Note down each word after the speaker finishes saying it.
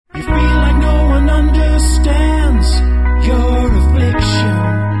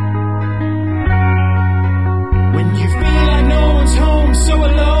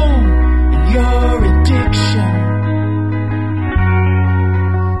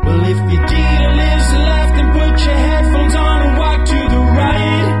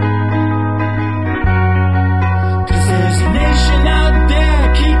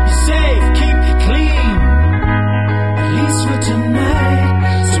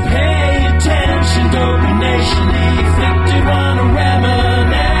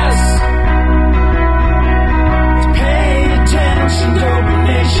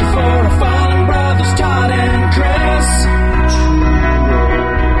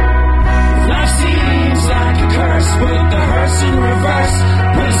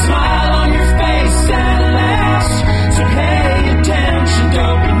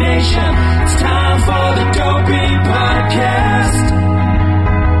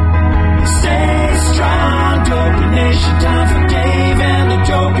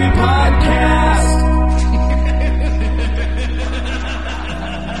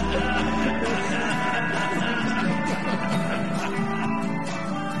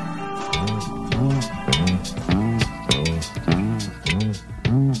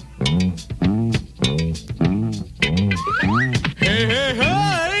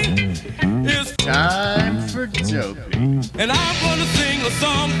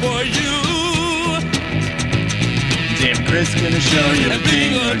Chris gonna show you a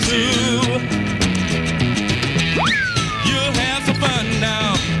thing or two. You'll have some fun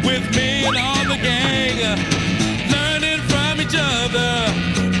now with me and all the gang, learning from each other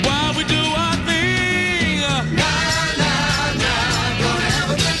while we do our thing. Na, na, na, gonna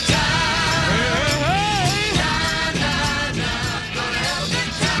have a good time. Hey, hey. Na, na, na, gonna have a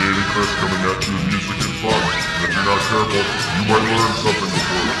good time. Dave and Chris coming at you with music and fun. And if you're not careful, you might learn something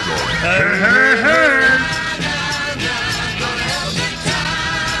before it's done. Hey, hey, hey!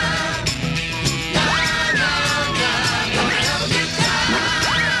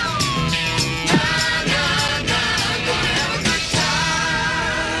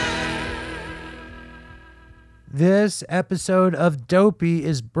 This episode of Dopey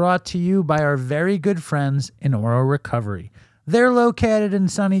is brought to you by our very good friends in Oro Recovery. They're located in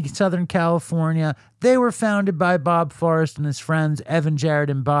sunny Southern California. They were founded by Bob Forrest and his friends, Evan, Jared,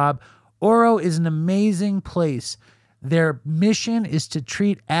 and Bob. Oro is an amazing place. Their mission is to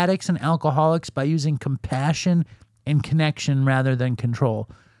treat addicts and alcoholics by using compassion and connection rather than control.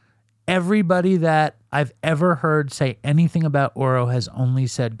 Everybody that I've ever heard say anything about Oro has only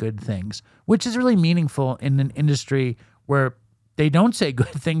said good things, which is really meaningful in an industry where they don't say good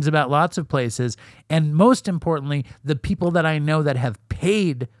things about lots of places. And most importantly, the people that I know that have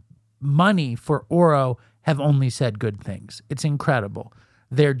paid money for Oro have only said good things. It's incredible.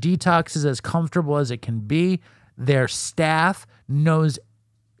 Their detox is as comfortable as it can be. Their staff knows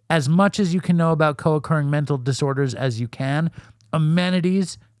as much as you can know about co-occurring mental disorders as you can.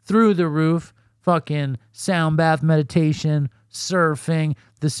 Amenities through the roof, fucking sound bath meditation, surfing,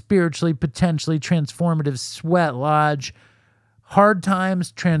 the spiritually potentially transformative sweat lodge. Hard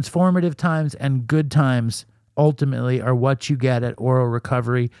times, transformative times, and good times ultimately are what you get at Oro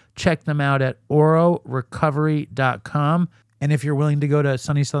Recovery. Check them out at ororecovery.com. And if you're willing to go to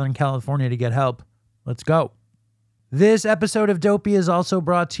sunny Southern California to get help, let's go. This episode of Dopey is also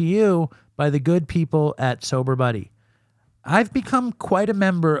brought to you by the good people at Sober Buddy. I've become quite a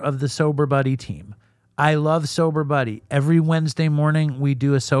member of the Sober Buddy team. I love Sober Buddy. Every Wednesday morning, we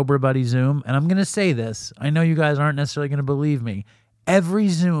do a Sober Buddy Zoom. And I'm going to say this. I know you guys aren't necessarily going to believe me. Every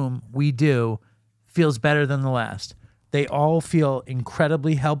Zoom we do feels better than the last. They all feel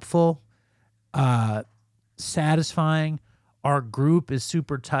incredibly helpful, satisfying. Our group is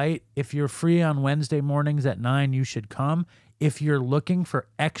super tight. If you're free on Wednesday mornings at 9, you should come. If you're looking for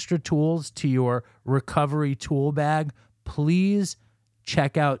extra tools to your recovery tool bag, please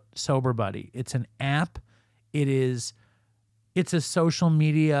check out Sober Buddy. It's an app. It's a social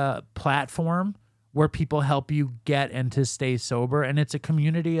media platform where people help you get and to stay sober, and it's a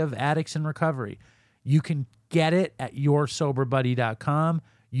community of addicts in recovery. You can get it at yoursoberbuddy.com.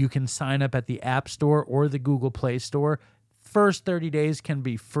 You can sign up at the App Store or the Google Play Store. First 30 days can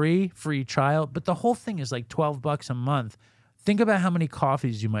be free trial, but the whole thing is like $12 a month. Think about how many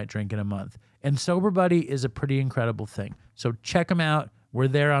coffees you might drink in a month. And Sober Buddy is a pretty incredible thing. So check them out. We're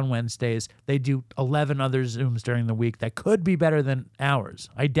there on Wednesdays. They do 11 other Zooms during the week that could be better than ours.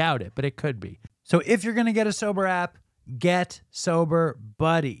 I doubt it, but it could be. So if you're going to get a sober app, get Sober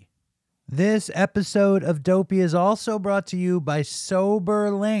Buddy. This episode of Dopey is also brought to you by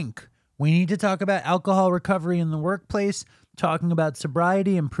SoberLink. We need to talk about alcohol recovery in the workplace. Talking about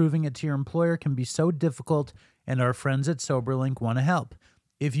sobriety and proving it to your employer can be so difficult, and our friends at SoberLink want to help.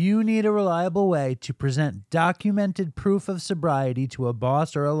 If you need a reliable way to present documented proof of sobriety to a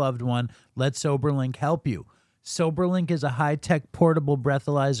boss or a loved one, let SoberLink help you. SoberLink is a high-tech portable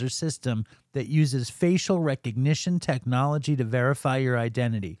breathalyzer system that uses facial recognition technology to verify your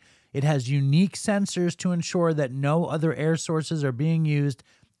identity. It has unique sensors to ensure that no other air sources are being used,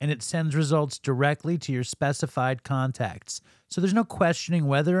 and it sends results directly to your specified contacts. So there's no questioning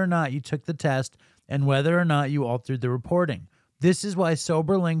whether or not you took the test and whether or not you altered the reporting. This is why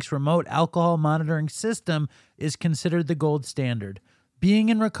SoberLink's remote alcohol monitoring system is considered the gold standard. Being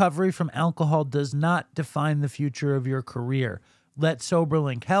in recovery from alcohol does not define the future of your career. Let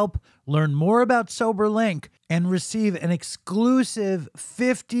SoberLink help. Learn more about SoberLink and receive an exclusive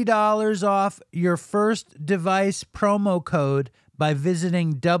 $50 off your first device promo code by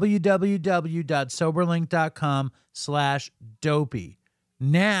visiting www.soberlink.com/dopey.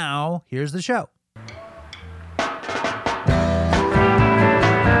 Now, here's the show.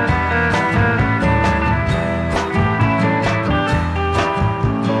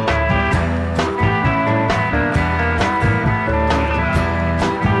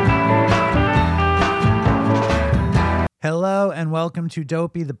 Hello and welcome to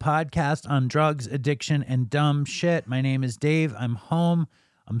Dopey, the podcast on drugs, addiction, and dumb shit. My name is Dave. I'm home.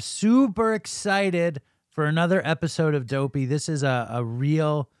 I'm super excited for another episode of Dopey. This is a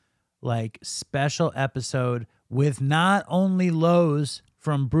real, special episode. with not only Lowe's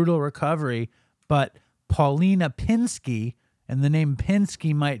from Brutal Recovery, but Paulina Pinsky. And the name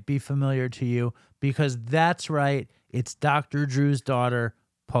Pinsky might be familiar to you because that's right, it's Dr. Drew's daughter,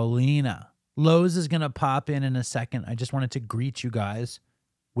 Paulina. Lowe's is going to pop in a second. I just wanted to greet you guys,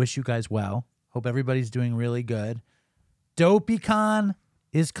 wish you guys well. Hope everybody's doing really good. DopeyCon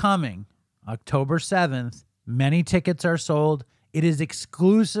is coming October 7th. Many tickets are sold. It is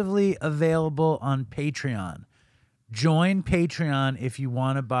exclusively available on Patreon. Join Patreon if you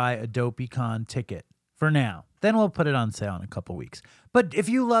want to buy a DopeyCon ticket for now. Then we'll put it on sale in a couple weeks. But if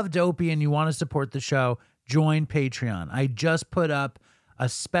you love Dopey and you want to support the show, join Patreon. I just put up a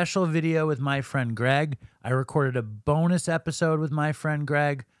special video with my friend Greg. I recorded a bonus episode with my friend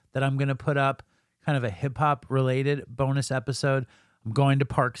Greg that I'm going to put up, kind of a hip-hop related bonus episode. I'm going to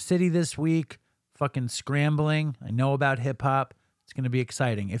Park City this week, fucking scrambling. I know about hip-hop. It's going to be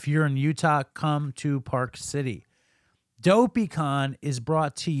exciting. If you're in Utah, come to Park City. DopeyCon is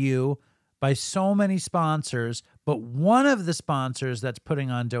brought to you by so many sponsors, but one of the sponsors that's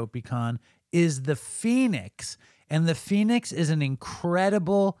putting on DopeyCon is the Phoenix. And the Phoenix is an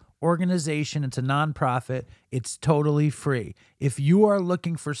incredible organization. It's a nonprofit. It's totally free. If you are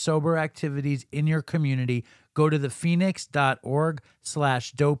looking for sober activities in your community, go to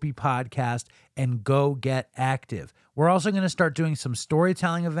thephoenix.org/Dopey podcast and go get active. We're also going to start doing some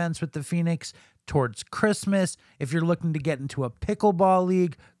storytelling events with the Phoenix towards Christmas. If you're looking to get into a pickleball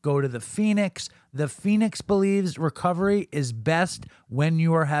league, go to the Phoenix. The Phoenix believes recovery is best when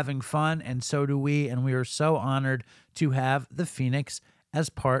you are having fun, and so do we. And we are so honored to have the Phoenix as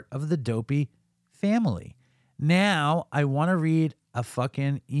part of the Dopey family. Now, I want to read a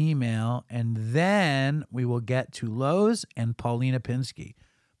fucking email, and then we will get to Lowe's and Paulina Pinsky.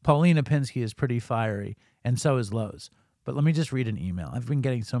 Paulina Pinsky is pretty fiery, and so is Lowe's. But let me just read an email. I've been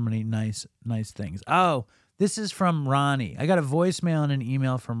getting so many nice things. Oh, this is from Ronnie. I got a voicemail and an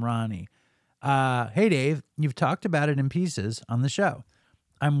email from Ronnie. Hey, Dave, you've talked about it in pieces on the show.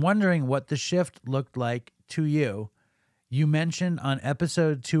 I'm wondering what the shift looked like to you. You mentioned on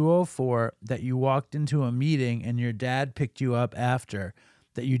episode 204 that you walked into a meeting and your dad picked you up after,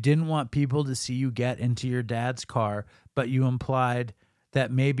 that you didn't want people to see you get into your dad's car, but you implied that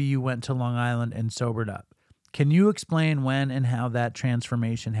maybe you went to Long Island and sobered up. Can you explain when and how that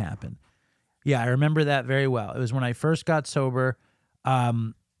transformation happened? Yeah, I remember that very well. It was when I first got sober. I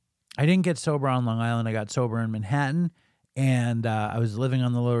didn't get sober on Long Island. I got sober in Manhattan, and I was living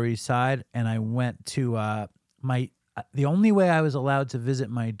on the Lower East Side, and I went to the only way I was allowed to visit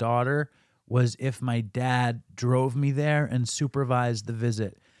my daughter was if my dad drove me there and supervised the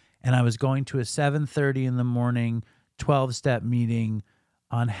visit. And I was going to a 7:30 in the morning 12-step meeting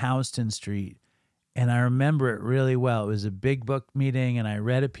on Houston Street. And I remember it really well. It was a big book meeting, and I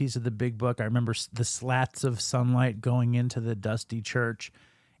read a piece of the big book. I remember the slats of sunlight going into the dusty church.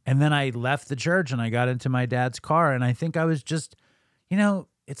 And then I left the church, and I got into my dad's car. And I think I was just,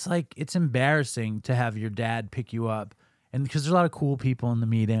 it's like, it's embarrassing to have your dad pick you up. And because there's a lot of cool people in the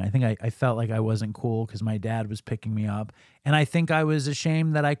meeting, I think I felt like I wasn't cool because my dad was picking me up. And I think I was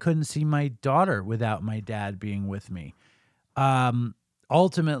ashamed that I couldn't see my daughter without my dad being with me.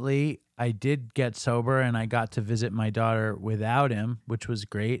 Ultimately, I did get sober, and I got to visit my daughter without him, which was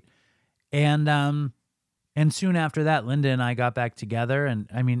great. And soon after that, Linda and I got back together. And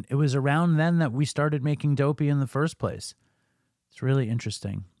I mean, it was around then that we started making Dopey in the first place. It's really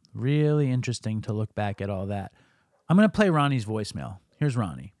interesting to look back at all that. I'm going to play Ronnie's voicemail. Here's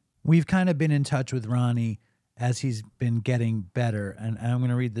Ronnie. We've kind of been in touch with Ronnie as he's been getting better. And I'm going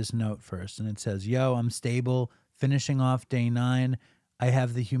to read this note first. And it says, yo, I'm stable, finishing off day 9. I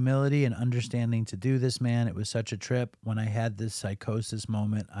have the humility and understanding to do this, man. It was such a trip. When I had this psychosis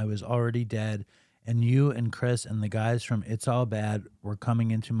moment, I was already dead. And you and Chris and the guys from It's All Bad were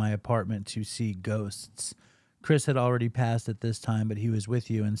coming into my apartment to see ghosts. Chris had already passed at this time, but he was with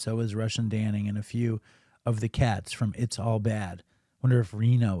you, and so was Russian Danning and a few of the cats from It's All Bad. Wonder if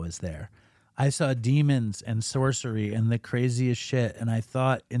Reno was there. I saw demons and sorcery and the craziest shit, and I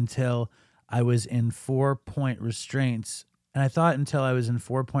thought until I was in 4-point restraints, being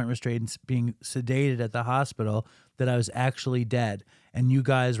sedated at the hospital, that I was actually dead, and you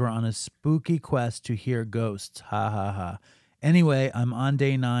guys were on a spooky quest to hear ghosts. Ha ha ha. Anyway, I'm on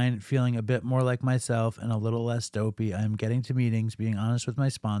day 9, feeling a bit more like myself and a little less dopey. I am getting to meetings, being honest with my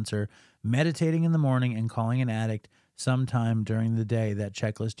sponsor, meditating in the morning, and calling an addict sometime during the day. That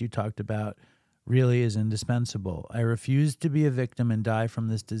checklist you talked about really is indispensable. I refuse to be a victim and die from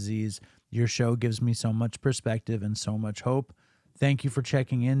this disease. Your show gives me so much perspective and so much hope. Thank you for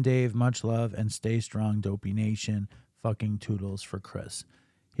checking in, Dave. Much love, and stay strong, Dopey Nation. Fucking toodles for Chris.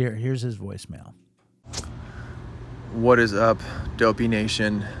 Here's his voicemail. What is up, Dopey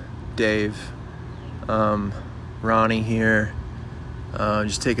Nation? Dave, Ronnie here.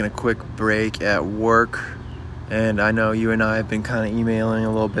 Just taking a quick break at work, and I know you and I have been kind of emailing a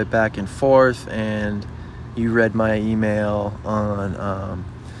little bit back and forth, and you read my email on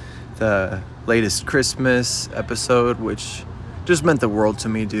the latest Christmas episode, which just meant the world to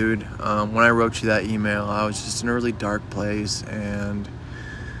me, dude. When I wrote you that email, I was just in a really dark place, and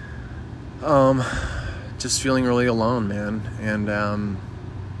just feeling really alone, man.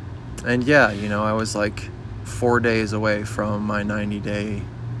 And yeah, you know, I was like 4 days away from my 90-day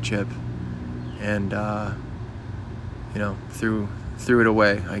chip, and you know, threw it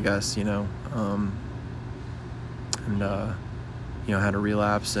away, I guess, you know, you know, had a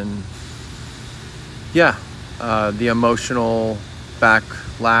relapse, and yeah, the emotional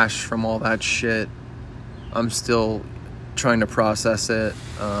backlash from all that shit, I'm still trying to process it.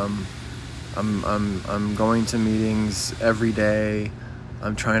 I'm going to meetings every day.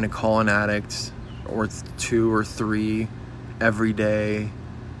 I'm trying to call an addict or 2 or 3 every day.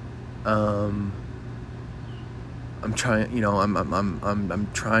 I'm trying, you know, I'm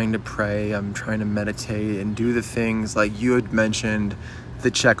trying to pray. I'm trying to meditate and do the things like you had mentioned,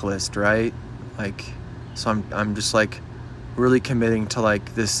 the checklist, right? Like, so I'm just like really committing to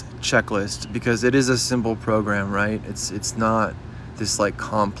like this checklist, because it is a simple program, right? It's not this like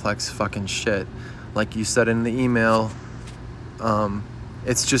complex fucking shit. Like you said in the email,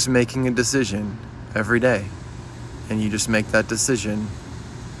 it's just making a decision every day, and you just make that decision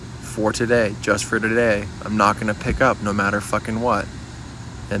for today, just for today. I'm not gonna pick up no matter fucking what.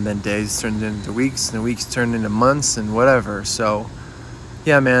 And then days turned into weeks, and weeks turned into months, and whatever. So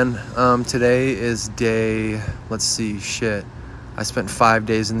yeah, man, today is day, let's see, shit. I spent 5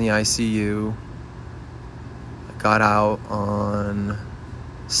 days in the ICU. I got out on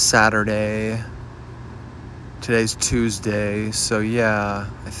Saturday. Today's Tuesday, so yeah,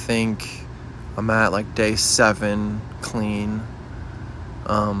 I think I'm at like day 7 clean.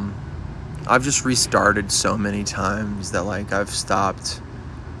 I've just restarted so many times that like I've stopped.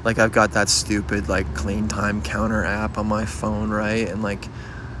 Like I've got that stupid like clean time counter app on my phone, right? And like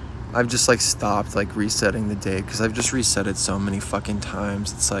I've just like stopped like resetting the day, because I've just reset it so many fucking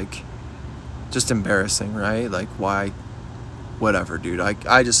times. It's like just embarrassing, right? Like why? Whatever, dude.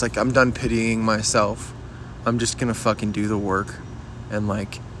 I just like, I'm done pitying myself. I'm just gonna fucking do the work and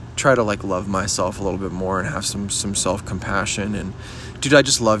like try to like love myself a little bit more and have some self-compassion. And dude, I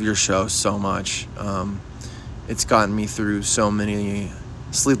just love your show so much. It's gotten me through so many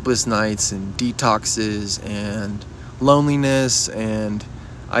sleepless nights and detoxes and loneliness, and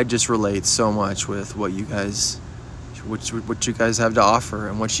I just relate so much with what you guys have to offer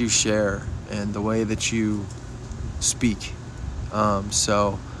and what you share and the way that you speak.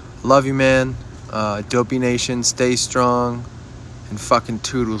 So love you, man. Dopey Nation, stay strong, and fucking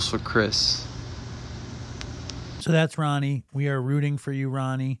toodles for Chris. So that's Ronnie. We are rooting for you,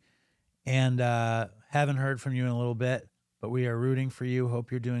 Ronnie, and haven't heard from you in a little bit, but we are rooting for you.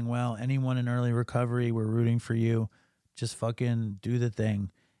 Hope you're doing well. Anyone in early recovery, we're rooting for you. Just fucking do the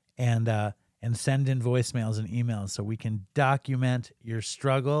thing, and send in voicemails and emails so we can document your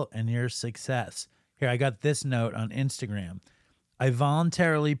struggle and your success. Here, I got this note on Instagram. I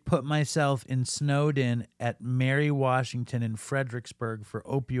voluntarily put myself snowed in at Mary Washington in Fredericksburg for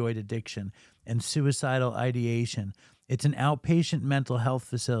opioid addiction and suicidal ideation. It's an outpatient mental health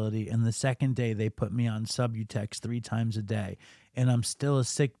facility, and the second day they put me on Subutex 3 times a day, and I'm still a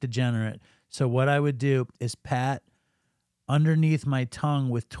sick degenerate. So what I would do is pat underneath my tongue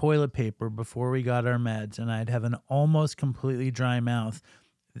with toilet paper before we got our meds, and I'd have an almost completely dry mouth.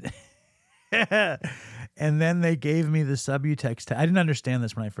 And then they gave me the Subutex. I didn't understand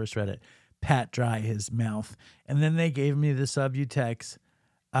this when I first read it. Pat dry his mouth. And then they gave me the Subutex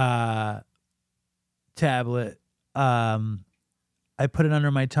tablet. I put it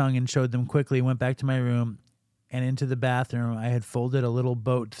under my tongue and showed them quickly, went back to my room and into the bathroom. I had folded a little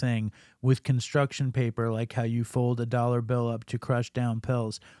boat thing with construction paper, like how you fold a dollar bill up to crush down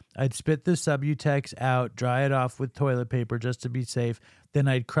pills. I'd spit the Subutex out, dry it off with toilet paper just to be safe. Then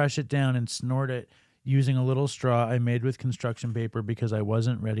I'd crush it down and snort it using a little straw I made with construction paper, because I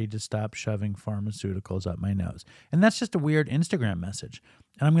wasn't ready to stop shoving pharmaceuticals up my nose. And that's just a weird Instagram message.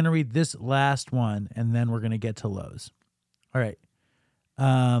 And I'm going to read this last one, and then we're going to get to Lowe's. All right.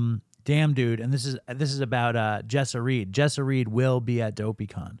 Damn, dude. And this is about Jessa Reed. Jessa Reed will be at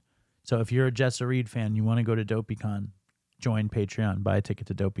DopeyCon. So if you're a Jessa Reed fan, you want to go to DopeyCon, join Patreon, buy a ticket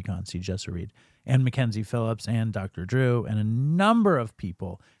to DopeyCon, see Jessa Reed, and Mackenzie Phillips, and Dr. Drew, and a number of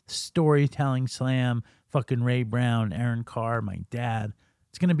people. Storytelling Slam, fucking Ray Brown, Aaron Carr, my dad.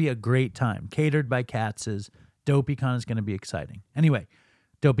 It's going to be a great time. Catered by Katz's. DopeyCon is going to be exciting. Anyway,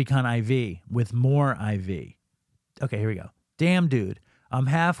 DopeyCon IV with more IV. Okay, here we go. Damn, dude. I'm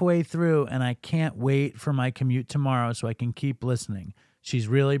halfway through and I can't wait for my commute tomorrow so I can keep listening. She's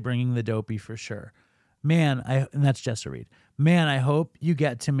really bringing the dopey for sure. Man, and that's Jessa Reed. Man, I hope you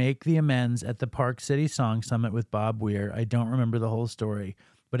get to make the amends at the Park City Song Summit with Bob Weir. I don't remember the whole story,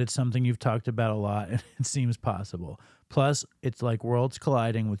 but it's something you've talked about a lot and it seems possible. Plus, it's like worlds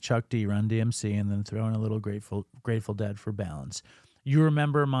colliding with Chuck D, Run DMC, and then throwing a little Grateful Dead for balance. You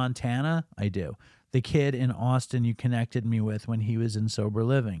remember Montana? I do. The kid in Austin you connected me with when he was in Sober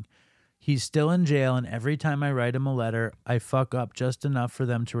Living. He's still in jail, and every time I write him a letter, I fuck up just enough for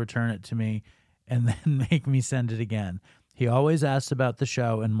them to return it to me and then make me send it again. He always asks about the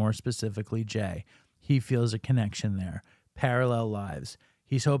show, and more specifically, Jay. He feels a connection there. Parallel lives.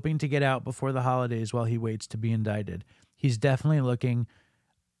 He's hoping to get out before the holidays while he waits to be indicted. He's definitely looking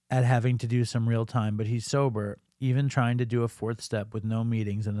at having to do some real time, but he's sober, even trying to do a fourth step with no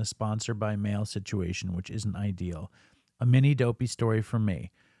meetings and a sponsor by mail situation, which isn't ideal. A mini dopey story for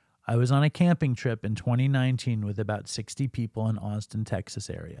me. I was on a camping trip in 2019 with about 60 people in Austin, Texas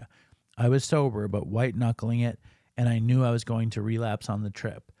area. I was sober, but white-knuckling it, and I knew I was going to relapse on the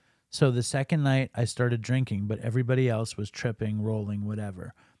trip. So the second night, I started drinking, but everybody else was tripping, rolling,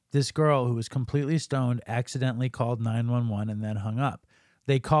 whatever. This girl, who was completely stoned, accidentally called 911 and then hung up.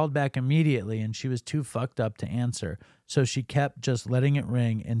 They called back immediately, and she was too fucked up to answer, so she kept just letting it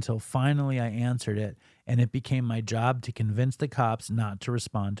ring until finally I answered it, and it became my job to convince the cops not to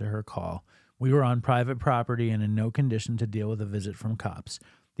respond to her call. We were on private property and in no condition to deal with a visit from cops.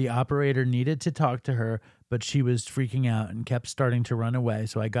 The operator needed to talk to her, but she was freaking out and kept starting to run away,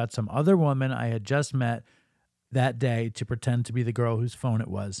 so I got some other woman I had just met that day to pretend to be the girl whose phone it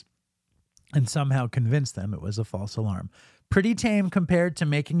was, and somehow convinced them it was a false alarm. Pretty tame compared to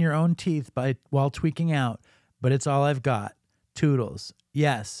making your own teeth while tweaking out, but it's all I've got. Toodles.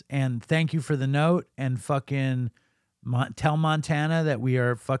 Yes, and thank you for the note, and fucking tell Montana that we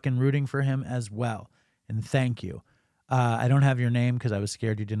are fucking rooting for him as well. And thank you. I don't have your name because I was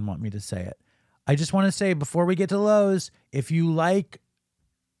scared you didn't want me to say it. I just want to say before we get to Lowe's, if you like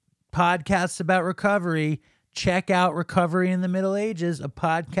podcasts about recovery, check out Recovery in the Middle Ages, a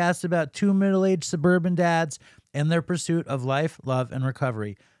podcast about two middle-aged suburban dads and their pursuit of life, love, and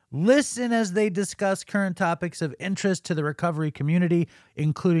recovery. Listen as they discuss current topics of interest to the recovery community,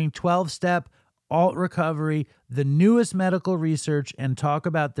 including 12-step, alt recovery, the newest medical research, and talk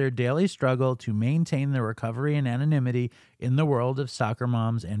about their daily struggle to maintain their recovery and anonymity in the world of soccer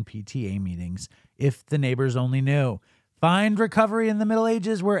moms and PTA meetings. If the neighbors only knew. Find Recovery in the Middle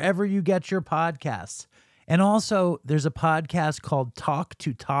Ages wherever you get your podcasts. And also, there's a podcast called Talk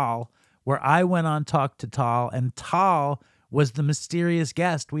to Tal, where I went on Talk to Tal, and Tal was the mysterious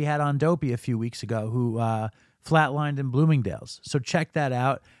guest we had on Dopey a few weeks ago who flatlined in Bloomingdale's. So check that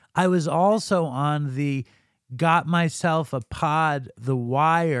out. I was also on the Got Myself a Pod, The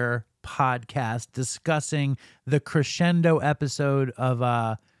Wire podcast, discussing the crescendo episode of,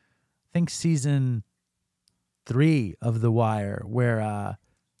 I think, season 3 of The Wire, where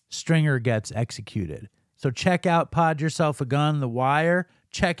Stringer gets executed. So check out Pod Yourself a Gun, The Wire.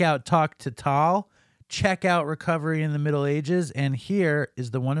 Check out Talk to Tal. Check out Recovery in the Middle Ages. And here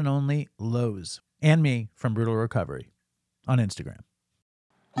is the one and only Lowe's and me from Brutal Recovery on Instagram.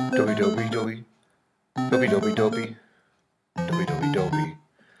 Dopey, dopey, dopey. Dopey, dopey, dopey. Dopey, dopey, dopey.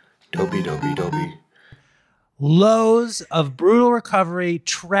 Dopey, dopey, dopey. Lowe's of Brutal Recovery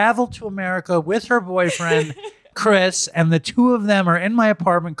traveled to America with her boyfriend, Chris, and the two of them are in my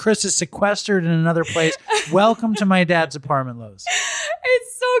apartment. Chris is sequestered in another place. Welcome to my dad's apartment, Lowe's.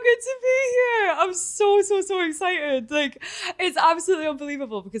 It's so good to be here. I'm so excited. Like, it's absolutely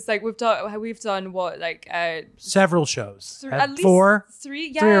unbelievable because like we've done what, like several shows. At least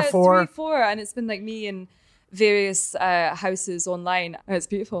three or four, and it's been like me and various houses online. And it's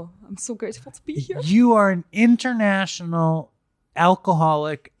beautiful. I'm so grateful to be here. You are an international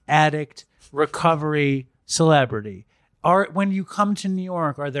alcoholic addict recovery celebrity. When you come to New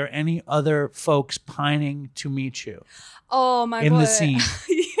York, are there any other folks pining to meet you? Oh my God. In the scene.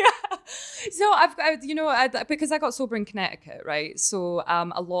 Yeah. So because I got sober in Connecticut, right? So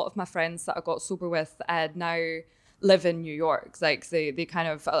a lot of my friends that I got sober with now live in New York. Like they kind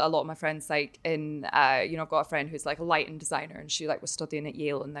of, a lot of my friends like in, you know, I've got a friend who's like a lighting designer and she like was studying at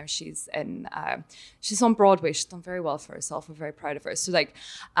Yale and now she's on Broadway. She's done very well for herself. I'm very proud of her. So like,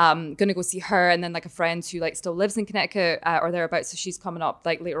 gonna go see her, and then like a friend who like still lives in Connecticut or thereabouts. So she's coming up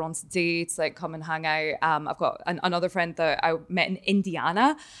like later on today to like come and hang out. I've got another friend that I met in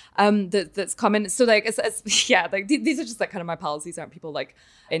Indiana that's coming. So like, it's yeah, like these are just like kind of my pals. These aren't people like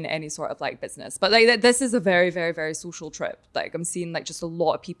in any sort of like business, but like this is a very, very, very social trip. Like I'm seeing like just a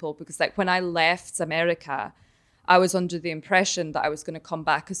lot of people, because like when I left America, I was under the impression that I was going to come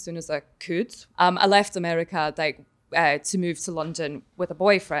back as soon as I could. I left America like to move to London with a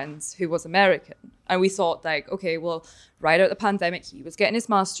boyfriend who was American. And we thought like, okay, well, right out the pandemic, he was getting his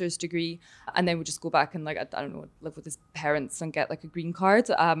master's degree, and then we just go back and like, I don't know, live with his parents and get like a green card.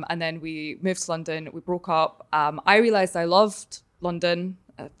 And then we moved to London, we broke up. I realized I loved London.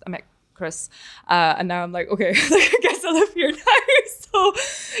 I met Chris, and now I'm like, okay, I guess I live here now.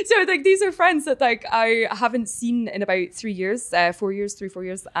 So like these are friends that like I haven't seen in about 3 years, 4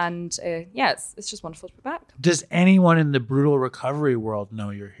 years, and yeah, it's just wonderful to be back. Does anyone in the brutal recovery world know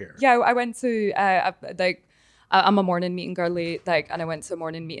you're here? Yeah, I went to I'm a morning meeting girly, like, and I went to a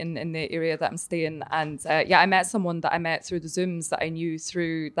morning meeting in the area that I'm staying, and yeah, I met someone that I met through the Zooms that I knew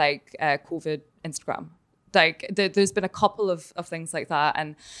through like COVID Instagram. Like there's been a couple of things like that,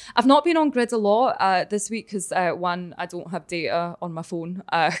 and I've not been on Grid a lot this week because one, I don't have data on my phone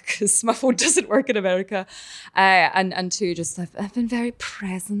because my phone doesn't work in America, and two, just I've been very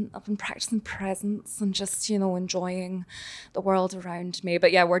present. I've been practicing presence and just, you know, enjoying the world around me.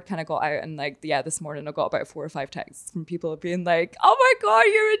 But yeah, word kind of got out, and like yeah, this morning I got about 4 or 5 texts from people being like, "Oh my God,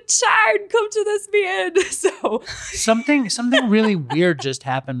 you're in town! Come to this meeting!" So something really weird just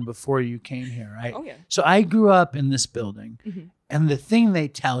happened before you came here, right? Oh yeah. So I grew up in this building, and the thing they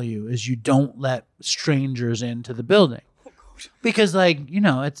tell you is you don't let strangers into the building. Because like, you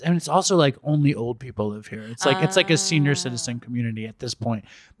know, it's also like only old people live here. It's like a senior citizen community at this point.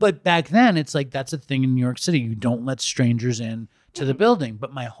 But back then it's like that's a thing in New York City. You don't let strangers in to the building.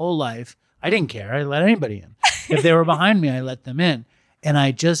 But my whole life I didn't care. I let anybody in. If they were behind me, I let them in. And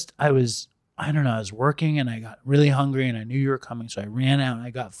I was working and I got really hungry and I knew you were coming. So I ran out and I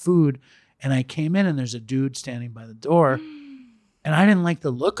got food. And I came in and there's a dude standing by the door, and I didn't like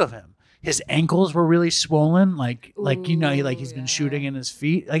the look of him. His ankles were really swollen, like you know, he's been shooting in his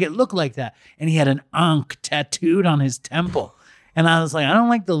feet. Like it looked like that. And he had an ankh tattooed on his temple. And I was like, I don't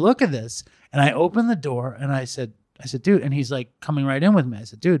like the look of this. And I opened the door and I said, dude, and he's like coming right in with me. I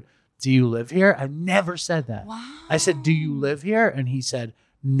said, dude, do you live here? I never said that. Wow. I said, do you live here? And he said,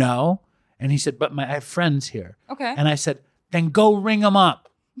 no. And he said, but I have friends here. Okay. And I said, then go ring them up.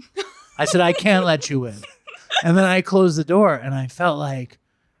 I said, I can't let you in. And then I closed the door and I felt like,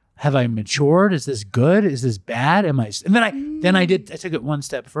 have I matured? Is this good? Is this bad? And then I took it one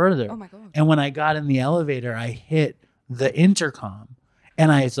step further. Oh my God. And when I got in the elevator, I hit the intercom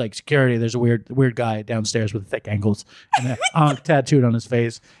and it's like, security, there's a weird guy downstairs with thick ankles and a tattooed on his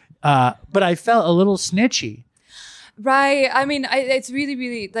face. But I felt a little snitchy. Right. I mean, it's really,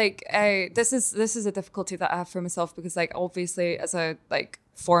 really like this is a difficulty that I have for myself because, like, obviously, as a like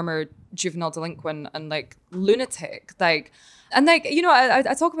former juvenile delinquent and like lunatic, like, and like, you know, I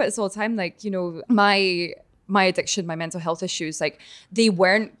talk about this all the time. Like, you know, my addiction, my mental health issues, like they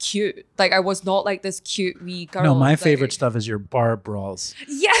weren't cute. Like I was not like this cute wee girl. No, my favorite stuff is your bar brawls.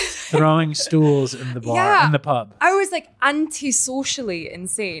 Yeah. Throwing stools in the bar, in the pub. I was like anti-socially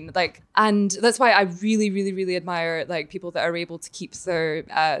insane. Like, and that's why I really, really, really admire like people that are able to keep their,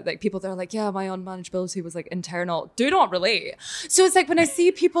 like people that are like, yeah, my unmanageability was like internal. Do not relate. So it's like when I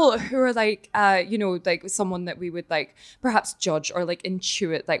see people who are like, you know, like someone that we would like perhaps judge or like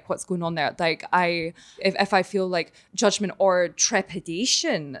intuit like what's going on there. Like if I feel like judgment or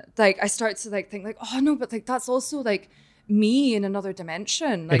trepidation, like I start to like think like, oh no, but like that's also like me in another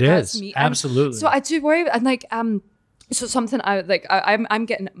dimension. Like it that's is me. absolutely. So I do worry, and like so something I'm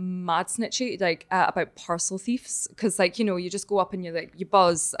getting mad snitchy like about parcel thieves because like, you know, you just go up and you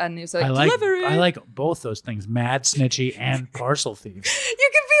buzz and it's like delivery. I like both those things, mad snitchy and parcel thieves. You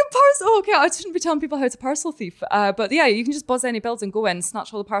can be a parcel. Oh, okay, I shouldn't be telling people how to parcel thief. But yeah, you can just buzz any building, go in,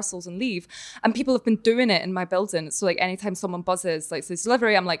 snatch all the parcels and leave. And people have been doing it in my building. So like anytime someone buzzes, like says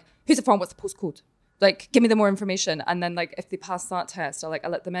delivery, I'm like, who's it from? What's the postcode? Like, give me the more information. And then like, if they pass that test, I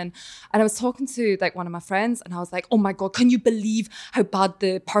let them in. And I was talking to like one of my friends and I was like, oh my God, can you believe how bad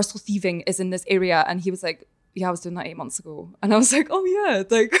the parcel thieving is in this area? And he was like, yeah, I was doing that 8 months ago. And I was like, oh yeah.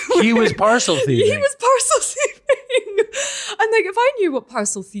 Like he was parcel thieving. He was parcel thieving. And like, if I knew what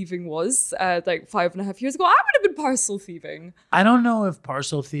parcel thieving was like 5.5 years ago, I would have been parcel thieving. I don't know if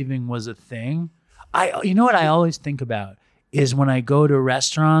parcel thieving was a thing. You know what I always think about is when I go to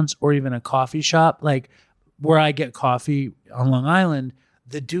restaurants or even a coffee shop, like where I get coffee on Long Island,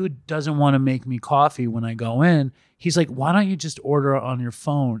 the dude doesn't want to make me coffee when I go in. He's like, why don't you just order it on your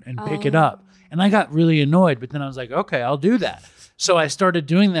phone and pick it up? And I got really annoyed, but then I was like, okay, I'll do that. So I started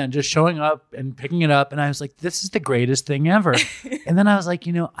doing that and just showing up and picking it up. And I was like, this is the greatest thing ever. And then I was like,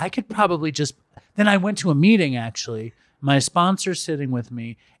 I could probably just, then I went to a meeting actually. My sponsor's sitting with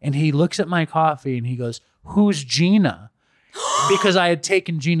me and he looks at my coffee and he goes, who's Gina? Because I had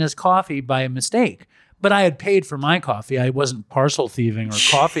taken Gina's coffee by a mistake. But I had paid for my coffee. I wasn't parcel thieving or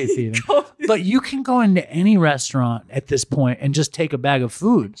coffee thieving. But you can go into any restaurant at this point and just take a bag of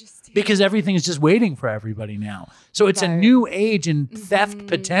food because everything is just waiting for everybody now. So it's a new age in theft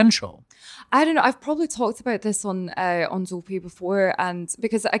potential. I don't know. I've probably talked about this on Dopey before, and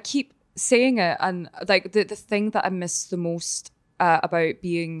because I keep saying it, and like the thing that I miss the most about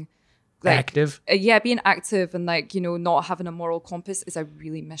being like, active. Being active and like not having a moral compass is I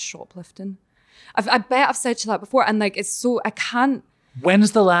really miss shoplifting. I bet I've said to that before, and like it's so I can't.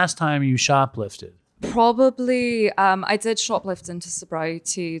 When's the last time you shoplifted? Probably, I did shoplift into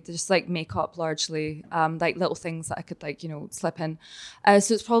sobriety, just like makeup largely, like little things that I could like, slip in.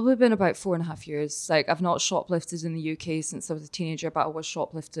 So it's probably been about 4.5 years. Like I've not shoplifted in the UK since I was a teenager, but I was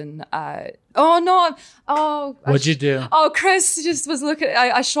shoplifting. What'd you do? Oh, Chris just was looking.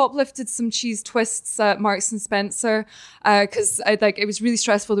 I shoplifted some cheese twists at Marks and Spencer because it was really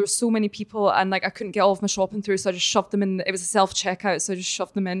stressful. There were so many people and like I couldn't get all of my shopping through, so I just shoved them in. It was a self checkout, so I just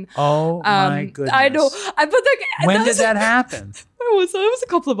shoved them in. Oh my goodness! I know. But like, when did that happen? It was a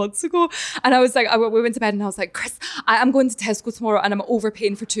couple of months ago, and I was like, we went to bed, and I was like, Chris, I'm going to Tesco tomorrow, and I'm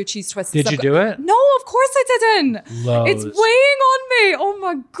overpaying for 2 cheese twists. Did you do it? No, of course I didn't. Lowe's. It's weighing on me. Oh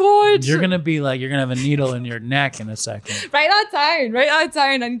my god! You're gonna have a needle in your neck in a second. Write that down.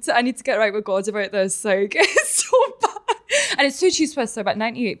 I need to get right with God about this. Like, it's so bad. And it's 2 cheese twists, so about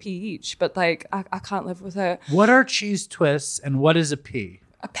 98p each. But like, I can't live with it. What are cheese twists, and what is a p?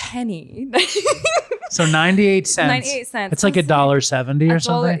 A penny. So 98 cents. 98 cents. It's like $1.70 or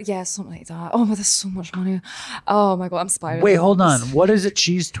something? Yeah, something like that. Oh, that's so much money. Oh my God, I'm spiraling. Wait, hold on. What is a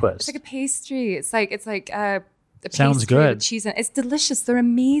cheese twist? It's like a pastry. It's like a sounds pastry good. With cheese in it. It's delicious. They're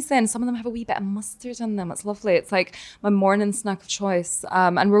amazing. Some of them have a wee bit of mustard in them. It's lovely. It's like my morning snack of choice.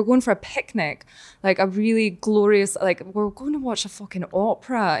 And we're going for a picnic, like a really glorious, like we're going to watch a fucking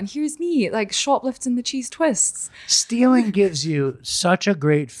opera. And here's me, like shoplifting the cheese twists. Stealing gives you such a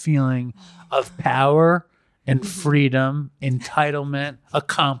great feeling of power and freedom, entitlement,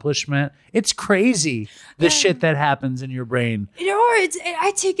 accomplishment. It's crazy, the shit that happens in your brain.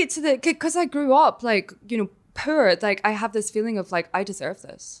 I take it to because I grew up like, poor. Like I have this feeling of like, I deserve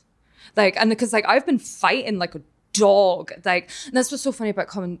this. Like, and because like I've been fighting like a dog. Like, and that's what's so funny about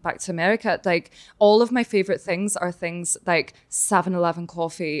coming back to America. Like all of my favorite things are things like 7-Eleven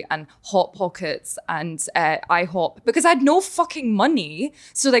coffee and Hot Pockets and IHOP, because I had no fucking money.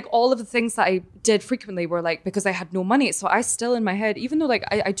 So like all of the things that I did frequently were like because I had no money. So I still in my head, even though like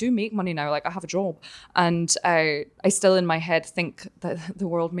I do make money now, like I have a job, and I still in my head think that the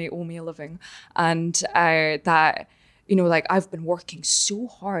world may owe me a living, and that like I've been working so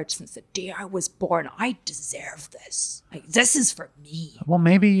hard since the day I was born. I deserve this. Like this is for me. Well,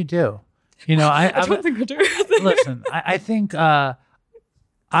 maybe you do. I don't think I do. Listen, I think I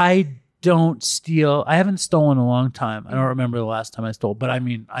don't steal. I haven't stolen in a long time. I don't remember the last time I stole, but I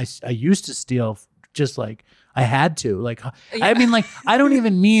mean, I used to steal just like I had to. Like, yeah. I mean, like, I don't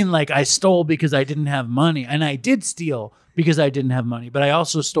even mean like I stole because I didn't have money, and I did steal because I didn't have money, but I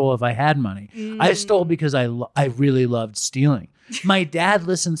also stole if I had money. I stole because I really loved stealing. My dad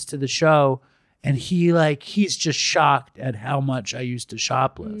listens to the show, and he's just shocked at how much I used to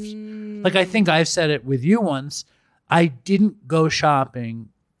shoplift. Like, I think I've said it with you once. I didn't go shopping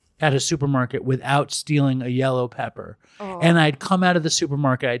at a supermarket without stealing a yellow pepper. Oh. And I'd come out of the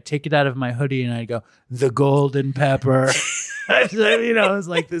supermarket, I'd take it out of my hoodie, and I'd go, the golden pepper. It's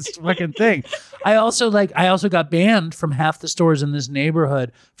like this fucking thing. I also got banned from half the stores in this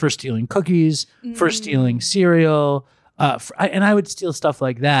neighborhood for stealing cookies, for stealing cereal, and I would steal stuff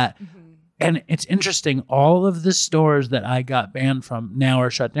like that. Mm-hmm. And it's interesting, all of the stores that I got banned from now are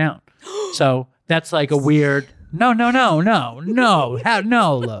shut down. So that's like a weird... No,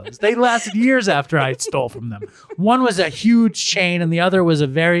 Lowe's. They lasted years after I stole from them. One was a huge chain, and the other was a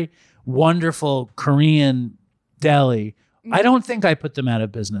very wonderful Korean deli. I don't think I put them out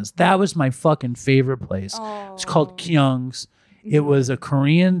of business. That was my fucking favorite place. Oh. It's called Kyung's. It was a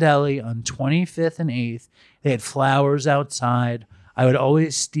Korean deli on 25th and 8th. They had flowers outside. I would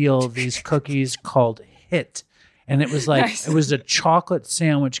always steal these cookies called Hit. And it was like, It was a chocolate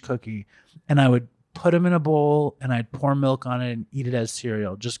sandwich cookie. And I would put them in a bowl, and I'd pour milk on it and eat it as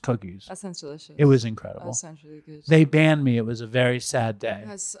cereal, just cookies. That sounds delicious. It was incredible. That sounds really good. They banned me. It was a very sad day.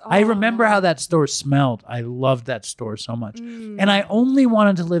 Yes. I Oh, remember no. how that store smelled. I loved that store so much. And I only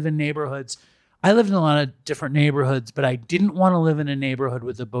wanted to live in neighborhoods. I lived in a lot of different neighborhoods, but I didn't want to live in a neighborhood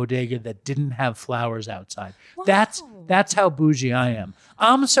with a bodega that didn't have flowers outside. That's how bougie I am.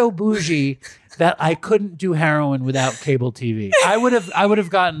 I'm so bougie that I couldn't do heroin without cable TV. I would have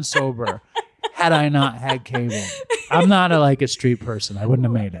gotten sober had I not had cable. I'm not a street person. I wouldn't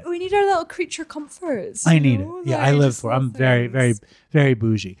have made it. We need our little creature comforts. I need it. Yeah, I live for it. I'm very, very, very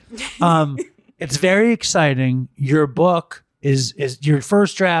bougie. It's very exciting. Your book is your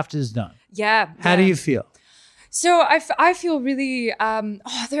first draft is done. Yeah. How do you feel? So I feel really,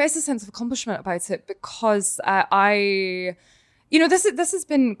 there is a sense of accomplishment about it because this has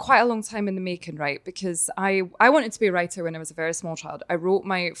been quite a long time in the making, right? Because I wanted to be a writer when I was a very small child. I wrote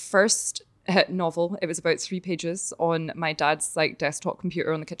my first novel. It was about 3 pages on my dad's desktop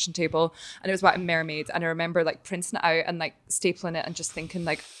computer on the kitchen table, and it was about a mermaid. And I remember printing it out and stapling it and just thinking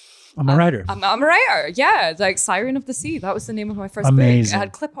I'm a writer. I'm a writer. Yeah, Siren of the Sea. That was the name of my first Amazing. book. It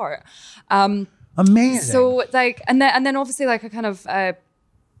had clip art. Amazing. So and then obviously I kind of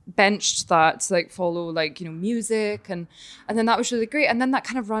benched that to follow music and then that was really great, and then that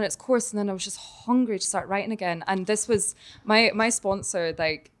kind of ran its course, and then I was just hungry to start writing again. And this was my sponsor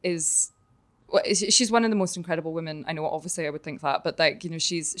she's one of the most incredible women I know. Obviously I would think that, but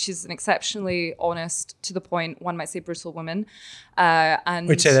she's an exceptionally honest, to the point, one might say brutal woman. And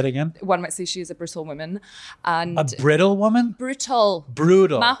wait, say that again. One might say she is a brutal woman. And a brittle woman? Brutal.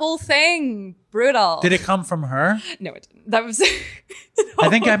 My My whole thing. Brutal. Did it come from her? No, it didn't. That was I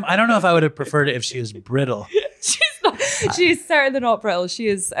think I don't know if I would have preferred it if she was brittle. She's certainly not brittle. She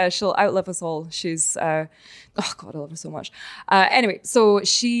is. She'll outlive us all. She's. Oh God, I love her so much. Anyway, so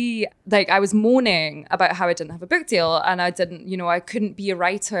she I was moaning about how I didn't have a book deal, and I couldn't be a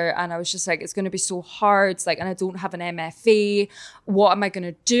writer, and I was just it's going to be so hard. And I don't have an MFA. What am I going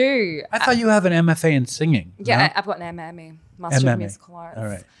to do? I thought you have an MFA in singing. Yeah, no? I've got an MMA, Master of Musical Arts. All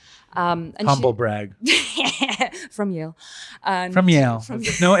right. And Humble brag. From Yale. From Yale.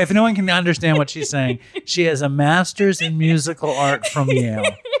 No, if no one can understand what she's saying, she has a master's in musical art from Yale.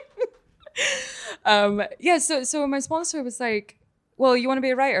 So my sponsor was well, you want to be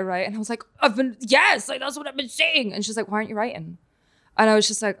a writer, right? And I was yes, that's what I've been saying. And she's why aren't you writing? And I was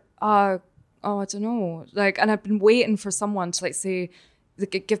just I don't know. And I've been waiting for someone to say,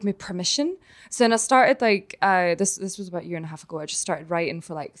 give me permission. So then I started this was about a year and a half ago. I just started writing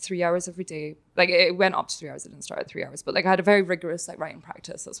for 3 hours every day. It went up to 3 hours. It didn't start at 3 hours, but I had a very rigorous writing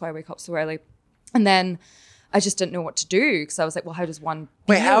practice. That's why I wake up so early. And then I just didn't know what to do, because I was well, how does one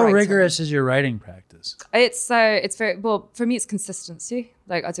wait? be a How writer? rigorous is your writing practice? It's very well for me. It's consistency.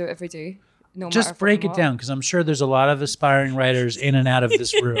 I do it every day. No Just matter break it what. down, because I'm sure there's a lot of aspiring writers in and out of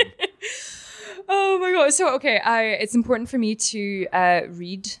this room. Oh my God. So, okay. It's important for me to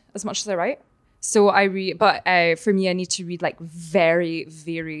read as much as I write. So I read, but for me, I need to read very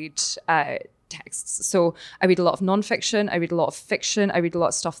varied texts. So I read a lot of nonfiction. I read a lot of fiction. I read a lot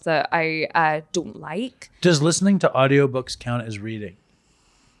of stuff that I don't like. Does listening to audiobooks count as reading?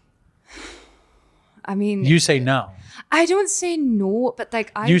 I mean, You say no. I don't say no, but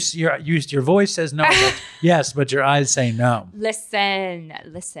Your voice says no. But yes, but your eyes say no. Listen.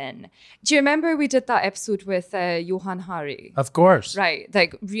 Do you remember we did that episode with Johan Hari? Of course. Right. I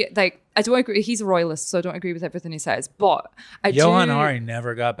don't agree. He's a royalist, so I don't agree with everything he says. But Johan Hari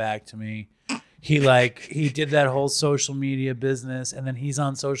never got back to me. He did that whole social media business, and then he's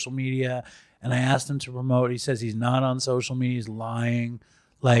on social media, and I asked him to promote. He says he's not on social media. He's lying.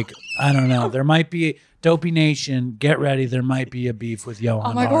 I don't know. There might be Dopey Nation. Get ready. There might be a beef with Johan.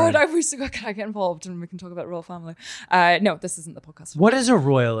 Oh my Hari. God, I wish can I get involved and we can talk about royal family. No, this isn't the podcast. What is a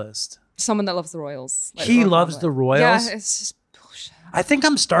royalist? Someone that loves the royals. He royal loves family. the royals? Yeah, it's just bullshit. I think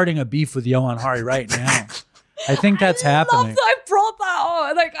I'm starting a beef with Johan Hari right now. I think that's happening. Love that I brought that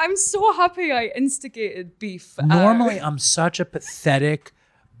on. I'm so happy I instigated beef. Normally, I'm such a pathetic,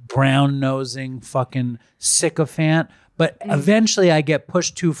 brown-nosing fucking sycophant, but eventually I get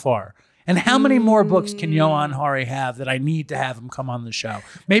pushed too far. And how many more books can Johan Hari have that I need to have him come on the show?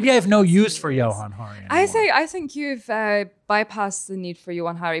 Maybe I have no use for Johan Hari anymore. I think you've bypassed the need for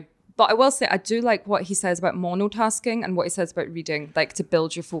Johan Hari. But I will say, I do like what he says about monotasking and what he says about reading, to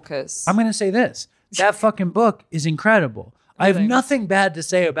build your focus. I'm going to say this. That fucking book is incredible. I have nothing bad to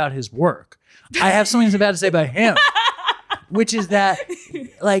say about his work. I have something bad to say about him, which is that,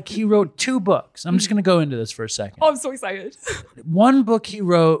 he wrote 2 books. I'm just going to go into this for a second. Oh, I'm so excited. One book he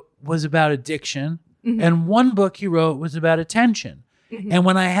wrote was about addiction, and one book he wrote was about attention. And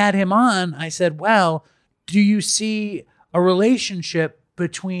when I had him on, I said, well, do you see a relationship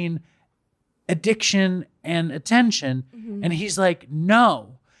between addiction and attention? And he's like,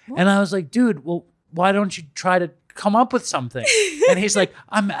 no. And I was like, dude, well, why don't you try to come up with something? And he's like,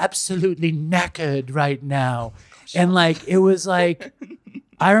 I'm absolutely knackered right now. And like, it was like,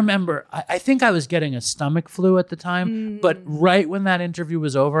 I remember, I think I was getting a stomach flu at the time, but right when that interview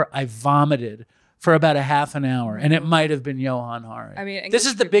was over, I vomited for about a half an hour. And it might have been Johan Hari. I mean, this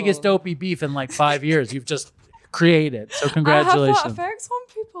is the biggest Dopey beef in like 5 years you've just created. So congratulations. I have that effects on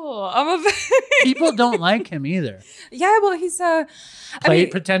people. People don't like him either. Yeah, well, he's a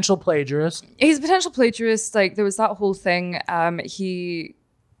potential plagiarist. He's a potential plagiarist. Like there was that whole thing. He's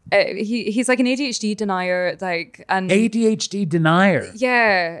like an ADHD denier. Like and ADHD denier.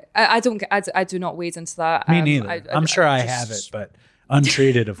 Yeah, I do not wade into that. Me neither. I'm sure I have it, but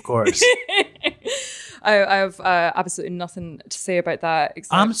untreated, of course. I have absolutely nothing to say about that.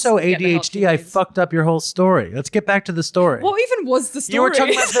 I'm so ADHD, I fucked up your whole story. Let's get back to the story. What even was the story? You were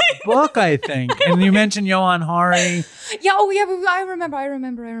talking about the book, I think. And you mentioned Johan Hari. Yeah, oh yeah, I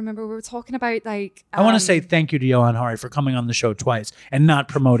remember. We were talking about like... I want to say thank you to Johan Hari for coming on the show twice and not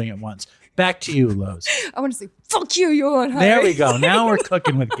promoting it once. Back to you, Lowe's. I want to say, fuck you, Johan Hari. There we go. Now we're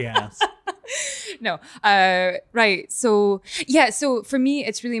cooking with gas. No. Right. So, yeah. So for me,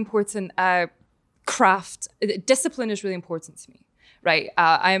 it's really important... craft discipline is really important to me, right?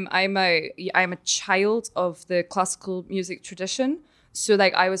 I'm a child of the classical music tradition, so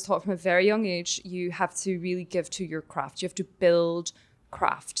like I was taught from a very young age, you have to really give to your craft. You have to build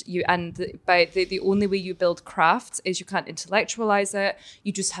craft. The only way you build craft is you can't intellectualize it.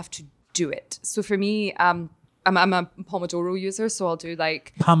 You just have to do it. So for me, I'm a Pomodoro user, so I'll do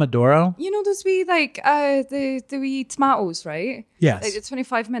like... Pomodoro? You know those wee, like, the wee tomatoes, right? Yes. Like, it's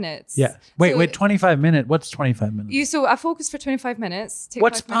 25 minutes. Yeah. Wait, 25 minutes? What's 25 minutes? So I focus for 25 minutes.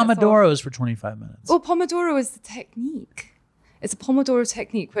 What's Pomodoros for 25 minutes? Well, Pomodoro is the technique. It's a Pomodoro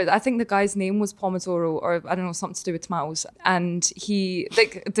technique, but I think the guy's name was Pomodoro, or I don't know, something to do with tomatoes. And he,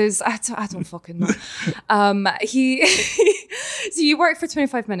 like, I don't fucking know. So you work for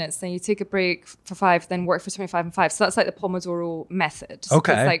 25 minutes, then you take a break for 5, then work for 25 and 5. So that's like the Pomodoro method. So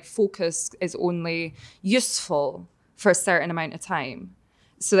okay. It's like focus is only useful for a certain amount of time.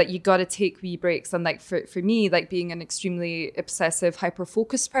 So that you got to take wee breaks. And like for me, like being an extremely obsessive,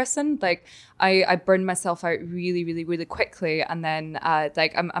 hyper-focused person, like I burn myself out really, really, really quickly. And then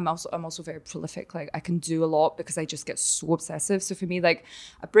like I'm also very prolific. Like I can do a lot because I just get so obsessive. So for me, like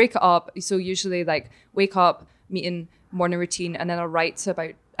I break it up. So usually like wake up, meeting, morning routine, and then I'll write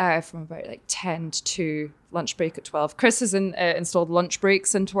to from about like 10 to 2, lunch break at 12. Chris has installed lunch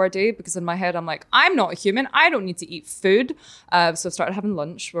breaks into our day because in my head I'm like, I'm not a human. I don't need to eat food. So I've started having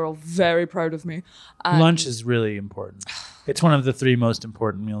lunch. We're all very proud of me. Lunch is really important. It's one of the 3 most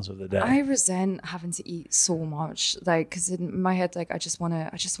important meals of the day. I resent having to eat so much, like, because in my head, like, I just want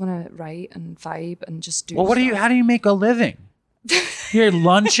to write and vibe and just do. Well, how do you make a living? You're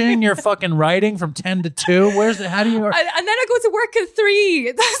lunching, you're fucking writing from 10 to 2. How do you... And then I go to work at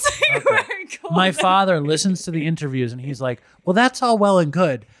 3. That's like where I go. My father listens to the interviews and he's like, well, that's all well and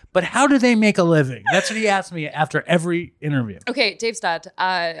good, but how do they make a living? That's what he asks me after every interview. Okay, Dave's dad.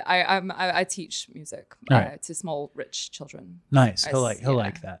 I teach music to small, rich children. Nice. He'll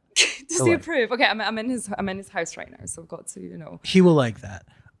like that. Does he approve? Okay, I'm in his house right now, so I've got to, He will like that.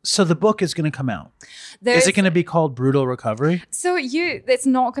 So the book is going to come out. Is it going to be called Brutal Recovery? So it's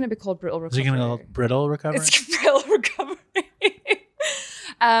not going to be called Brutal Recovery. Is it going to be called Brittle Recovery? It's Brittle Recovery.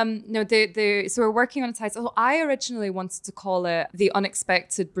 No, so we're working on a title. So I originally wanted to call it The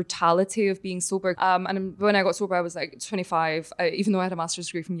Unexpected Brutality of Being Sober. And when I got sober, I was like 25. Even though I had a master's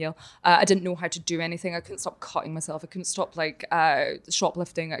degree from Yale, I didn't know how to do anything. I couldn't stop cutting myself. I couldn't stop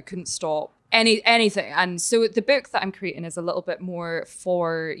shoplifting. I couldn't stop anything. And so the book that I'm creating is a little bit more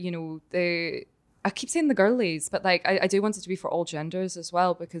for, I keep saying the girlies, but like I do want it to be for all genders as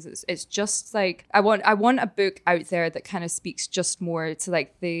well, because it's just like I want a book out there that kind of speaks just more to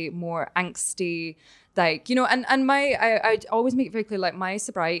like the more angsty, like, and I always make it very clear, like my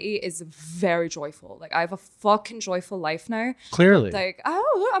sobriety is very joyful. Like I have a fucking joyful life now. Clearly. Like,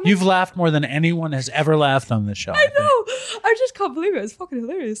 you've laughed more than anyone has ever laughed on this show. I know. I just can't believe it. It's fucking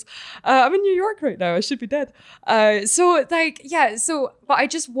hilarious. I'm in New York right now. I should be dead. But I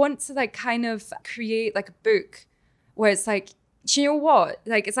just want to like kind of create like a book where it's like, you know what?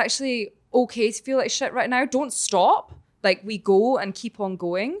 Like it's actually okay to feel like shit right now. Don't stop. Like we go and keep on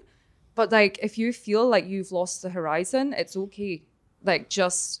going. But like, if you feel like you've lost the horizon, it's okay. like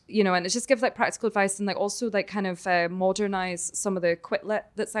just, you know, and it just gives like practical advice and like also like kind of modernize some of the quit lit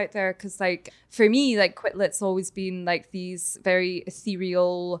that's out there. Cause like for me, like quit lit's always been like these very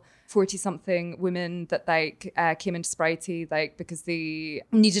ethereal 40-something women that like came into sobriety like because they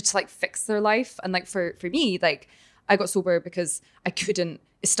needed to like fix their life. And like for me, like I got sober because I couldn't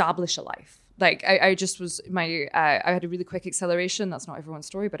establish a life. Like I just was I had a really quick acceleration. That's not everyone's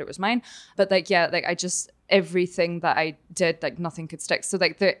story, but it was mine. But like, yeah, like I just, everything that I did, like nothing could stick. So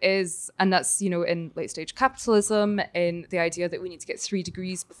like there is, and that's, you know, in late stage capitalism, in the idea that we need to get 3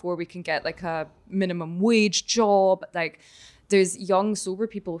 degrees before we can get like a minimum wage job. Like there's young sober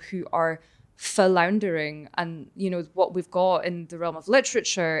people who are floundering, and you know what we've got in the realm of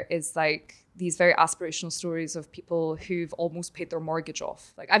literature is like these very aspirational stories of people who've almost paid their mortgage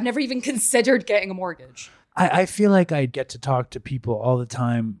off. Like I've never even considered getting a mortgage. I feel like I get to talk to people all the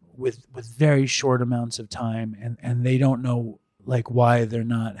time with very short amounts of time, and they don't know like why they're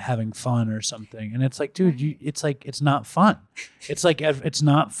not having fun or something. And it's like, dude, it's like, it's not fun. It's like, it's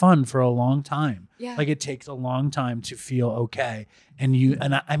not fun for a long time. Yeah. Like it takes a long time to feel okay. And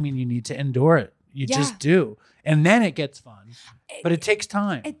I mean, you need to endure it. You just do. And then it gets fun, but it takes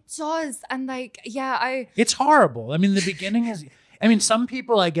time. It does. And like, it's horrible. I mean, the beginning is, I mean, some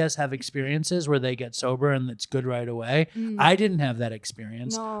people, I guess, have experiences where they get sober and it's good right away. I didn't have that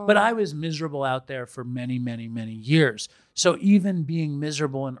experience, but I was miserable out there for many, many, many years. So even being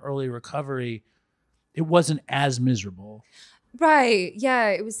miserable in early recovery, it wasn't as miserable. Right. Yeah.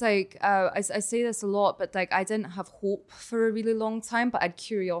 It was like, I say this a lot, but like I didn't have hope for a really long time, but I had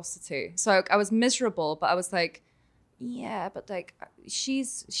curiosity. So I was miserable, but I was like, yeah, but like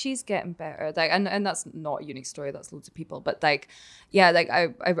she's getting better. Like, and that's not a unique story. That's loads of people. But like, yeah, like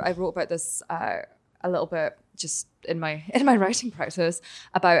I wrote about this a little bit just in my writing practice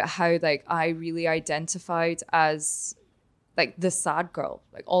about how like I really identified as like the sad girl.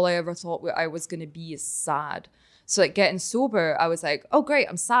 Like all I ever thought I was going to be is sad. So like getting sober, I was like, oh great,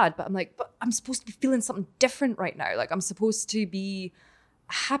 I'm sad. But I'm like, but I'm supposed to be feeling something different right now. Like I'm supposed to be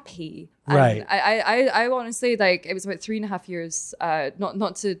happy. And right. I want to say like it was about 3.5 years,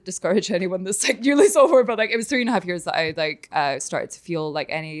 not to discourage anyone that's like newly sober, but like it was 3.5 years that I like started to feel like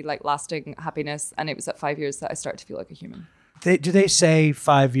any like lasting happiness. And it was at 5 years that I started to feel like a human. Do they say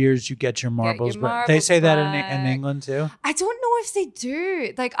 5 years you get your marbles back? They say that in England too? I don't know if they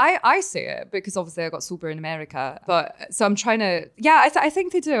do. Like I say it because obviously I got sober in America. But so I'm trying to, I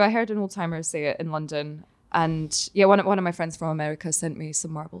think they do. I heard an old timer say it in London. And yeah, one of my friends from America sent me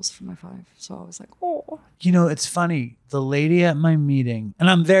some marbles for my 5. So I was like, oh. You know, it's funny. The lady at my meeting,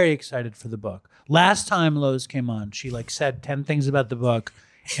 and I'm very excited for the book. Last time Lowe's came on, she like said 10 things about the book.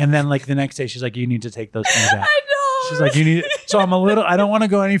 And then like the next day, she's like, you need to take those things out. I know. She's like, you need. So I don't want to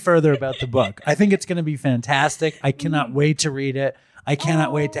go any further about the book. I think it's going to be fantastic. I cannot wait to read it. I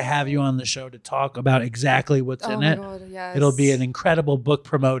cannot wait to have you on the show to talk about exactly what's in it. God, yes. It'll be an incredible book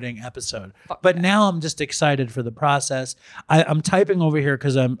promoting episode. But now I'm just excited for the process. I'm typing over here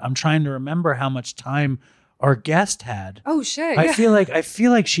because I'm trying to remember how much time our guest had. Oh shit! I feel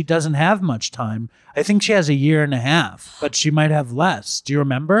like she doesn't have much time. I think she has 1.5 years, but she might have less. Do you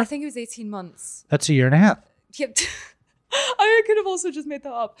remember? I think it was 18 months. That's 1.5 years. Yep. I could have also just made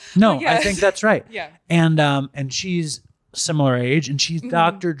that up. No, yeah. I think that's right. Yeah. And she's similar age, and she's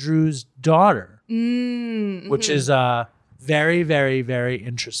Dr. Drew's daughter, which is very, very, very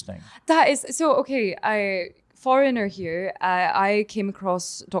interesting. That is so okay. Foreigner here. I came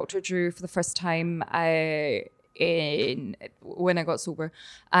across Dr. Drew for the first time when I got sober,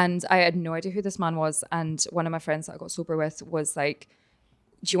 and I had no idea who this man was. And one of my friends that I got sober with was like,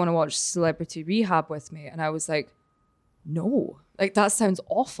 "Do you want to watch Celebrity Rehab with me?" And I was like, no, like that sounds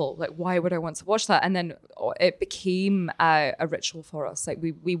awful. Like, why would I want to watch that? And then it became a ritual for us. Like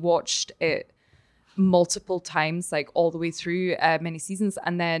we watched it multiple times, like all the way through many seasons.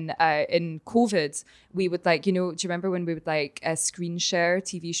 And then in COVID, we would like, do you remember when we would like screen share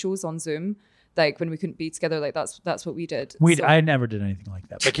TV shows on Zoom? Like when we couldn't be together, like that's what we did. I never did anything like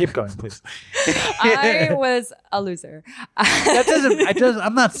that. But keep going, please. I was a loser.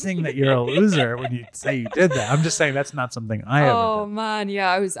 I'm not saying that you're a loser when you say you did that. I'm just saying that's not something I ever did. Oh man,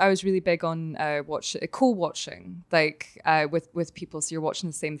 yeah, I was really big on co-watching, like with people. So you're watching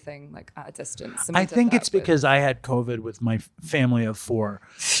the same thing like at a distance. I think it's because I had COVID with my family of 4,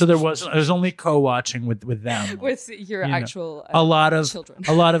 so there was only co-watching with them. With your actual a lot of children.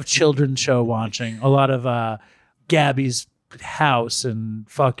 A lot of children's show watching, a lot of Gabby's House and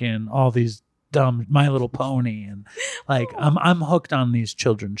fucking all these dumb My Little Pony, and like I'm hooked on these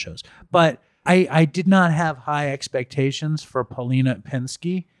children's shows. But I did not have high expectations for Paulina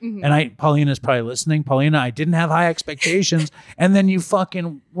Pinsky. And Paulina's probably listening. Paulina, I didn't have high expectations. And then you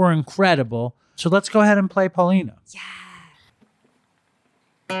fucking were incredible. So let's go ahead and play Paulina. Yeah.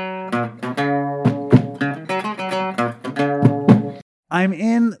 I'm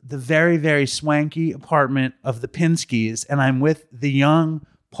in the very, very swanky apartment of the Pinskys, and I'm with the young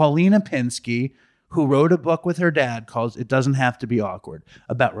Paulina Pinsky, who wrote a book with her dad called It Doesn't Have to Be Awkward,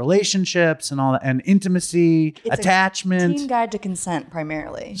 about relationships and all that, and intimacy, It's attachment. a teen guide to consent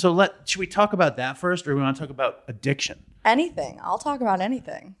primarily. So should we talk about that first, or do we want to talk about addiction? Anything. I'll talk about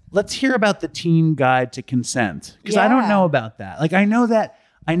anything. Let's hear about the teen guide to consent, because I don't know about that. Like I know that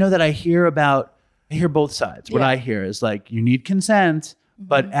I hear both sides. What I hear is like, you need consent,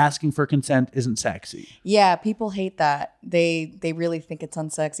 but asking for consent isn't sexy. Yeah, people hate that. They really think it's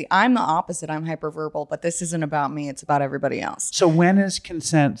unsexy. I'm the opposite. I'm hyperverbal, but this isn't about me. It's about everybody else. So when is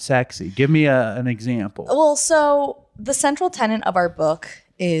consent sexy? Give me an example. Well, so the central tenet of our book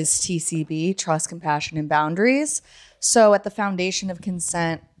is TCB, trust, compassion, and boundaries. So at the foundation of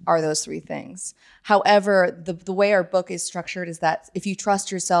consent are those three things. However, the way our book is structured is that if you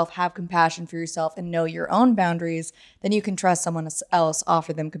trust yourself, have compassion for yourself, and know your own boundaries, then you can trust someone else,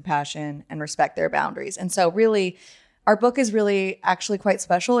 offer them compassion, and respect their boundaries. And so really, our book is really actually quite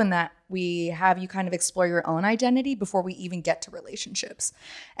special in that we have you kind of explore your own identity before we even get to relationships.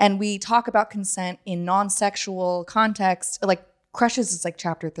 And we talk about consent in non-sexual context, like crushes is like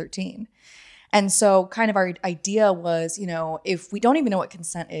chapter 13. And so kind of our idea was, if we don't even know what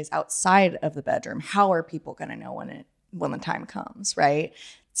consent is outside of the bedroom, how are people going to know when the time comes, right?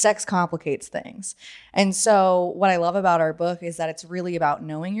 Sex complicates things. And so what I love about our book is that it's really about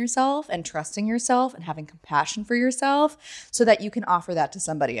knowing yourself and trusting yourself and having compassion for yourself so that you can offer that to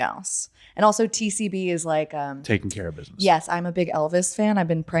somebody else. And also TCB is like taking care of business. Yes, I'm a big Elvis fan. I've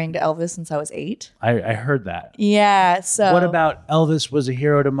been praying to Elvis since I was 8. I heard that. Yeah. So what about Elvis was a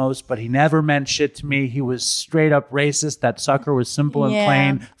hero to most, but he never meant shit to me. He was straight up racist. That sucker was simple and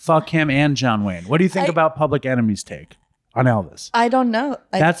plain. Fuck him and John Wayne. What do you think about Public Enemy's take on Elvis? I don't know.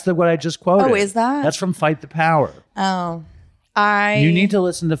 That's what I just quoted. Oh, is that? That's from Fight the Power. Oh, You need to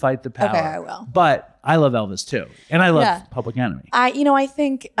listen to Fight the Power. Okay, I will. But I love Elvis too, and I love Public Enemy. I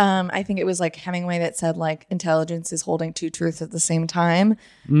think it was like Hemingway that said like intelligence is holding two truths at the same time,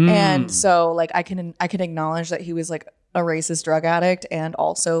 and so like I can acknowledge that he was like a racist drug addict and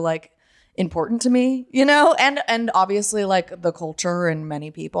also like important to me, and obviously like the culture and many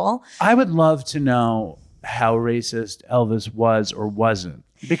people. I would love to know how racist Elvis was or wasn't,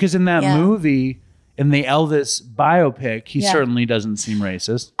 because in that movie. In the Elvis biopic, he certainly doesn't seem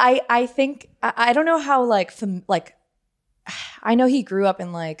racist. I think I don't know how I know he grew up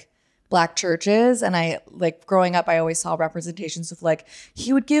in like black churches, and I like growing up I always saw representations of like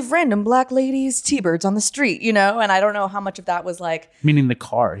he would give random black ladies T-birds on the street, and I don't know how much of that was like meaning the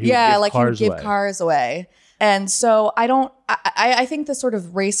car. He would give cars away. And so I think the sort of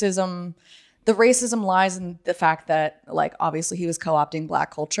racism lies in the fact that like obviously he was co-opting black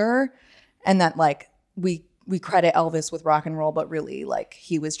culture. And that like we credit Elvis with rock and roll, but really like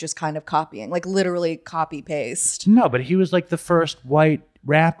he was just kind of copying, like literally copy paste. No, but he was like the first white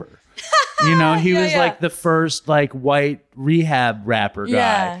rapper. He was like the first like white rehab rapper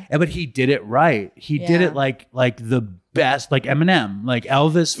guy. But he did it right. He did it like the best, like Eminem. Like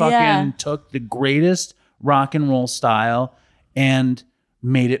Elvis fucking took the greatest rock and roll style and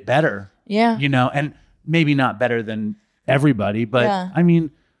made it better. Yeah. And maybe not better than everybody, but I mean,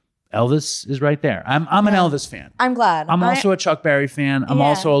 Elvis is right there. I'm an Elvis fan. I'm glad. I'm also a Chuck Berry fan. I'm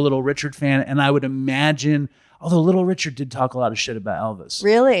also a Little Richard fan. And I would imagine, although Little Richard did talk a lot of shit about Elvis.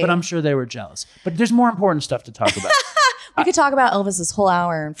 Really? But I'm sure they were jealous. But there's more important stuff to talk about. We could talk about Elvis this whole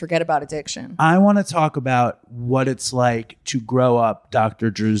hour and forget about addiction. I want to talk about what it's like to grow up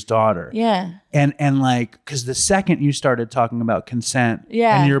Dr. Drew's daughter. Yeah. And like, because the second you started talking about consent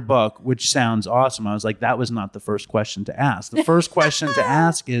in your book, which sounds awesome, I was like, that was not the first question to ask. The first question to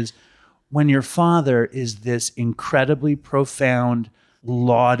ask is, when your father is this incredibly profound,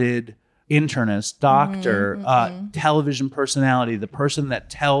 lauded internist, doctor, television personality, the person that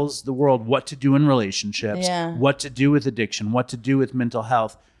tells the world what to do in relationships, what to do with addiction, what to do with mental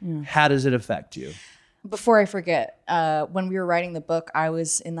health, how does it affect you? Before I forget, when we were writing the book, I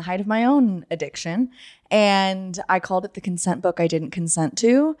was in the height of my own addiction, and I called it the consent book I didn't consent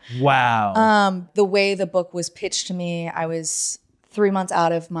to. Wow. The way the book was pitched to me, I was 3 months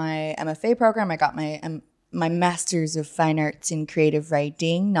out of my MFA program. I got my Master's of Fine Arts in Creative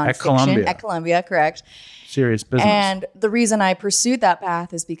Writing, nonfiction at Columbia, correct? Serious business. And the reason I pursued that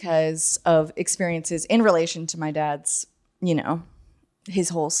path is because of experiences in relation to my dad's, his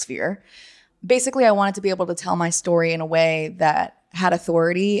whole sphere. basically I wanted to be able to tell my story in a way that had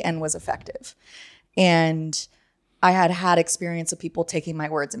authority and was effective. And I had experience of people taking my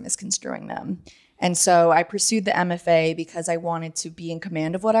words and misconstruing them. And so I pursued the MFA because I wanted to be in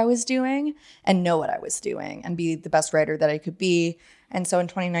command of what I was doing and know what I was doing and be the best writer that I could be. And so in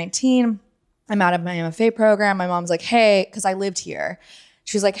 2019, I'm out of my MFA program. My mom's like, hey, because I lived here.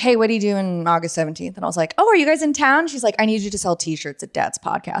 She's like, hey, what are you doing August 17th? And I was like, oh, are you guys in town? She's like, I need you to sell t-shirts at Dad's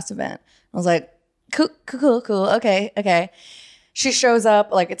podcast event. I was like, cool. Okay. She shows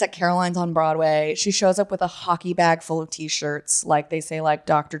up, like it's at Caroline's on Broadway. She shows up with a hockey bag full of t-shirts. Like they say like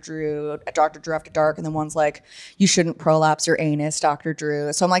Dr. Drew After Dark. And then one's like, you shouldn't prolapse your anus, Dr.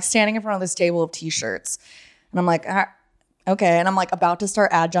 Drew. So I'm like standing in front of this table of t-shirts. And I'm like, okay. And I'm like about to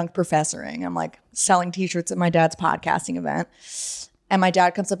start adjunct professoring. I'm like selling t-shirts at my dad's podcasting event. And my dad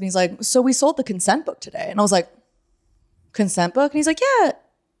comes up and he's like, so we sold the consent book today. And I was like, consent book? And he's like,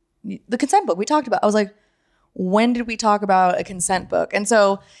 yeah, the consent book we talked about. I was like, when did we talk about a consent book? And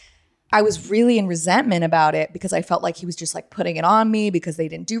so I was really in resentment about it because I felt like he was just like putting it on me because they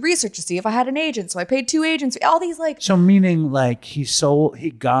didn't do research to see if I had an agent. So I paid 2 agents, all these like. So meaning like he sold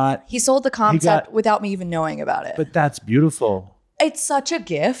the concept without me even knowing about it. But that's beautiful. It's such a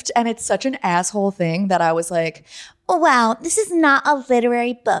gift and it's such an asshole thing that I was like, oh, wow, this is not a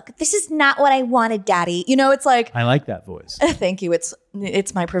literary book. This is not what I wanted, Daddy. You know, it's like. I like that voice. Thank you.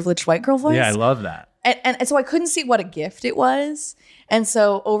 It's my privileged white girl voice. Yeah, I love that. And so I couldn't see what a gift it was. And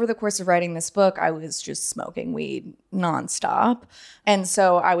so over the course of writing this book, I was just smoking weed nonstop. And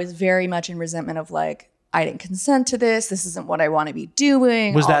so I was very much in resentment of like, I didn't consent to this. This isn't what I want to be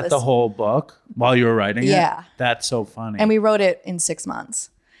doing. Was that the whole book while you were writing it? Yeah. That's so funny. And we wrote it in 6 months.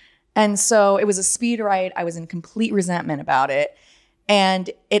 And so it was a speed write. I was in complete resentment about it. And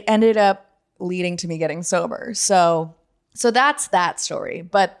it ended up leading to me getting sober. So that's that story.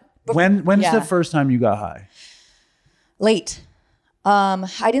 But when's the first time you got high? Late.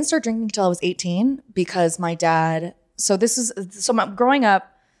 I didn't start drinking until I was 18 because my dad. Growing up,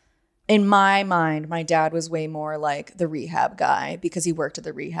 in my mind, my dad was way more like the rehab guy because he worked at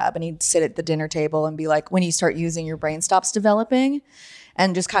the rehab and he'd sit at the dinner table and be like, when you start using, your brain stops developing,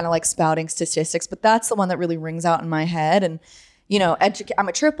 and just kind of like spouting statistics. But that's the one that really rings out in my head. And, you know, I'm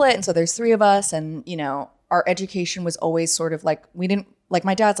a triplet. And so there's 3 of us. And, you know, our education was always sort of like, we didn't like,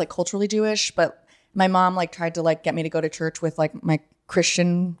 my dad's like culturally Jewish, but my mom like tried to like get me to go to church with like my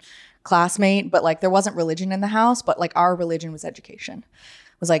Christian classmate, but like there wasn't religion in the house, but like our religion was education.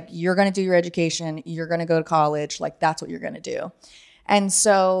 It was like, you're going to do your education, you're going to go to college, like that's what you're going to do. And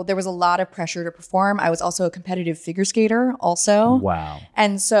so there was a lot of pressure to perform. I was also a competitive figure skater also. Wow.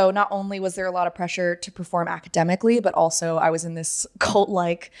 And so not only was there a lot of pressure to perform academically, but also I was in this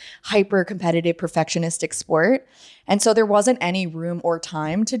cult-like hyper competitive perfectionistic sport. And so there wasn't any room or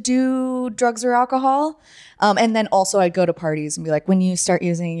time to do drugs or alcohol. And then also I'd go to parties and be like, when you start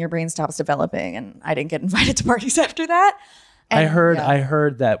using, your brain stops developing. And I didn't get invited to parties after that. And, I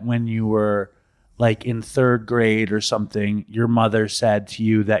heard that when you were like in 3rd grade or something, your mother said to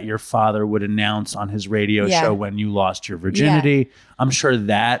you that your father would announce on his radio show when you lost your virginity. Yeah. I'm sure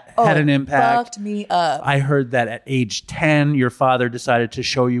that had an impact. Fucked me up. I heard that at age 10, your father decided to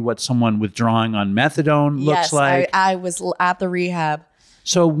show you what someone withdrawing on methadone looks like. I was at the rehab.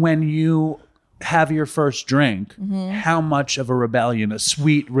 So when you have your first drink, how much of a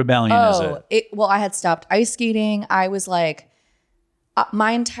sweet rebellion is it? Well, I had stopped ice skating. I was like,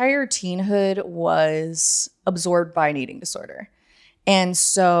 my entire teenhood was absorbed by an eating disorder. And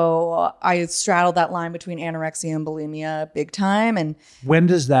so I straddled that line between anorexia and bulimia big time. And when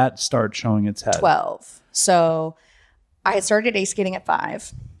does that start showing its head? 12. So I had started ice skating at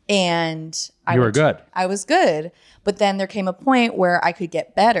 5. And you were good. I was good. But then there came a point where I could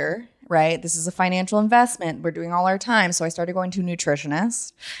get better, right? This is a financial investment. We're doing all our time. So I started going to a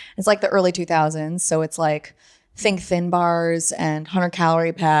nutritionist. It's like the early 2000s. So it's like, think thin bars and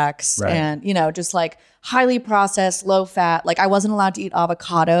 100-calorie packs and, you know, just like highly processed, low fat. Like I wasn't allowed to eat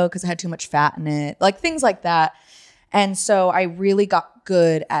avocado because it had too much fat in it, like things like that. And so I really got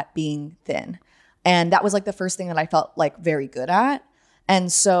good at being thin. And that was like the first thing that I felt like very good at.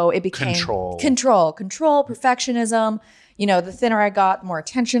 And so it became control, perfectionism. You know, the thinner I got, the more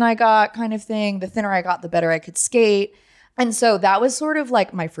attention I got kind of thing. The thinner I got, the better I could skate. And so that was sort of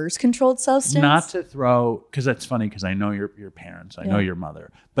like my first controlled substance. Not to throw, because that's funny, because I know your parents. I know your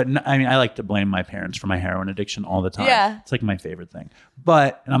mother. But I mean, I like to blame my parents for my heroin addiction all the time. Yeah. It's like my favorite thing.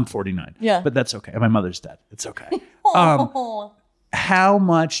 But, and I'm 49. Yeah. But that's okay. My mother's dead. It's okay. How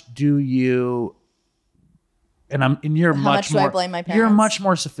much do you you're How much much do more, I blame my you're parents? much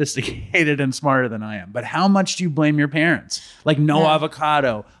more sophisticated and smarter than I am. But how much do you blame your parents? Like no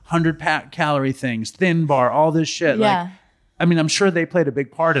avocado, 100 calorie things, thin bar, all this shit. Yeah. Like, I mean, I'm sure they played a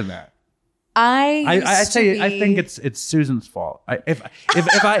big part in that. I think it's Susan's fault. If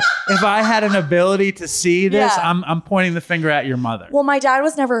I had an ability to see this, Yeah. I'm pointing the finger at your mother. Well, my dad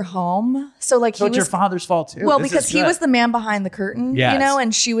was never home. So like So he it's your was father's fault too. Well, This because is he good. was the man behind the curtain, Yes. you know,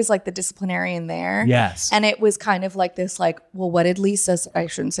 and she was like the disciplinarian there. Yes. And it was kind of like this, like, well, what did Lisa say? I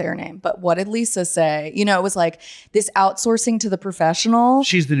shouldn't say her name, but what did Lisa say? You know, it was like this outsourcing to the professional.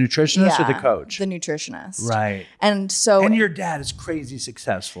 She's the nutritionist or the Yeah, coach? The nutritionist. Right. And so And your dad is crazy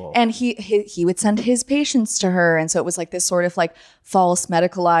successful. and he would send his patients to her, and so it was like this sort of like false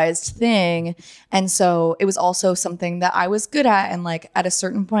medicalized thing. And so it was also something that I was good at, and like at a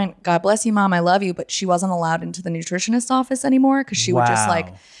certain point, God bless you, Mom, I love you, but she wasn't allowed into the nutritionist office anymore because she would just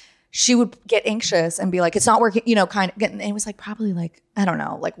like, she would get anxious and be like, it's not working, you know, kind of. And it was like probably like, I don't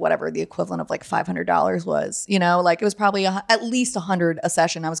know, like whatever the equivalent of like $500 was, you know, like it was probably at least 100 a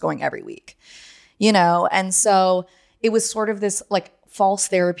session. I was going every week, you know. And so it was sort of this like false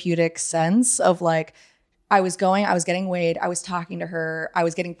therapeutic sense of like, I was getting weighed, I was talking to her, I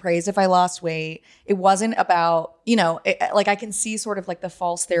was getting praised if I lost weight. It wasn't about, you know, like I can see sort of like the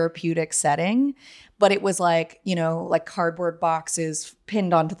false therapeutic setting, but it was like, you know, like cardboard boxes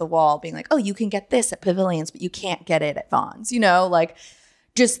pinned onto the wall being like, oh, you can get this at Pavilions, but you can't get it at Vaughn's, you know, like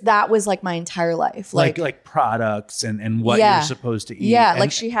just that was like my entire life. Like products and what you're supposed to eat. Yeah, And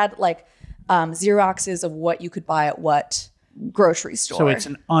like she had like Xeroxes of what you could buy at what grocery store. so it's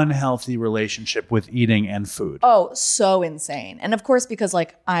an unhealthy relationship with eating and food. Oh, so insane. And of course, because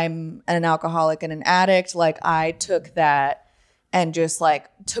like I'm an alcoholic and an addict, like I took that and just like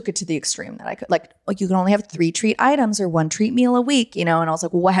took it to the extreme that I could. Like you can only have 3 treat items or 1 treat meal a week, you know? And I was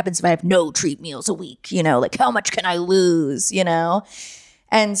like, well, what happens if I have no treat meals a week? You know, like how much can I lose, you know?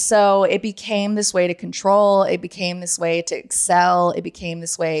 And so it became this way to control. It became this way to excel. It became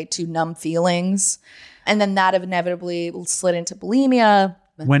this way to numb feelings. And then that inevitably slid into bulimia.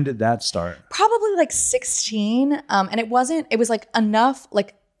 When did that start? Probably like 16. And it was like enough,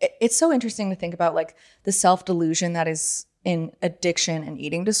 like it's so interesting to think about like the self-delusion that is in addiction and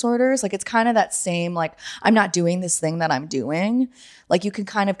eating disorders. Like it's kind of that same, like, I'm not doing this thing that I'm doing. Like you can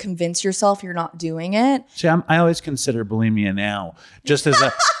kind of convince yourself you're not doing it. See, I always consider bulimia now just as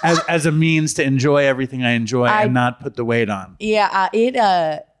a as a means to enjoy everything I enjoy and not put the weight on. Yeah,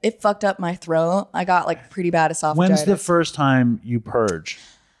 it fucked up my throat. I got like pretty bad esophagitis. When's the first time you purge?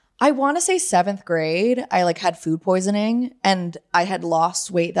 I want to say 7th grade. I like had food poisoning and I had lost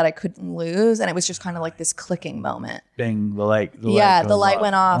weight that I couldn't lose. And it was just kind of like this clicking moment. Bing, the light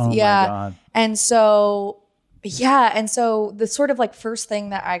went off. Oh yeah. my God. And so the sort of like first thing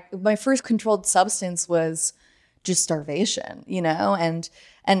that my first controlled substance was just starvation, you know, and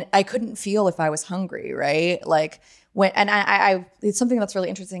I couldn't feel if I was hungry, right? Like I it's something that's really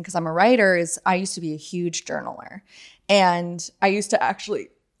interesting because I'm a writer is I used to be a huge journaler. And I used to actually,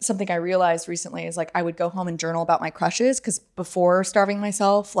 something I realized recently is like I would go home and journal about my crushes because before starving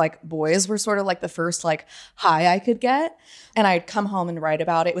myself, like boys were sort of like the first like high I could get. And I'd come home and write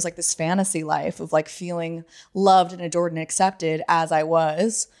about it. It was like this fantasy life of like feeling loved and adored and accepted as I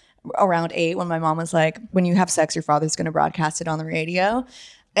was around 8 when my mom was like, when you have sex, your father's going to broadcast it on the radio.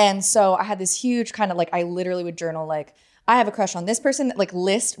 And so I had this huge kind of like, I literally would journal like, I have a crush on this person, like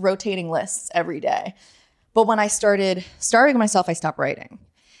rotating lists every day. But when I started starving myself, I stopped writing.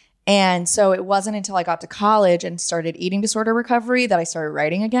 And so it wasn't until I got to college and started eating disorder recovery that I started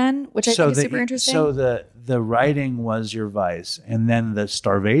writing again, which I think is super interesting. So the writing was your vice, and then the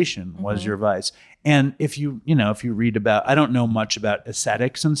starvation was your vice. And if you read about, I don't know much about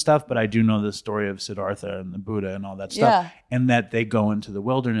ascetics and stuff, but I do know the story of Siddhartha and the Buddha and all that stuff, and that they go into the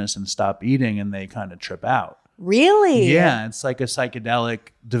wilderness and stop eating and they kind of trip out. Really? Yeah, it's like a psychedelic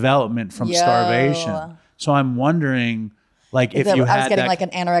development from starvation. So I'm wondering, like, if you had I was getting like an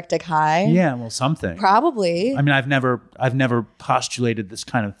anorectic high. Yeah, well, something. Probably. I mean, I've never postulated this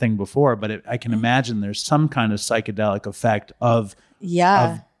kind of thing before, but I can imagine there's some kind of psychedelic effect of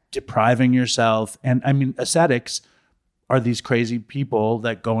depriving yourself. And I mean, ascetics are these crazy people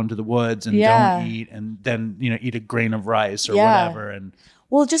that go into the woods and don't eat, and then eat a grain of rice or whatever. And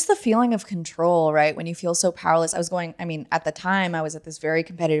well, just the feeling of control, right? When you feel so powerless. At the time I was at this very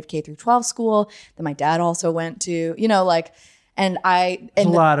competitive K through 12 school that my dad also went to, a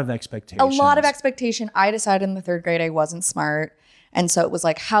lot of expectation. I decided in the 3rd grade I wasn't smart. And so it was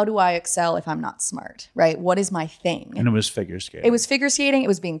like, how do I excel if I'm not smart, right? What is my thing? And it was figure skating. It was figure skating. It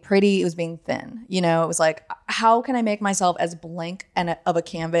was being pretty. It was being thin. You know, it was like, how can I make myself as blank and of a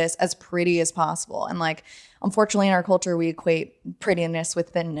canvas as pretty as possible? And like, unfortunately, in our culture, we equate prettiness with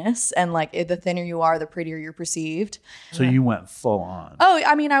thinness. And like, the thinner you are, the prettier you're perceived. So you went full on. Oh,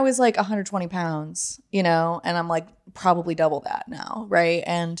 I mean, I was like 120 pounds, you know, and I'm like probably double that now, right?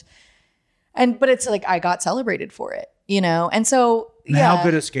 But it's like I got celebrated for it, you know? And so, yeah. How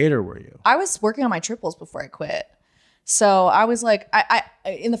good a skater were you? I was working on my triples before I quit. So I was like, I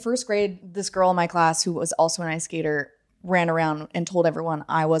in the first grade, this girl in my class who was also an ice skater ran around and told everyone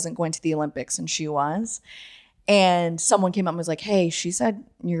I wasn't going to the Olympics and she was. And someone came up and was like, hey, she said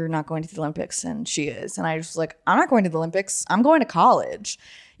you're not going to the Olympics and she is. And I was like, I'm not going to the Olympics. I'm going to college.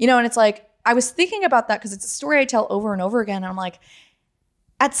 You know, and it's like, I was thinking about that because it's a story I tell over and over again. And I'm like,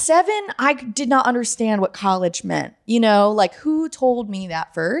 at 7, I did not understand what college meant. You know, like who told me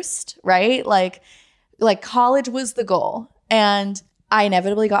that first, right? Like college was the goal. And I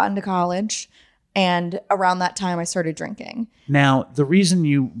inevitably got into college. And around that time, I started drinking. Now, the reason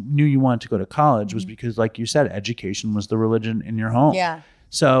you knew you wanted to go to college was because, like you said, education was the religion in your home. Yeah.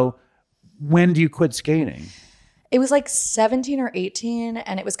 So when do you quit skating? It was like 17 or 18.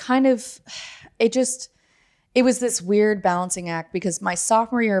 And it was kind of, it was this weird balancing act because my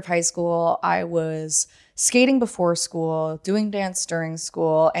sophomore year of high school, I was skating before school, doing dance during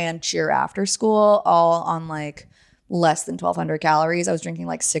school, and cheer after school, all on like less than 1,200 calories. I was drinking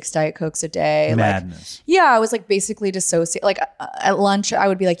like 6 Diet Cokes a day. Madness. Like, yeah, I was like basically dissociate. Like at lunch, I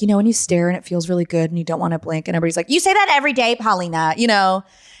would be like, you know, when you stare and it feels really good and you don't want to blink, and everybody's like, you say that every day, Paulina, you know.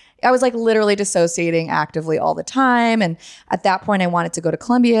 I was like literally dissociating actively all the time. And at that point, I wanted to go to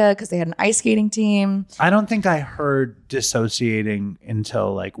Columbia because they had an ice skating team. I don't think I heard dissociating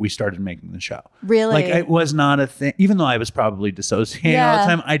until like we started making the show. Really? Like it was not a thing, even though I was probably dissociating all the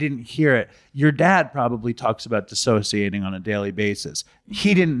time. I didn't hear it. Your dad probably talks about dissociating on a daily basis.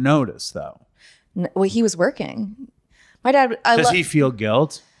 He didn't notice though. Well, he was working. My dad. Does he feel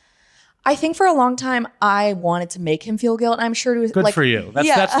guilt? I think for a long time I wanted to make him feel guilt. I'm sure it was good like, for you.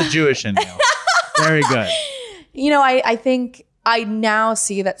 That's the Jewish in you. Very good. You know, I think I now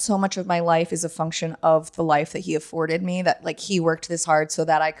see that so much of my life is a function of the life that he afforded me, that like he worked this hard so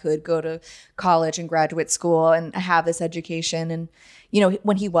that I could go to college and graduate school and have this education. And, you know,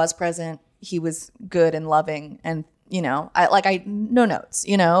 when he was present, he was good and loving. And, you know, I no notes,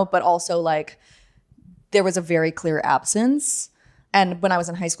 you know, but also like there was a very clear absence. And when I was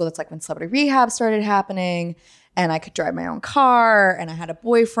in high school, that's like when celebrity rehab started happening and I could drive my own car and I had a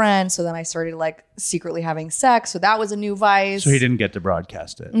boyfriend. So then I started like secretly having sex. So that was a new vice. So he didn't get to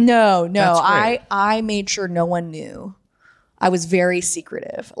broadcast it. No. I made sure no one knew. I was very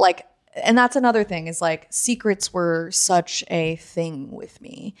secretive. Like, and that's another thing is like secrets were such a thing with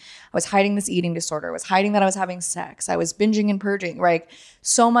me. I was hiding this eating disorder. I was hiding that I was having sex. I was binging and purging. Right.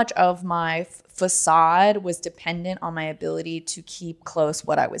 So much of my facade was dependent on my ability to keep close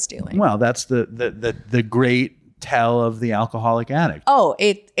what I was doing. Well, that's the great tell of the alcoholic addict. Oh,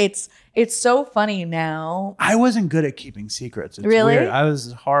 it's so funny now. I wasn't good at keeping secrets. It's really? Weird. I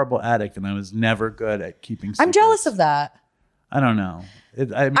was a horrible addict and I was never good at keeping secrets. I'm jealous of that. I don't know.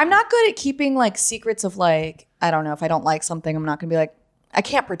 I'm not good at keeping like secrets of like, I don't know, if I don't like something, I'm not gonna be like, I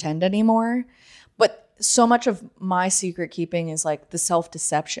can't pretend anymore. But so much of my secret keeping is like the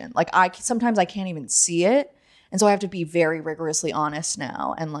self-deception. Like sometimes I can't even see it. And so I have to be very rigorously honest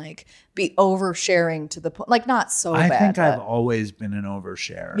now and like be oversharing to the point, like not so bad. I think I've always been an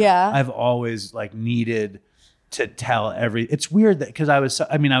oversharer. Yeah. I've always like needed to tell it's weird that because I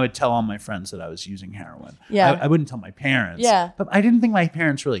would tell all my friends that I was using heroin. Yeah. I wouldn't tell my parents. Yeah. But I didn't think my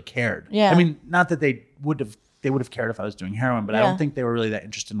parents really cared. Yeah. I mean, not that they would have cared if I was doing heroin, but I don't think they were really that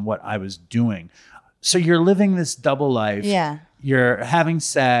interested in what I was doing. So you're living this double life. Yeah. You're having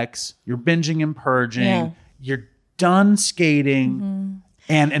sex, you're binging and purging, you're done skating,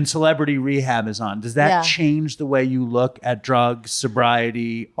 and celebrity rehab is on. Does that change the way you look at drugs,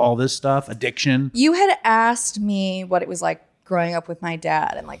 sobriety, all this stuff, addiction? You had asked me what it was like growing up with my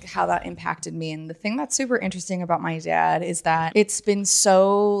dad and like how that impacted me. And the thing that's super interesting about my dad is that it's been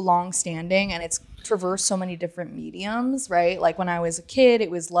so long standing and it's traversed so many different mediums, right? Like when I was a kid, it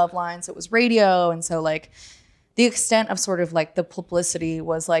was Love Lines, it was radio. And so like the extent of sort of like the publicity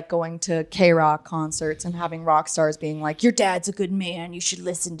was like going to K-Rock concerts and having rock stars being like, your dad's a good man, you should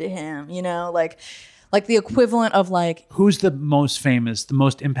listen to him, you know, like the equivalent of like. Who's the most famous, the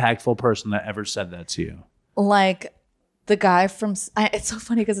most impactful person that ever said that to you? Like the guy from, it's so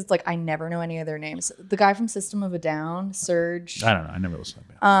funny because it's like, I never know any of their names. The guy from System of a Down, Serge. I don't know. I never listened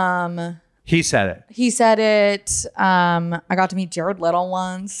to him. He said it. He said it. I got to meet Jared Little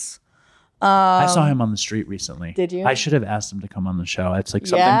once. I saw him on the street recently. Did you? I should have asked him to come on the show. It's like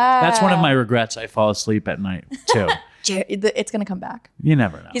something. That's one of my regrets. I fall asleep at night too. It's gonna come back. You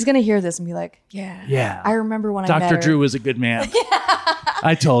never know. He's gonna hear this and be like, "Yeah, I remember when I met Dr. her." Drew was a good man.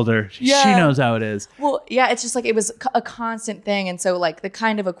 I told her. Yeah. She knows how it is. Well, yeah, it's just like it was a constant thing, and so like the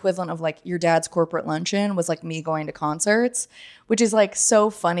kind of equivalent of like your dad's corporate luncheon was like me going to concerts, which is like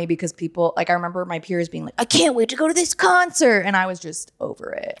so funny because people like I remember my peers being like, "I can't wait to go to this concert," and I was just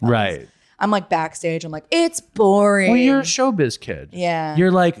over it. Right. I'm like backstage. I'm like, it's boring. Well, you're a showbiz kid. Yeah.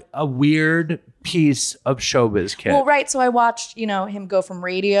 You're like a weird piece of showbiz kid. Well, right. So I watched, him go from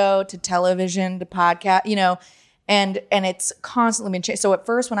radio to television to podcast, and it's constantly been changed. So at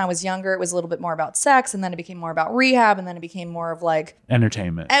first when I was younger, it was a little bit more about sex, and then it became more about rehab, and then it became more of like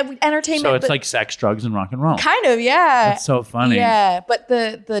entertainment. Entertainment. So it's like sex, drugs, and rock and roll. Kind of, yeah. That's so funny. Yeah. But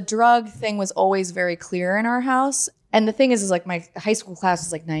the drug thing was always very clear in our house. And the thing is like my high school class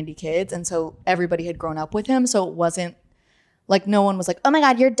was like 90 kids. And so everybody had grown up with him. So it wasn't like no one was like, oh my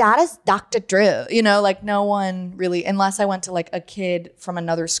God, your dad is Dr. Drew. Like no one really, unless I went to like a kid from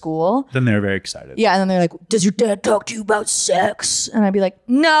another school. Then they're very excited. Yeah. And then they're like, does your dad talk to you about sex? And I'd be like,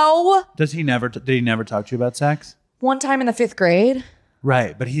 no. Did he never talk to you about sex? One time in the 5th grade.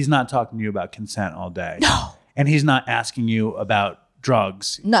 Right. But he's not talking to you about consent all day. No. And he's not asking you about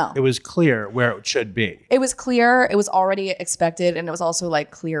drugs. No. It was clear where it should be. It was clear. It was already expected. And it was also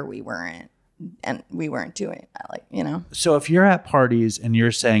like clear we weren't doing that, So if you're at parties and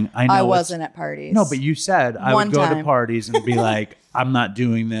you're saying, I wasn't at parties. No, but you said I One would go time. to parties and be like, I'm not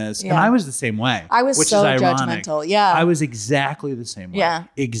doing this. Yeah. And I was the same way. I was which so is ironic. judgmental. Yeah. I was exactly the same way. Yeah.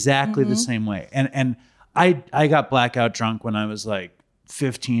 Exactly the same way. And I got blackout drunk when I was like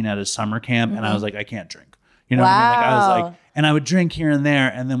 15 at a summer camp, and I was like, I can't drink. You know what I mean? Like I was like, and I would drink here and there.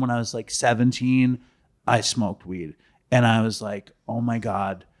 And then when I was like 17, I smoked weed. And I was like, oh my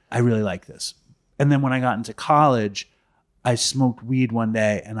God, I really like this. And then when I got into college, I smoked weed one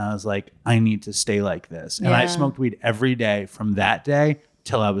day and I was like, I need to stay like this. And I smoked weed every day from that day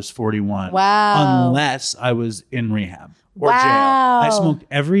till I was 41. Wow. Unless I was in rehab or Wow. jail. I smoked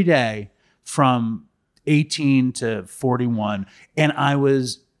every day from 18 to 41. And I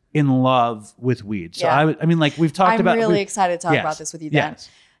was in love with weed. So Yeah. I mean, like we've talked about. I'm really excited to talk Yes. about this with you, Dan. Yes.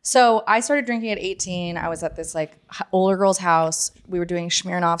 So I started drinking at 18. I was at this like older girl's house. We were doing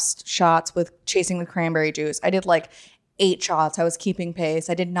Smirnoff shots with chasing with cranberry juice. I did like 8 shots. I was keeping pace.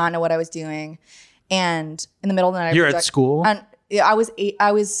 I did not know what I was doing. And in the middle of the night, You're at school? And I was 8.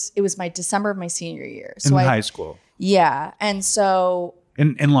 It was my December of my senior year. So In high school. Yeah. And so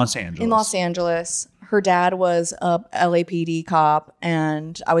In Los Angeles. in Los Angeles, her dad was a LAPD cop,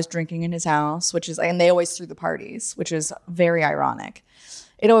 and I was drinking in his house, and they always threw the parties, which is very ironic.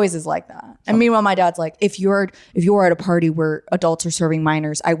 It always is like that. And meanwhile, my dad's like, if you're at a party where adults are serving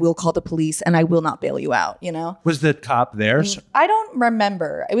minors, I will call the police and I will not bail you out, Was the cop there? I don't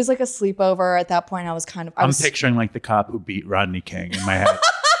remember. It was like a sleepover. At that point, I was kind of... I'm picturing like the cop who beat Rodney King in my head.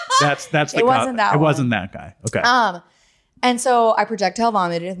 That's the cop. It wasn't that It one. wasn't that guy. Okay. And so I projectile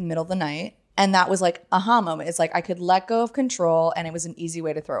vomited in the middle of the night. And that was like aha moment. It's like I could let go of control, and it was an easy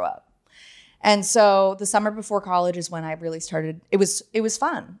way to throw up. And so the summer before college is when I really started. It was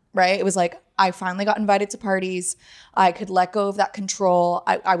fun, right? It was like I finally got invited to parties. I could let go of that control.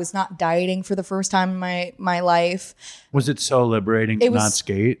 I was not dieting for the first time in my life. Was it so liberating to not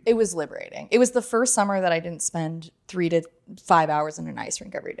skate? It was liberating. It was the first summer that I didn't spend 3 to 5 hours in an ice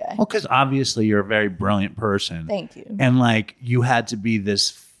rink every day. Well, because obviously you're a very brilliant person. Thank you. And like you had to be this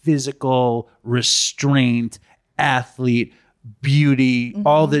physical restraint athlete, beauty,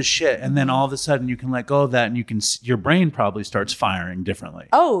 all this shit, and then all of a sudden you can let go of that, and your brain probably starts firing differently.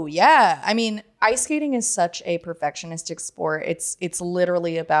 Oh yeah, I mean, ice skating is such a perfectionistic sport. It's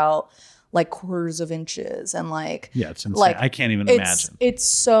literally about like quarters of inches and like It's insane. like, I can't even imagine.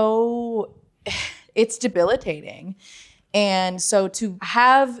 It's debilitating. And so to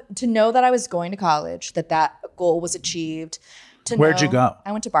know that I was going to college, that goal was achieved. Where'd you go?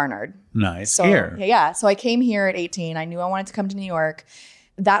 I went to Barnard. Nice. So, Here. Yeah. So I came here at 18. I knew I wanted to come to New York.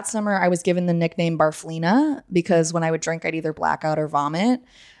 That summer, I was given the nickname Barflina because when I would drink, I'd either black out or vomit.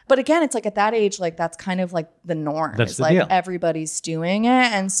 But again, it's like at that age, like that's kind of like the norm. That's it's the like deal. Everybody's doing it.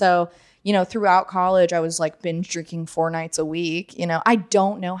 And so, throughout college, I was like binge drinking 4 nights a week. I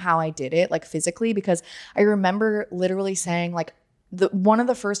don't know how I did it like physically, because I remember literally saying like, one of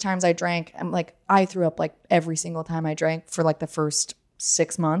the first times I drank, I'm like, I threw up like every single time I drank for like the first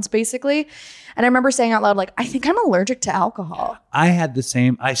 6 months basically. And I remember saying out loud, like, I think I'm allergic to alcohol. I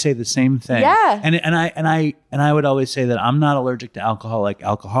say the same thing. Yeah. And I would always say that I'm not allergic to alcohol like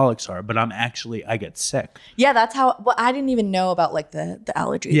alcoholics are, but I get sick. Yeah, that's how, well, I didn't even know about like the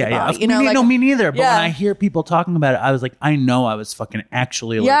allergy. Yeah, of the yeah. body, you know, like, no, me neither. But yeah. when I hear people talking about it, I was like, I know I was fucking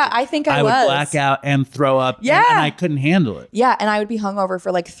actually allergic. Yeah, I think I would was. black out and throw up. Yeah. And I couldn't handle it. Yeah, and I would be hungover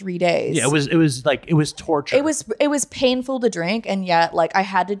for like 3 days. Yeah, it was torture. It was painful to drink, and yet like I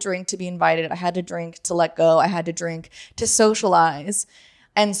had to drink to be invited. I had to drink to let go. I had to drink to socialize.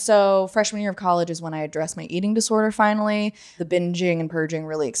 And so freshman year of college is when I addressed my eating disorder finally. The binging and purging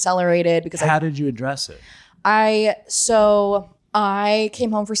really accelerated because How did you address it? I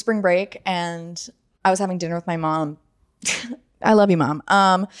came home for spring break and I was having dinner with my mom. I love you, Mom.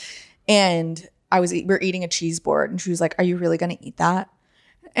 And we're eating a cheese board and she was like, "Are you really going to eat that?"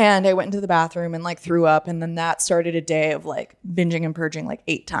 And I went into the bathroom and like threw up. And then that started a day of like binging and purging like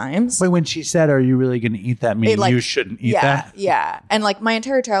 8 times. But when she said, "Are you really going to eat that?" meaning you shouldn't eat that? Yeah. And like my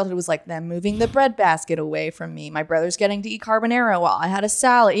entire childhood was like them moving the bread basket away from me. My brother's getting to eat carbonara while I had a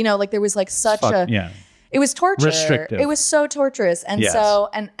salad. You know, like there was like it was torture. Restrictive. It was so torturous. And Yes. so,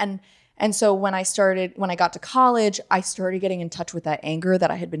 and so when I got to college, I started getting in touch with that anger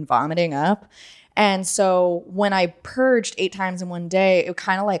that I had been vomiting up. And so when I purged 8 times in one day, it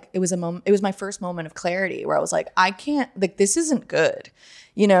kind of like, it was my first moment of clarity where I was like, I can't, like, this isn't good.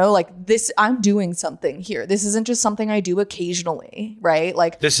 You know, like this, I'm doing something here. This isn't just something I do occasionally, right?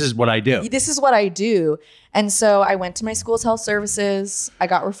 Like This is what I do. this is what I do. And so I went to my school's health services. I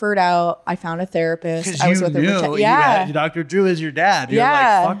got referred out. I found a therapist. I was with her. Yeah. Dr. Drew is your dad. You're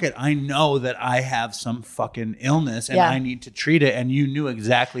Yeah. like, fuck it. I know that I have some fucking illness and Yeah. I need to treat it. And you knew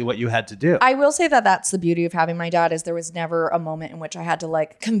exactly what you had to do. I will say that that's the beauty of having my dad is there was never a moment in which I had to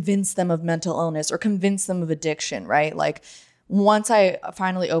like convince them of mental illness or convince them of addiction, right? Like once I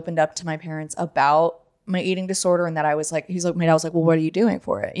finally opened up to my parents about my eating disorder and that I was like, my dad was like, "Well, what are you doing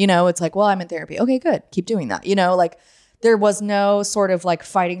for it?" You know, it's like, "Well, I'm in therapy." Okay, good. Keep doing that. You know, like there was no sort of like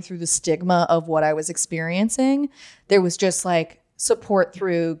fighting through the stigma of what I was experiencing. There was just like support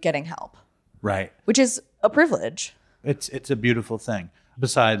through getting help, Right. which is a privilege. It's a beautiful thing.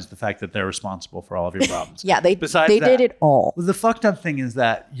 Besides the fact that they're responsible for all of your problems. Yeah, they Besides that, did it all. Well, the fucked up thing is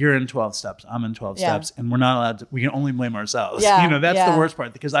that you're in 12 steps. I'm in 12 Yeah. steps, and we're not allowed to. We can only blame ourselves. Yeah, You know, that's yeah. the worst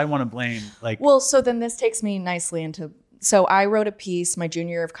part because I want to blame like. Well, so then this takes me nicely into. So I wrote a piece my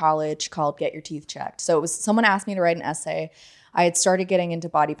junior year of college called "Get Your Teeth Checked." So it was someone asked me to write an essay. I had started getting into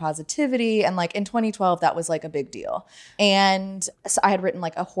body positivity, and like in 2012, that was like a big deal. And so I had written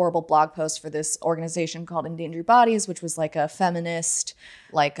like a horrible blog post for this organization called Endangered Bodies, which was like a feminist,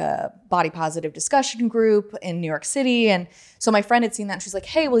 like a body positive discussion group in New York City. And so my friend had seen that, and she's like,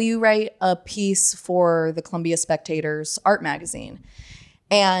 "Hey, will you write a piece for the Columbia Spectator's art magazine?"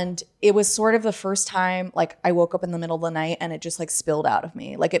 And it was sort of the first time, like I woke up in the middle of the night and it just like spilled out of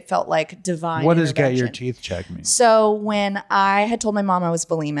me. Like it felt like divine What does "get your intervention. teeth checked" mean? So when I had told my mom I was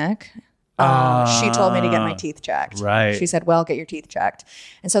bulimic, she told me to get my teeth checked. Right. She said, "Well, get your teeth checked."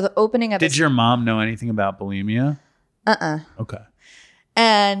 And so the opening of Did this, your mom know anything about bulimia? Okay.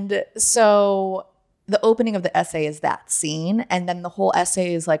 and so the opening of the essay is that scene. And then the whole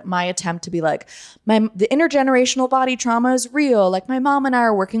essay is like my attempt to be like, the intergenerational body trauma is real. Like my mom and I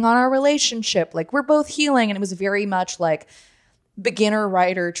are working on our relationship. Like we're both healing. And it was very much like beginner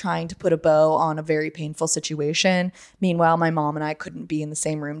writer trying to put a bow on a very painful situation. Meanwhile, my mom and I couldn't be in the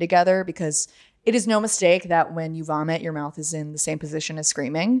same room together because it is no mistake that when you vomit, your mouth is in the same position as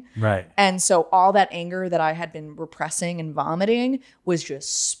screaming. Right. And so all that anger that I had been repressing and vomiting was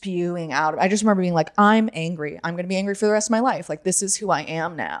just spewing out. I just remember being like, I'm angry. I'm going to be angry for the rest of my life. Like, this is who I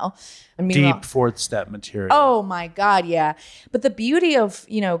am now. And meanwhile, Deep fourth step material. oh my God, yeah. But the beauty of,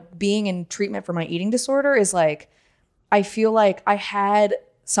 you know, being in treatment for my eating disorder is like, I feel like I had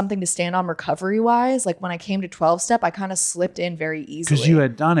something to stand on recovery wise. Like when I came to 12 step, I kind of slipped in very easily. Because you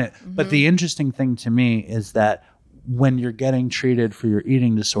had done it. Mm-hmm. But the interesting thing to me is that when you're getting treated for your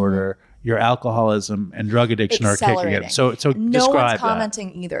eating disorder, your alcoholism and drug addiction are kicking in. Accelerating. So no describe one's that.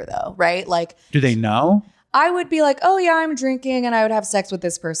 commenting either though, right? Like, Do they know? I would be like, "Oh yeah, I'm drinking," and I would have sex with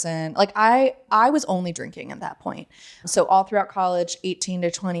this person. Like I was only drinking at that point. So all throughout college, 18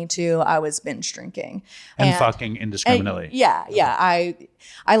 to 22, I was binge drinking And fucking indiscriminately. Yeah.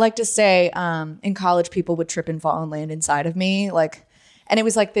 I like to say in college, people would trip and fall and land inside of me, like. And it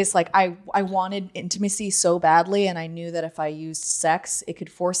was like this, like I wanted intimacy so badly, and I knew that if I used sex, it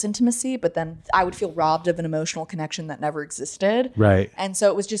could force intimacy, but then I would feel robbed of an emotional connection that never existed. Right. And so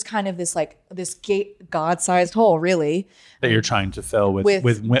it was just kind of this like this God-sized hole, really. That you're trying to fill with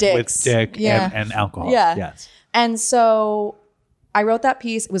With dicks. dick Yeah. and alcohol. Yeah. Yes. And so I wrote that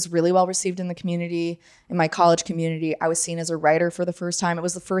piece. It was really well received in the community, in my college community. I was seen as a writer for the first time. It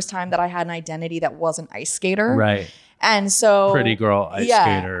was the first time that I had an identity that wasn't ice skater. Right. And so Pretty girl ice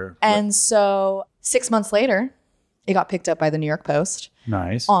skater. And so 6 months later, it got picked up by the New York Post.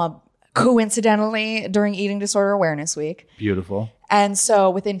 Nice. Coincidentally, during Eating Disorder Awareness Week. Beautiful. And so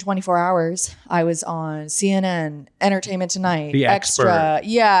within 24 hours, I was on CNN, Entertainment Tonight, The Extra. Expert.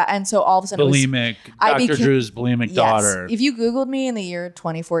 Yeah. And so all of a sudden, Bulimic. Dr. Drew's bulimic daughter. If you Googled me in the year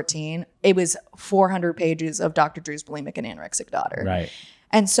 2014, it was 400 pages of Dr. Drew's bulimic and anorexic daughter. Right.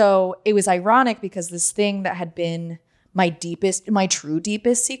 And so it was ironic because this thing that had been my true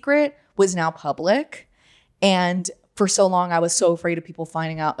deepest secret was now public. And for so long, I was so afraid of people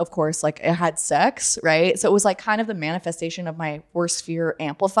finding out, of course, like I had sex, right? So it was like kind of the manifestation of my worst fear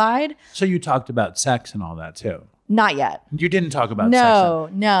amplified. So you talked about sex and all that too. Not yet. You didn't talk about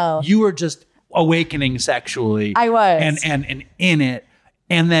sex. No. You were just awakening sexually. I was. And in it.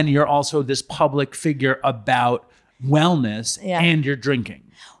 And then you're also this public figure about wellness and you're drinking.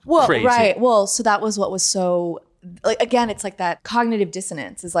 Well, Crazy. right. Well, so that was what was so, like, again, it's like that cognitive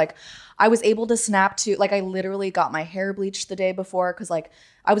dissonance is like, I was able to snap to, like, I literally got my hair bleached the day before because, like,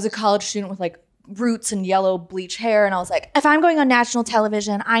 I was a college student with, like, roots and yellow bleach hair. And I was like, if I'm going on national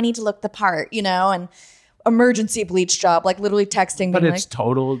television, I need to look the part, you know? And emergency bleach job, like, literally texting. But it's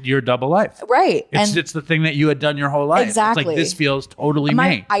total your double life. Right. It's the thing that you had done your whole life. Exactly. It's like, this feels totally my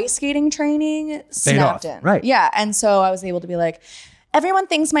me. ice skating training snapped in. Right. Yeah. And so I was able to be like, everyone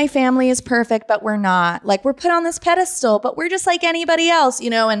thinks my family is perfect, but we're not. Like, we're put on this pedestal, but we're just like anybody else,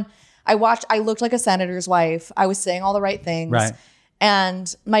 you know? And I looked like a senator's wife. I was saying all the right things. Right.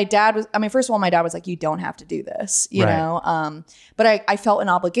 And my dad was, first of all, my dad was like, you don't have to do this, you know? But I felt an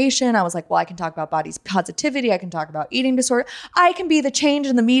obligation. I was like, well, I can talk about body positivity. I can talk about eating disorder. I can be the change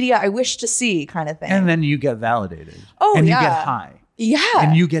in the media I wish to see, kind of thing. And then you get validated. Oh, and yeah. you get high. Yeah.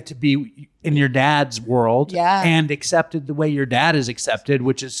 And you get to be in your dad's world and accepted the way your dad is accepted,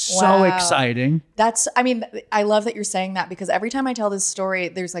 which is so exciting. I love that you're saying that because every time I tell this story,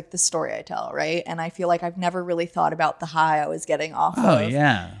 there's like this story I tell, right? And I feel like I've never really thought about the high I was getting off of. Oh,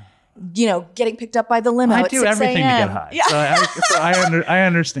 yeah. You know, getting picked up by the limo I at do 6 everything to a.m. get high. Yeah. So I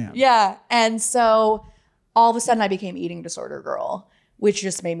understand. Yeah. And so all of a sudden I became eating disorder girl, which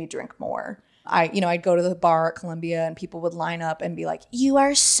just made me drink more. I'd go to the bar at Columbia and people would line up and be like, you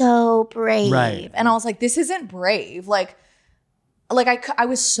are so brave. Right. And I was like, this isn't brave. Like I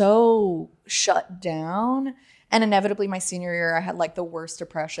was so shut down. And inevitably my senior year, I had like the worst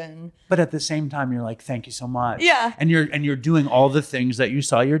depression. But at the same time, you're like, thank you so much. Yeah. And you're doing all the things that you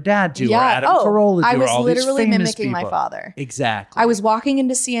saw your dad do or Yeah. Adam Carolla do. I or was all these literally famous mimicking my people. father. Exactly. I was walking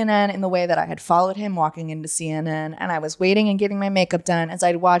into CNN in the way that I had followed him walking into CNN. And I was waiting and getting my makeup done as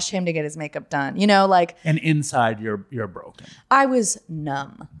I'd watched him to get his makeup done. You know, like. And inside you're broken. I was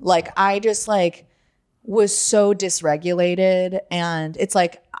numb. Like I just like was so dysregulated. And it's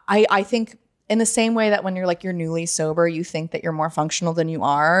like, I think in the same way that when you're newly sober, you think that you're more functional than you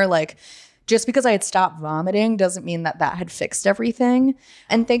are. Like just because I had stopped vomiting doesn't mean that had fixed everything.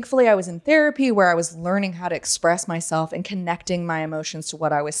 And thankfully I was in therapy where I was learning how to express myself and connecting my emotions to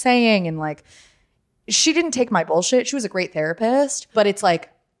what I was saying. And like, she didn't take my bullshit. She was a great therapist, but it's like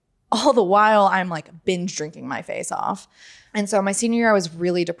all the while I'm like binge drinking my face off. And so my senior year, I was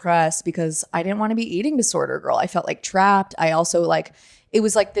really depressed because I didn't want to be eating disorder girl. I felt like trapped. I also like, it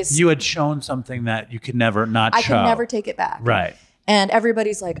was like this. You had shown something that you could never not I show. could never take it back. Right. And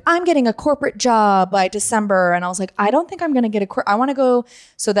everybody's like, I'm getting a corporate job by December. And I was like, I don't think I'm going to get I want to go.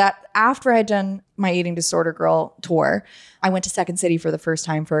 So that after I'd done my eating disorder girl tour, I went to Second City for the first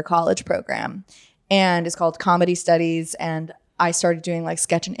time for a college program. And it's called Comedy Studies. And I started doing like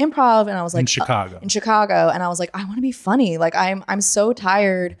sketch and improv. And I was like, in Chicago. And I was like, I want to be funny. Like I'm so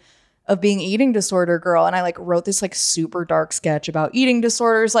tired of being eating disorder girl. And I like wrote this like super dark sketch about eating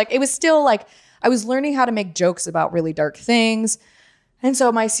disorders. Like it was still like, I was learning how to make jokes about really dark things. And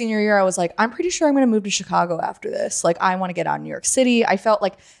so my senior year, I was like, I'm pretty sure I'm going to move to Chicago after this. Like I want to get out of New York City. I felt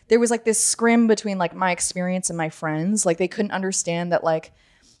like there was like this scrim between like my experience and my friends. Like they couldn't understand that like,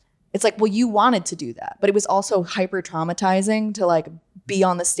 it's like, well, you wanted to do that, but it was also hyper traumatizing to like be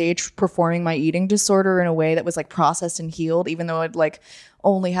on the stage performing my eating disorder in a way that was like processed and healed, even though I'd like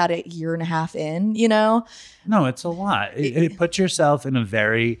only had a year and a half in, you know? No, it's a lot. It puts yourself in a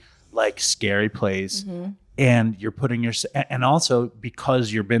very like scary place. Mm-hmm. And you're putting and also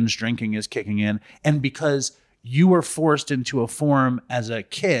because your binge drinking is kicking in and because you were forced into a form as a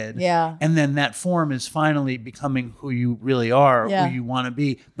kid. Yeah. And then that form is finally becoming who you really are, who you want to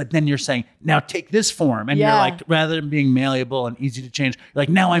be. But then you're saying, now take this form. And you're like, rather than being malleable and easy to change, you're like,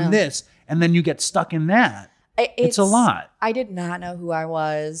 now I'm this. And then you get stuck in that. It's a lot. I did not know who I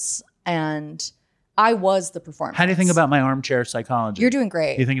was, and I was the performance. How do you think about my armchair psychology? You're doing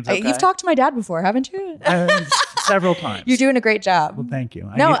great. You think it's okay? You've talked to my dad before, haven't you? Several times. You're doing a great job. Well, thank you.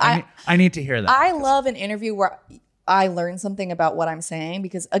 No, I need to hear that. I love an interview where I learn something about what I'm saying,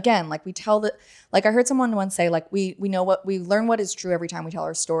 because again, like we tell the, like I heard someone once say, like we learn what is true every time we tell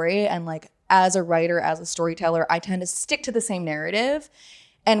our story. And like as a writer, as a storyteller, I tend to stick to the same narrative.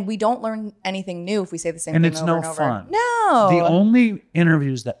 And we don't learn anything new if we say the same thing over and over. And it's no fun. No. The only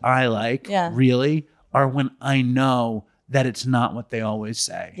interviews that I like really are when I know that it's not what they always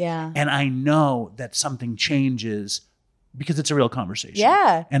say. Yeah. And I know that something changes because it's a real conversation.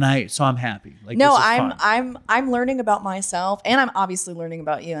 Yeah. And so I'm happy. Like, no, this is fun. I'm learning about myself, and I'm obviously learning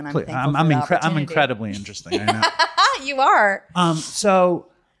about you, and I'm thankful for the opportunity. I'm incredibly interesting. I know. You are. So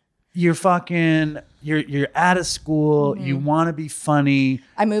you're you're out of school. You want to be funny.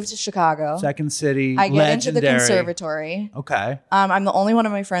 I moved to Chicago. Second city. I get legendary. into the conservatory. Okay. I'm the only one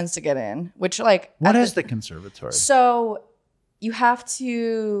of my friends to get in, which like. What is the conservatory? So you have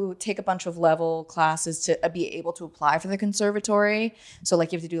to take a bunch of level classes to be able to apply for the conservatory. So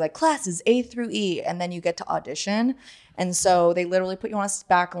like you have to do like classes A through E, and then you get to audition. And so they literally put you on a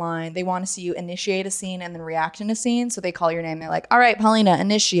back line. They want to see you initiate a scene and then react in a scene. So they call your name. They're like, all right, Paulina,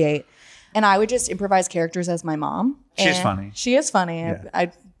 initiate. And I would just improvise characters as my mom. She's funny. She is funny. Yeah.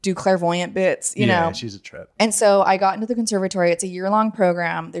 I do clairvoyant bits, you know. Yeah, she's a trip. And so I got into the conservatory. It's a year-long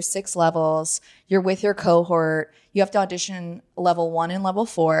program. There's 6 levels. You're with your cohort. You have to audition level 1 and level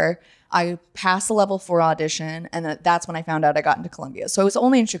 4. I passed the level 4 audition, and that's when I found out I got into Columbia. So I was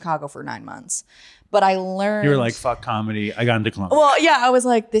only in Chicago for 9 months. But I learned... You were like, fuck comedy. I got into Columbia. Well, yeah, I was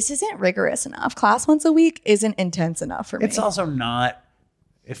like, this isn't rigorous enough. Class once a week isn't intense enough for me. It's also not...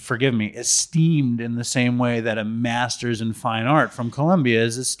 forgive me, esteemed in the same way that a master's in fine art from Columbia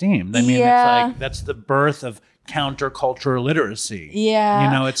is esteemed. I mean, It's like, that's the birth of countercultural literacy. Yeah.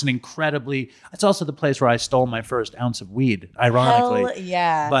 You know, it's also the place where I stole my first ounce of weed, ironically. Hell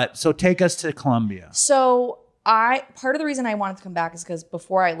yeah. But so take us to Columbia. So part of the reason I wanted to come back is because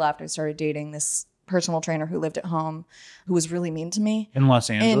before I left, I started dating this personal trainer who lived at home, who was really mean to me. In Los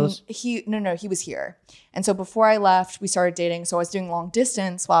Angeles? He was here. And so before I left, we started dating. So I was doing long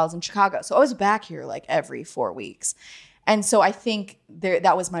distance while I was in Chicago. So I was back here like every 4 weeks. And so I think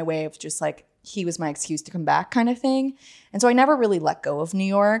that was my way of just like, he was my excuse to come back kind of thing. And so I never really let go of New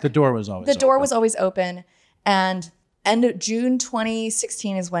York. The door was always open. And end of June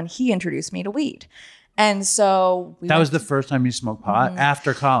 2016 is when he introduced me to weed. And so that was the first time you smoked pot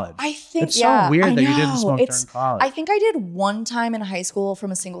after college. I think it's so weird that you didn't smoke during college. I think I did one time in high school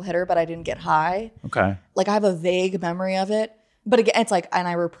from a single hitter, but I didn't get high. Okay. Like I have a vague memory of it. But again, it's like, and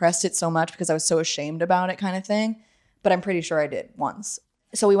I repressed it so much because I was so ashamed about it kind of thing. But I'm pretty sure I did once.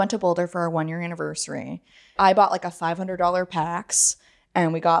 So we went to Boulder for our 1-year anniversary. I bought like a $500 PAX.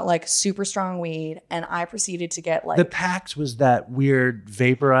 And we got like super strong weed, and I proceeded to get like... The PAX was that weird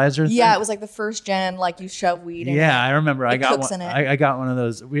vaporizer thing? Yeah, it was like the first gen, like you shove weed in it. Yeah, I remember. I got one of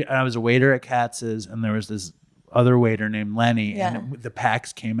those. I was a waiter at Katz's, and there was this other waiter named Lenny, and the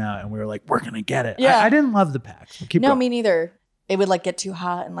PAX came out, and we were like, we're going to get it. Yeah. I didn't love the PAX. Me neither. It would like get too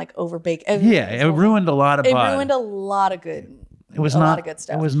hot and like overbake. It ruined a lot of bud. It ruined a lot of good lot of good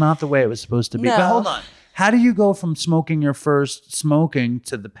stuff. It was not the way it was supposed to be. No. But hold on. How do you go from smoking your first smoking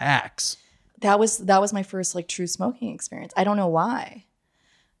to the PAX? That was my first like true smoking experience. I don't know why.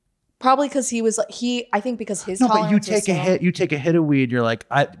 Probably because I think because his tolerance. No, but you take a hit of weed. You're like,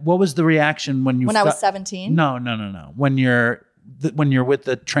 what was the reaction when I was 17? No. When you're with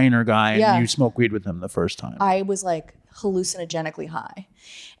the trainer guy and you smoke weed with him the first time. I was like hallucinogenically high,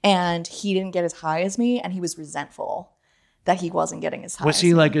 and he didn't get as high as me, and he was resentful that he wasn't getting as high. Was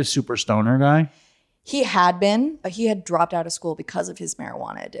he like a super stoner guy? He had been, but he had dropped out of school because of his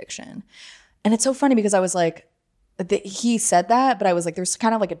marijuana addiction. And it's so funny because I was like, he said that, but I was like, there's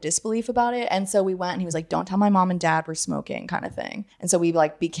kind of like a disbelief about it. And so we went and he was like, don't tell my mom and dad we're smoking kind of thing. And so we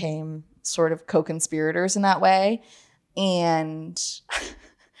like became sort of co-conspirators in that way. And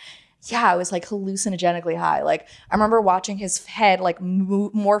I was like hallucinogenically high. Like I remember watching his head like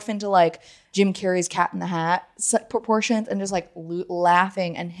morph into like Jim Carrey's Cat in the Hat proportions, and just like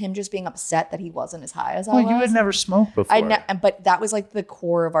laughing, and him just being upset that he wasn't as high as I was. Well, you had never smoked before. But that was like the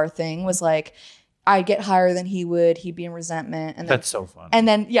core of our thing was like, I'd get higher than he would. He'd be in resentment. And that's so funny. And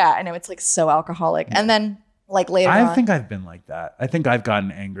then, I know it's like so alcoholic. Yeah. And then like later on. I think I've been like that. I think I've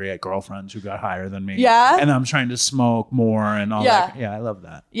gotten angry at girlfriends who got higher than me. Yeah. And I'm trying to smoke more and all that. Yeah, I love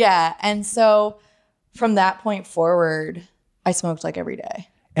that. Yeah. And so from that point forward, I smoked like every day.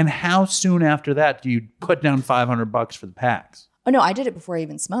 And how soon after that do you put down $500 for the PAX? Oh, no, I did it before I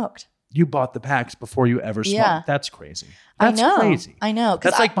even smoked. You bought the packs before you ever smoked. Yeah. That's crazy. I That's know. crazy. I know.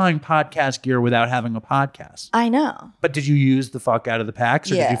 That's like buying podcast gear without having a podcast. I know. But did you use the fuck out of the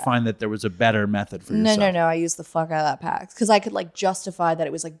packs, or did you Yeah. find that there was a better method for yourself? No. I used the fuck out of that pack because I could like justify that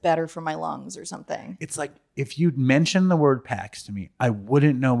it was like better for my lungs or something. It's like if you'd mentioned the word packs to me, I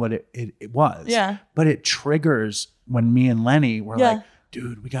wouldn't know what it was. Yeah. But it triggers when me and Lenny were Yeah. like,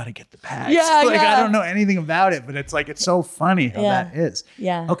 dude, we got to get the packs. Yeah, like yeah. I don't know anything about it, but it's like it's so funny how Yeah. that is.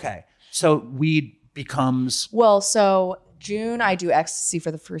 Yeah. Okay. So weed becomes Well, so June, I do ecstasy for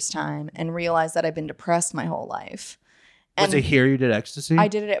the first time and realize that I've been depressed my whole life. was it here you did ecstasy? I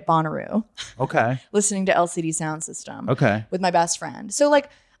did it at Bonnaroo, Okay. listening to LCD Sound System. Okay. With my best friend. So like,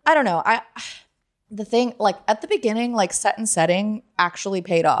 I don't know. The thing, like at the beginning, like set and setting actually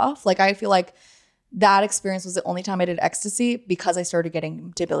paid off. Like I feel like that experience was the only time I did ecstasy because I started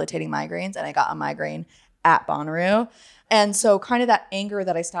getting debilitating migraines and I got a migraine at Bonnaroo. And so kind of that anger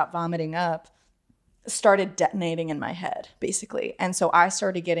that I stopped vomiting up started detonating in my head, basically. And so I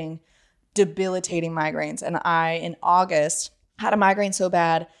started getting debilitating migraines. And I, in August, had a migraine so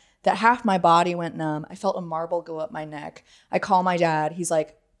bad that half my body went numb. I felt a marble go up my neck. I call my dad. He's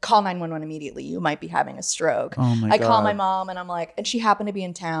like, call 911 immediately. You might be having a stroke. Oh my I call God. my mom and I'm like, and she happened to be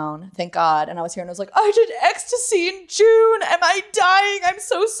in town, thank God. And I was here and I was like, I did ecstasy in June. Am I dying? I'm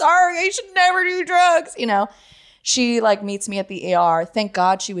so sorry. I should never do drugs. You know, she like meets me at the ER. Thank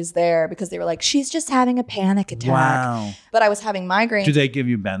God she was there because they were like, she's just having a panic attack. Wow. But I was having migraines. Do they give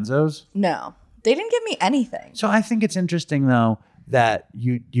you benzos? No, they didn't give me anything. So I think it's interesting though that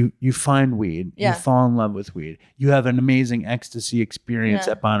you find weed, Yeah. you fall in love with weed, you have an amazing ecstasy experience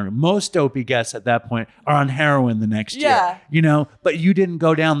Yeah. at Bonnaroo. Most dopey guests at that point are on heroin the next Yeah. year, you know, but you didn't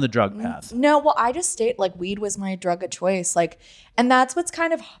go down the drug path. No, well, I just stayed like weed was my drug of choice. Like, and that's what's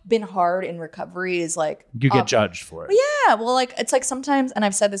kind of been hard in recovery is like You get judged for it. yeah, well, like it's like sometimes, and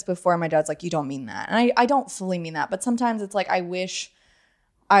I've said this before, my dad's like, you don't mean that. And I don't fully mean that, but sometimes it's like I wish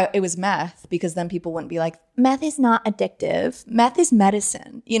it was meth because then people wouldn't be like, meth is not addictive. Meth is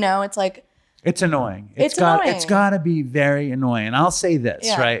medicine. You know, it's like, It's annoying. It's annoying. It's got to be very annoying. And I'll say this,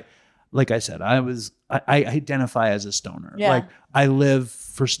 Yeah. right? Like I said, I identify as a stoner. Yeah. Like I live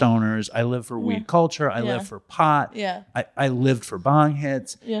for stoners. I live for weed culture. I Yeah. live for pot. Yeah. I lived for bong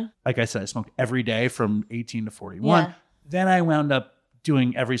hits. Yeah. Like I said, I smoked every day from 18 to 41. Yeah. Then I wound up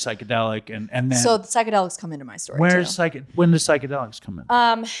doing every psychedelic and then so the psychedelics come into my story. when too. does psychedelics come in?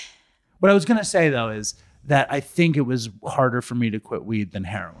 What I was gonna say though is that I think it was harder for me to quit weed than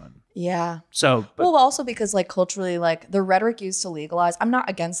heroin. Yeah. So but Well, also because like culturally, like the rhetoric used to legalize. I'm not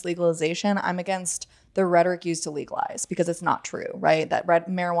against legalization. I'm against the rhetoric used to legalize because it's not true, right? That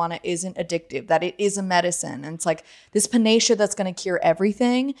marijuana isn't addictive, that it is a medicine. And it's like this panacea that's going to cure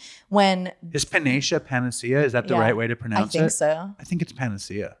everything when. is panacea? Is that the Yeah, right way to pronounce it? I think so. I think it's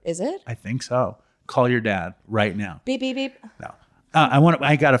panacea. Is it? I think so. Call your dad right now. Beep, beep, beep. No,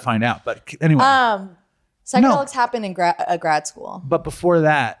 I got to find out. But anyway, Psychedelics happen in grad school. but before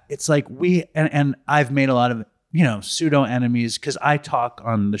that, it's like and I've made a lot of pseudo enemies because I talk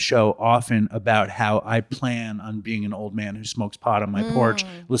on the show often about how I plan on being an old man who smokes pot on my porch,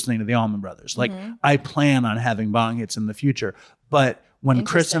 listening to the Allman Brothers. Like I plan on having bong hits in the future. But when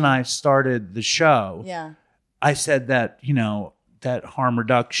Chris and I started the show, Yeah. I said that, that harm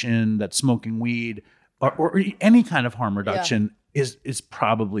reduction, that smoking weed or any kind of harm reduction is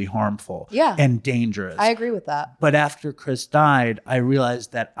probably harmful Yeah. and dangerous. I agree with that. But after Chris died, I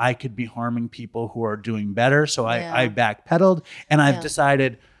realized that I could be harming people who are doing better. So I backpedaled and I've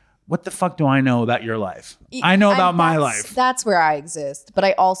decided, what the fuck do I know about your life? I know about my life. That's where I exist. But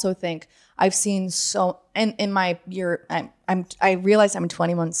I also think I've seen in my year, I realized I'm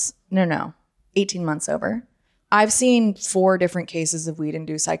 18 months sober. I've seen 4 different cases of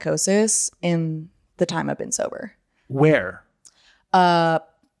weed-induced psychosis in the time I've been sober. Where?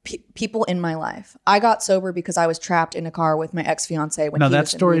 People in my life. I got sober because I was trapped in a car with my ex-fiance when No, he that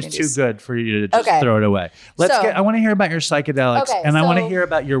was in story is too weed-induced. good for you to just Okay. throw it away. I want to hear about your psychedelics Okay, and I want to so- hear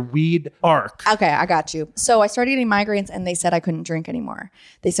about your weed arc. Okay, I got you. So I started getting migraines and they said I couldn't drink anymore.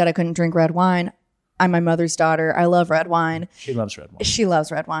 They said I couldn't drink red wine. I'm my mother's daughter. I love red wine. She loves red wine. She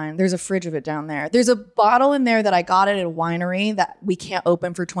loves red wine. There's a fridge of it down there. There's a bottle in there that I got at a winery that we can't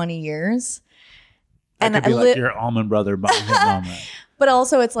open for 20 years. That could be like your almond brother bong hit moment. But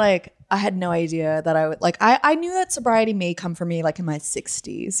also it's like, I had no idea that I would like, I knew that sobriety may come for me like in my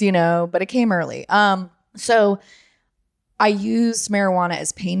 60s, but it came early. So I used marijuana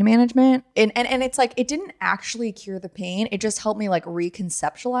as pain management and it's like, it didn't actually cure the pain. It just helped me like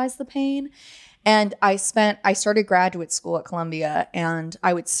reconceptualize the pain. And I started graduate school at Columbia, and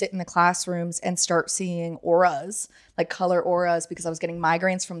I would sit in the classrooms and start seeing auras, like color auras, because I was getting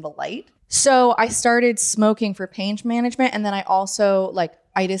migraines from the light. So I started smoking for pain management. And then I also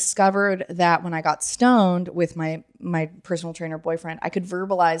I discovered that when I got stoned with my personal trainer boyfriend, I could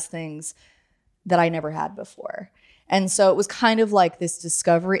verbalize things that I never had before. And so it was kind of like this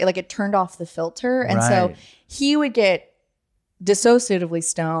discovery, like it turned off the filter. And so he would get dissociatively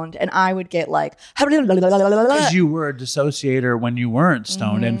stoned and I would get like, because you were a dissociator when you weren't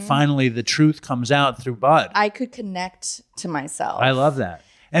stoned, and finally the truth comes out through bud. I could connect to myself. I love that.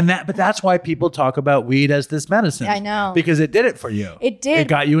 But that's why people talk about weed as this medicine. I know. Because it did it for you. It did. It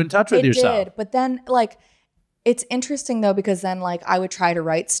got you in touch with yourself. It did. But then it's interesting though, because then I would try to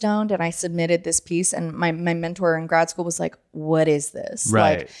write stoned, and I submitted this piece, and my mentor in grad school was like, what is this?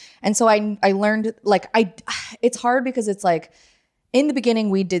 Right. And so I learned it's hard because it's in the beginning,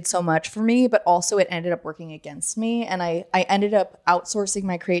 weed did so much for me, but also it ended up working against me. And I ended up outsourcing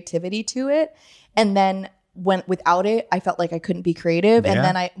my creativity to it. And then without it, I felt like I couldn't be creative. Yeah.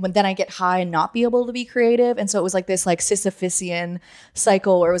 And then I get high and not be able to be creative. And so it was this Sisyphusian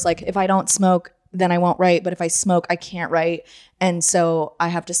cycle where it was if I don't smoke, then I won't write. But if I smoke, I can't write. And so I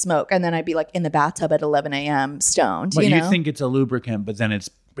have to smoke. And then I'd be in the bathtub at 11 a.m. stoned. But you think it's a lubricant, but then it's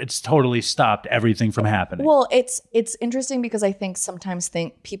totally stopped everything from happening. Well, it's interesting because I think sometimes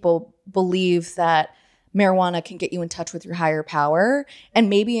people believe that marijuana can get you in touch with your higher power. And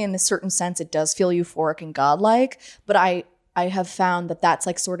maybe in a certain sense, it does feel euphoric and godlike. But I have found that that's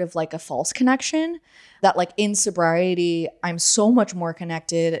sort of a false connection, that in sobriety, I'm so much more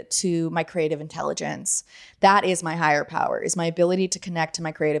connected to my creative intelligence. That is my higher power, is my ability to connect to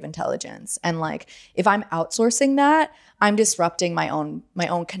my creative intelligence. And if I'm outsourcing that, I'm disrupting my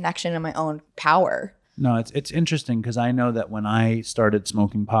own connection and my own power. No, it's interesting because I know that when I started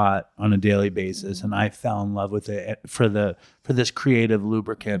smoking pot on a daily basis and I fell in love with it for this creative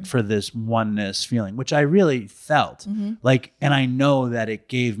lubricant, for this oneness feeling, which I really felt and I know that it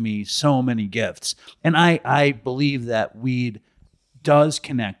gave me so many gifts. And I believe that weed does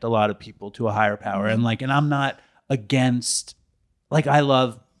connect a lot of people to a higher power. And I'm not against, I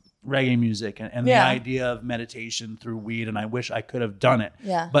love reggae music and the idea of meditation through weed. And I wish I could have done it.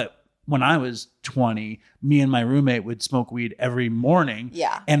 Yeah. But when I was 20, me and my roommate would smoke weed every morning.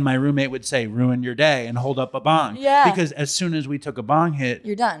 Yeah. And my roommate would say, ruin your day, and hold up a bong. Yeah. Because as soon as we took a bong hit,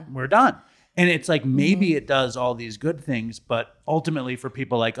 You're done. We're done. And it's maybe it does all these good things, but ultimately for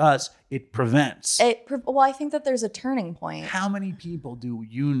people like us, it prevents. Well, I think that there's a turning point. How many people do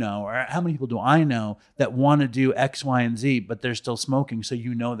you know, or how many people do I know that want to do X, Y, and Z, but they're still smoking, so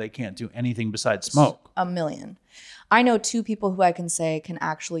they can't do anything besides smoke? A million. I know 2 people who I can say can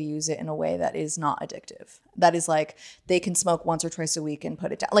actually use it in a way that is not addictive. That is they can smoke once or twice a week and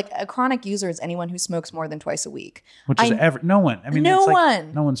put it down. A chronic user is anyone who smokes more than twice a week. Which is no one. I mean, no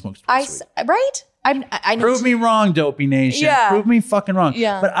one. No one smokes twice a week. Right? I know Prove me wrong, Dopey Nation. Yeah. Prove me fucking wrong.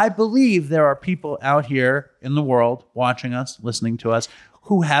 Yeah. But I believe there are people out here in the world watching us, listening to us,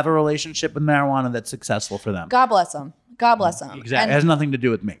 who have a relationship with marijuana that's successful for them. God bless them. God bless them. Exactly. It has nothing to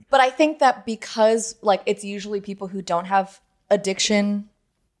do with me. But I think that because it's usually people who don't have addiction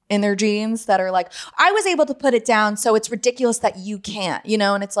in their genes that are I was able to put it down, so it's ridiculous that you can't,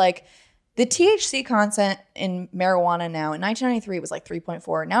 and it's the THC content in marijuana now, in 1993 it was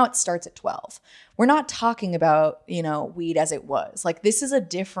 3.4. Now it starts at 12. We're not talking about, weed as it was. This is a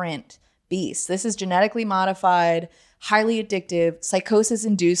different beast. This is genetically modified, highly addictive,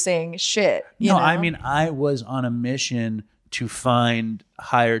 psychosis-inducing shit. You know? I mean, I was on a mission to find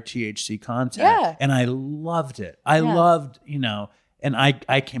higher THC content. Yeah. And I loved it. I loved, and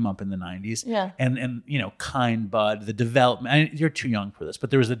I came up in the 90s. Yeah. And Kind Bud, the development. You're too young for this,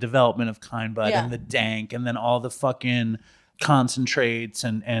 but there was the development of Kind Bud and the dank, and then all the fucking concentrates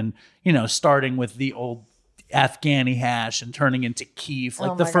and starting with the old Afghani hash and turning into keef.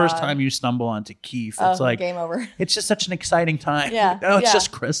 The first time you stumble onto keef, it's game over. It's just such an exciting time. Yeah. It's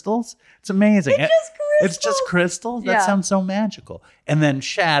just crystals. It's amazing. It's just crystals. That Yeah. sounds so magical. And then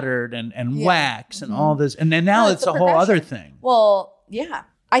shattered and wax and all this. And then No, now it's it's the a whole other progression. thing. Well, yeah.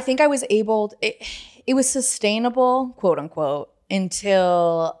 I think I was able, it was sustainable, quote unquote,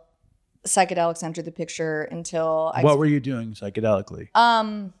 until psychedelics entered the picture, until I What were you doing psychedelically?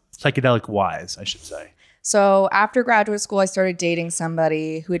 Psychedelic wise, I should say. So after graduate school, I started dating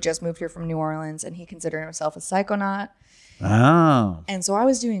somebody who had just moved here from New Orleans, and he considered himself a psychonaut. Oh. And so I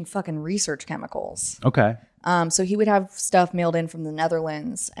was doing fucking research chemicals. Okay. So he would have stuff mailed in from the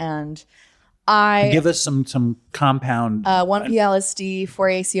Netherlands, and I Give us some compound. 1-PLSD,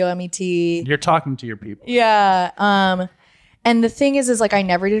 4-ACOMET. You're talking to your people. Yeah. And the thing is like, I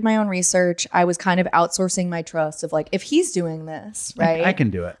never did my own research. I was kind of outsourcing my trust of like, if he's doing this, right? I can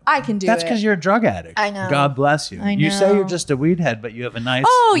do it. I can do That's it. because you're a drug addict. I know. God bless you. I You say know. you're just a weed head, but you have a nice,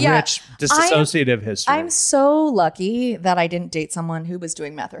 rich, I dissociative history. I'm so lucky that I didn't date someone who was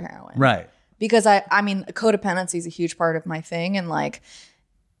doing meth or heroin. right. Because I mean, codependency is a huge part of my thing. And like,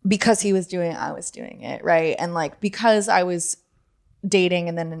 because he was doing it, I was doing it. Right. And like, because I was dating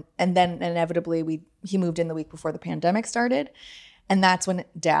and then inevitably he moved in the week before the pandemic started. And that's when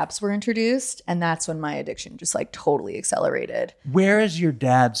dabs were introduced. And that's when my addiction just like totally accelerated. Where is your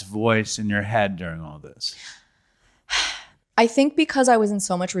dad's voice in your head during all this? I think because I was in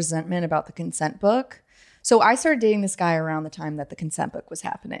so much resentment about the consent book. So I started dating this guy around the time that the consent book was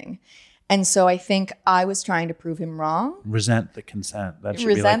happening. And so I think I was trying to prove him wrong. Resent the consent. That should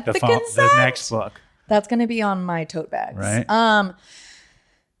Resent be like the the consent? next book. That's going to be on my tote bags. Right.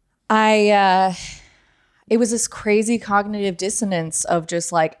 It was this crazy cognitive dissonance of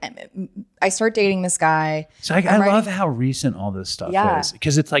just like, I start dating this guy. So I love how recent all this stuff is,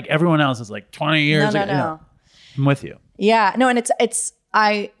 because it's like everyone else is like 20 years ago. No. I'm with you. Yeah, no, and it's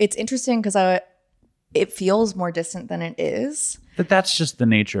interesting because it feels more distant than it is. But that's just the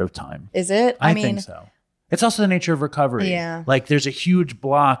nature of time. Is it? I mean, think so. It's also the nature of recovery. Yeah. Like there's a huge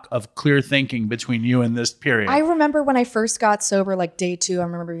block of clear thinking between you and this period. I remember when I first got sober, like day 2, I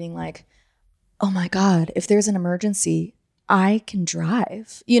remember being like, oh my God, if there's an emergency, I can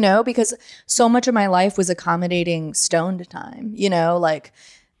drive, because so much of my life was accommodating stoned time, like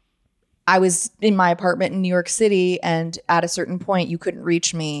I was in my apartment in New York City and at a certain point you couldn't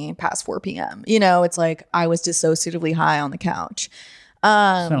reach me past 4 p.m. It's like I was dissociatively high on the couch.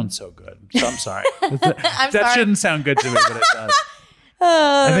 Sounds so good. So I'm sorry. That shouldn't sound good to me, but it does.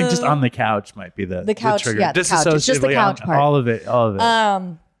 I think just on the couch might be the couch, trigger. yeah, the couch. It's just the couch part. All of it.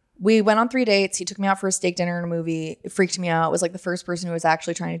 We went on 3 dates. He took me out for a steak dinner and a movie. It freaked me out. It was like the first person who was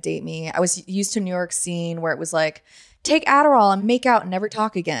actually trying to date me. I was used to New York scene where it was like, take Adderall and make out and never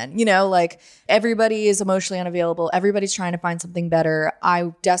talk again. Like everybody is emotionally unavailable. Everybody's trying to find something better.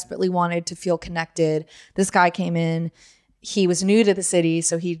 I desperately wanted to feel connected. This guy came in. He was new to the city,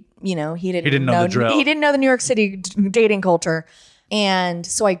 so he didn't know the drill. He didn't know the New York City dating culture. And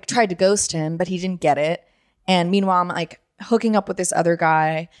so I tried to ghost him, but he didn't get it. And meanwhile, I'm like hooking up with this other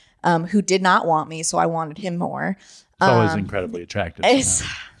guy who did not want me, so I wanted him more. It's always incredibly attractive.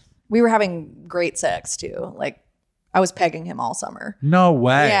 We were having great sex too. Like I was pegging him all summer. No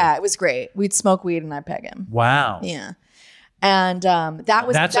way. Yeah, it was great. We'd smoke weed and I'd peg him. Wow. Yeah. And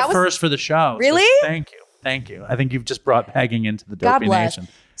that's a first for the show. Really? So thank you. I think you've just brought pegging into the Dopey Nation.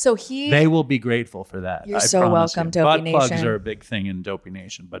 So they will be grateful for that. You're so welcome, Dopey Nation. Butt plugs are a big thing in Dopey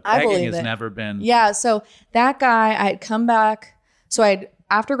Nation, but pegging has never been. Yeah. So that guy, I had come back. So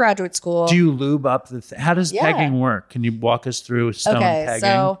after graduate school. Do you lube up how does pegging work? Can you walk us through stone pegging?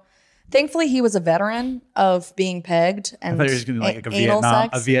 So thankfully he was a veteran of being pegged and I thought he was going to be like a Vietnam veteran.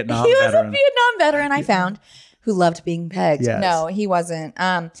 He was a Vietnam veteran I found who loved being pegged. Yes. No, he wasn't.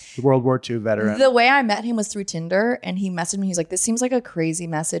 World War II veteran. The way I met him was through Tinder, and he messaged me. He's like, this seems like a crazy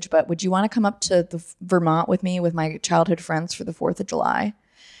message, but would you want to come up to the Vermont with me with my childhood friends for the 4th of July?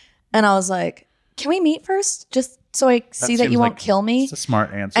 And I was like, can we meet first? Just so I see that you won't kill me. It's a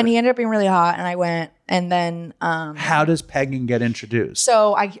smart answer. And he ended up being really hot, and I went. And then how does pegging get introduced?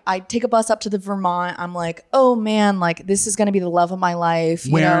 So I take a bus up to the Vermont. I'm like, oh man, like this is gonna be the love of my life.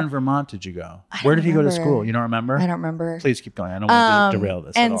 Where in Vermont did you go? Where did he go to school? You don't remember? I don't remember. Please keep going. I don't want to derail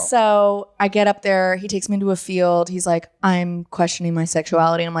this at all. And so I get up there. He takes me into a field. He's like, I'm questioning my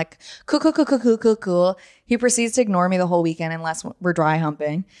sexuality. And I'm like, cool. He proceeds to ignore me the whole weekend unless we're dry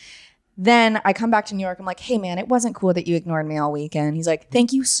humping. Then I come back to New York. I'm like, hey, man, it wasn't cool that you ignored me all weekend. He's like,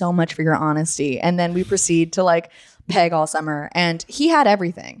 thank you so much for your honesty. And then we proceed to like peg all summer. And he had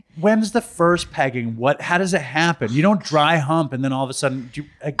everything. When's the first pegging? How does it happen? You don't dry hump and then all of a sudden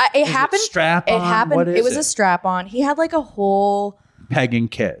it happened. Strap on? It happened. It was a strap on. He had like a whole pegging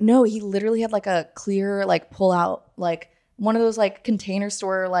kit. No, he literally had like a clear, like pull out, like one of those like container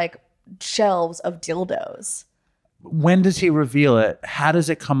store like shelves of dildos. When does he reveal it? How does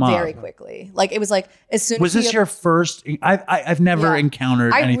it come up? Very quickly. Like it was like as soon as was this your first? I've never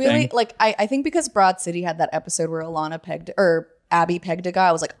encountered anything. I really like. I think because Broad City had that episode where Abby pegged a guy.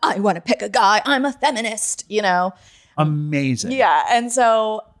 I was like, I want to pick a guy. I'm a feminist. Amazing. Yeah, and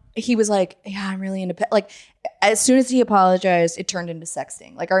so he was like, yeah, I'm really into like. As soon as he apologized, it turned into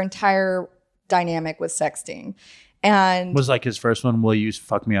sexting. Like our entire dynamic was sexting. And was like his first one, will you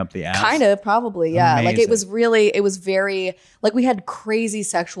fuck me up the ass? Kind of, probably, yeah. Amazing. Like it was very, like we had crazy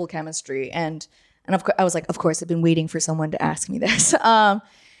sexual chemistry. And of course, I was like, of course, I've been waiting for someone to ask me this.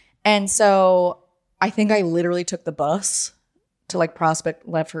 And so I think I literally took the bus to like Prospect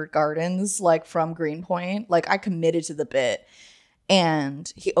Lefford Gardens, like from Greenpoint. Like I committed to the bit.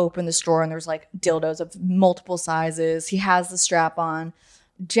 And he opened the store and there was like dildos of multiple sizes. He has the strap on.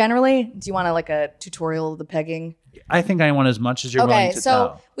 Generally, do you want like a tutorial of the pegging? I think I want as much as you're willing to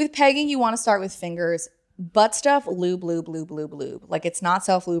tell. With pegging, you want to start with fingers. Butt stuff, lube, lube, lube, lube, lube. Like it's not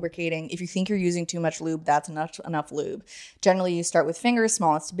self-lubricating. If you think you're using too much lube, that's enough lube. Generally, you start with fingers,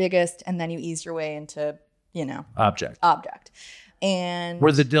 smallest to biggest, and then you ease your way into, object. And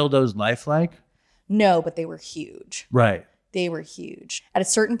Were the dildos lifelike? No, but they were huge. Right. They were huge. At a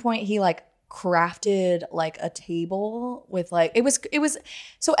certain point, he like crafted like a table with like it was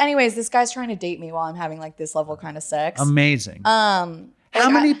so anyways, this guy's trying to date me while I'm having like this level kind of sex. Amazing. How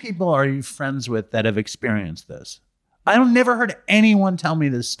many people are you friends with that have experienced this? I've never heard anyone tell me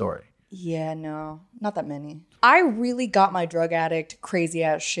this story. Yeah, no, not that many. I really got my drug addict crazy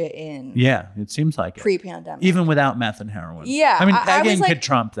ass shit in. Yeah, it seems like it. Pre-pandemic. Even without meth and heroin. Yeah. I mean, pegging could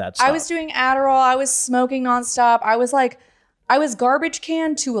trump that stuff. I was doing Adderall. I was smoking nonstop. I was garbage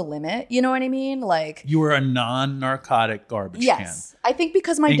can to a limit. You know what I mean? Like you were a non-narcotic garbage can. Yes. I think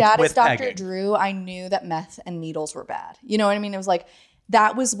because my dad is Dr. pegging. Drew, I knew that meth and needles were bad. You know what I mean? It was like,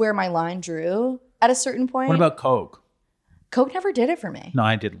 that was where my line drew at a certain point. What about Coke? Coke never did it for me. No,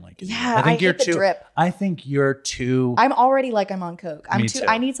 I didn't like it. Yeah, I think I hate the drip. I think you're too. I'm already like I'm on Coke. Me too.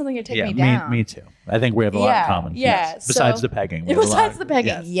 I need something to take me down. Me too. I think we have a lot in common. Yeah. Yes. Besides so, the pegging. Besides the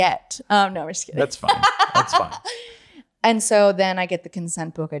pegging, yet. No, I'm just kidding. That's fine. That's fine. And so then I get the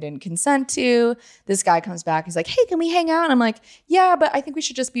consent book I didn't consent to. This guy comes back. He's like, hey, can we hang out? And I'm like, yeah, but I think we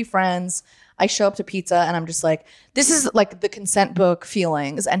should just be friends. I show up to pizza and I'm just like, this is like the consent book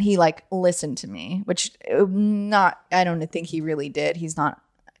feelings. And he like listened to me, which I don't think he really did. He's not,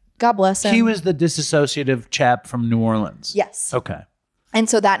 God bless him. He was the disassociative chap from New Orleans. Yes. Okay. And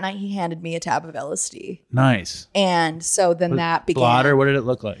so that night he handed me a tab of LSD. Nice. And so then that began. Blotter, what did it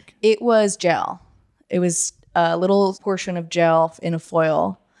look like? It was gel. It was a little portion of gel in a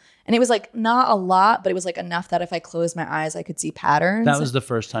foil. And it was like not a lot, but it was like enough that if I closed my eyes, I could see patterns. That was the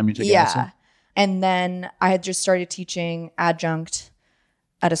first time you took acid? And then I had just started teaching adjunct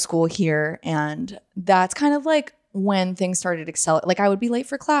at a school here. And that's kind of like when things started accelerating. Like I would be late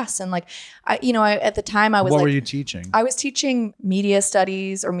for class. And like, at the time I was What were you teaching? I was teaching media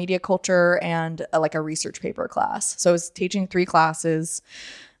studies or media culture and like a research paper class. So I was teaching 3 classes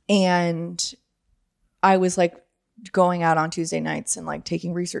and I was like going out on Tuesday nights and like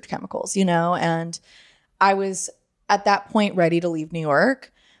taking research chemicals, and I was at that point ready to leave New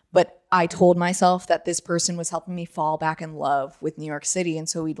York, but I told myself that this person was helping me fall back in love with New York City. And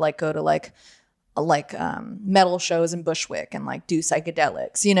so we'd like go to like metal shows in Bushwick and like do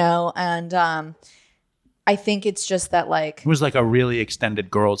psychedelics, and I think it's just that like it was like a really extended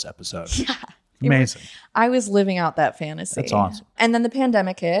girls episode. Yeah. Amazing. I was living out that fantasy. That's awesome. And then the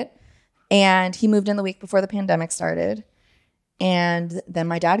pandemic hit. And he moved in the week before the pandemic started. And then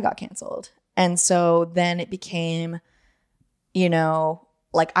my dad got canceled. And so then it became,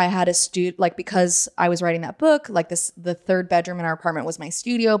 like I had a like because I was writing that book, like the 3rd bedroom in our apartment was my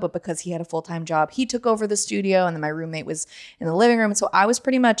studio, but because he had a full-time job, he took over the studio and then my roommate was in the living room. And so I was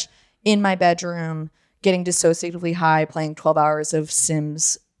pretty much in my bedroom getting dissociatively high, playing 12 hours of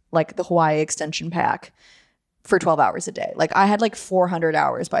Sims, like the Hawaii extension pack. For 12 hours a day. Like I had like 400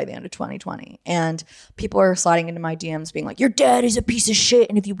 hours by the end of 2020. And people are sliding into my DMs being like, your dad is a piece of shit.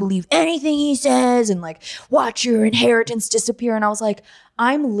 And if you believe anything he says and like watch your inheritance disappear. And I was like,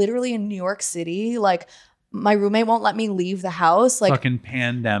 I'm literally in New York City. Like my roommate won't let me leave the house. Like fucking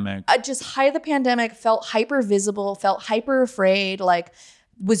pandemic. I just height of the pandemic, felt hyper visible, felt hyper afraid, like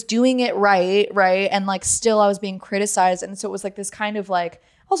was doing it right. And like still I was being criticized. And so it was like this kind of like,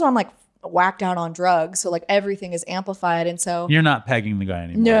 also I'm like, whacked out on drugs, so like everything is amplified. And so you're not pegging the guy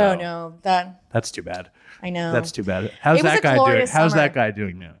anymore. No, that's too bad. I know, that's too bad. How's that guy doing? How's that guy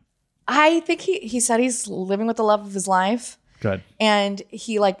doing now? I think he said he's living with the love of his life. Good. And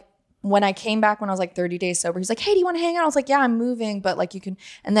he like when I came back when I was like 30 days sober, he's like, hey, do you want to hang out? I was like, yeah, I'm moving, but like you can.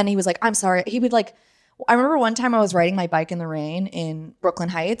 And then he was like, I'm sorry. He would like, I remember one time I was riding my bike in the rain in Brooklyn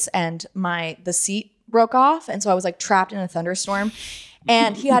Heights and the seat broke off. And so I was like trapped in a thunderstorm.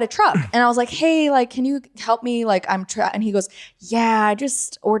 And he had a truck. And I was like, hey, like, can you help me? Like, I'm trapped. And he goes, yeah, I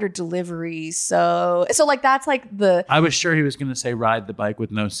just ordered delivery. So like, that's like I was sure he was going to say ride the bike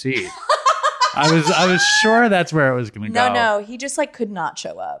with no seat. I was sure that's where it was going to go. No. He just like could not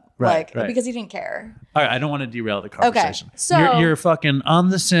show up. Right. Because he didn't care. All right. I don't want to derail the conversation. Okay. So you're fucking on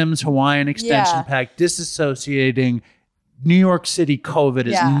the Sims Hawaiian extension pack, disassociating. New York City COVID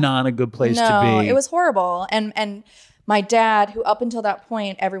is not a good place to be. It was horrible. And my dad, who up until that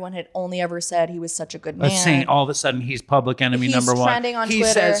point, everyone had only ever said he was such a good man. Saying all of a sudden he's public enemy He's number one. trending on he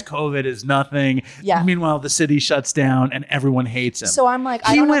Twitter. says COVID is nothing. Yeah. Meanwhile, the city shuts down and everyone hates him. So I'm like,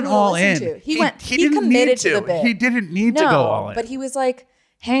 I he don't know went who to all listen in. to. He didn't committed need to the bit. He didn't need to go all in. But he was like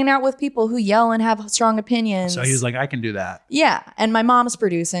hanging out with people who yell and have strong opinions. So he was like, I can do that. Yeah. And my mom's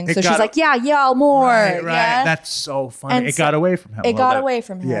producing. So It she's got- like, yeah, yell more. Right. Yeah? That's so funny. And It so- got away from him. a It little got bit. away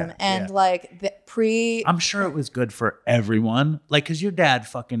from him. Yeah, And yeah. like the I'm sure it was good for everyone. Like, because your dad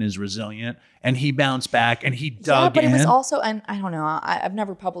fucking is resilient and he bounced back and he dug but in. it was also, and I don't know, I've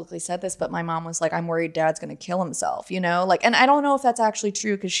never publicly said this, but my mom was like, I'm worried dad's going to kill himself, you know? Like, and I don't know if that's actually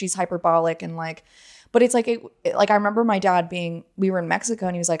true because she's hyperbolic and like, but it's like, like I remember my dad we were in Mexico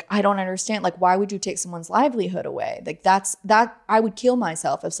and he was like, I don't understand. Like, why would you take someone's livelihood away? Like I would kill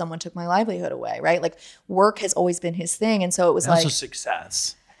myself if someone took my livelihood away, right? Like work has always been his thing. And so it was And like. also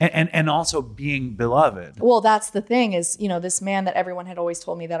success. And also being beloved. Well, that's the thing is, you know, this man that everyone had always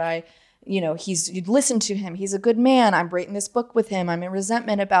told me that you'd listen to him. He's a good man. I'm writing this book with him. I'm in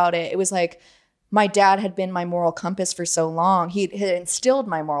resentment about it. It was like my dad had been my moral compass for so long. He had instilled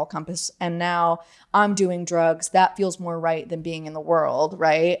my moral compass. And now I'm doing drugs. That feels more right than being in the world.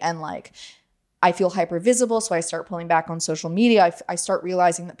 Right. And like, I feel hyper visible. So I start pulling back on social media. I start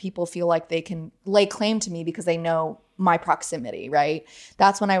realizing that people feel like they can lay claim to me because they know my proximity, right?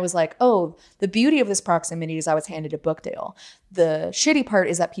 That's when I was like, oh, the beauty of this proximity is I was handed a book deal. The shitty part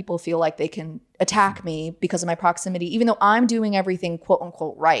is that people feel like they can attack me because of my proximity, even though I'm doing everything quote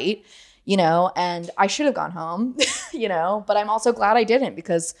unquote right, you know, and I should have gone home, you know, but I'm also glad I didn't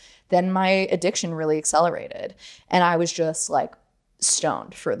because then my addiction really accelerated. And I was just like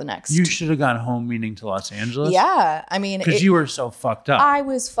stoned for the next. You should have gone home, meaning to Los Angeles. Yeah. I mean, because you were so fucked up. I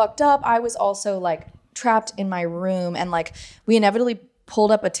was fucked up. I was also like trapped in my room, and like we inevitably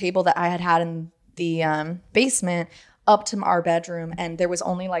pulled up a table that I had in the basement up to our bedroom, and there was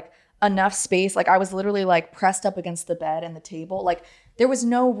only like enough space. Like I was literally like pressed up against the bed and the table. Like there was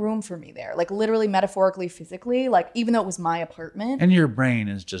no room for me there. Like literally, metaphorically, physically. Like even though it was my apartment, and your brain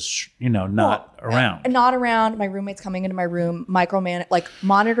is just not around. Not around. My roommates coming into my room, like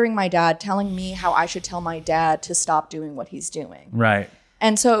monitoring my dad, telling me how I should tell my dad to stop doing what he's doing. Right.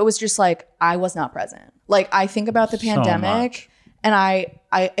 And so it was just like, I was not present. Like I think about the pandemic and I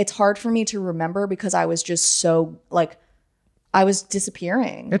it's hard for me to remember because I was just so like, I was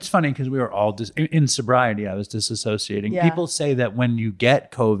disappearing. It's funny because we were all in sobriety. I was disassociating. Yeah. People say that when you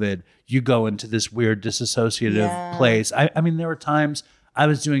get COVID, you go into this weird disassociative place. I mean, there were times I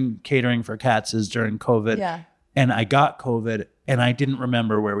was doing catering for Katz's during COVID and I got COVID and I didn't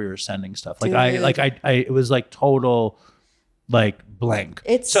remember where we were sending stuff. Like it was like total like blank.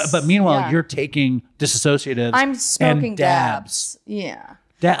 But meanwhile, you're taking disassociatives. I'm smoking and dabs. Yeah.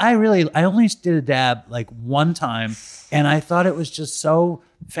 I only did a dab like one time, and I thought it was just so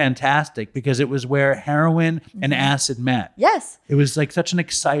fantastic because it was where heroin and acid met. Yes. It was like such an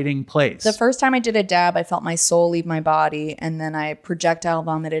exciting place. The first time I did a dab, I felt my soul leave my body, and then I projectile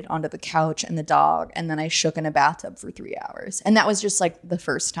vomited onto the couch and the dog, and then I shook in a bathtub for 3 hours. And that was just like the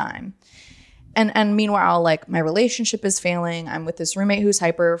first time. And meanwhile, like my relationship is failing. I'm with this roommate who's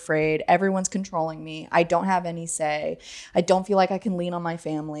hyper afraid. Everyone's controlling me. I don't have any say. I don't feel like I can lean on my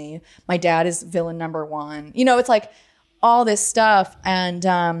family. My dad is villain number one. You know, it's like all this stuff. And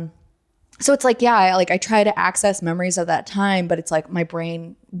so it's like, I try to access memories of that time, but it's like my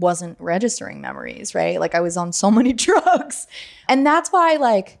brain wasn't registering memories, right? Like I was on so many drugs. And that's why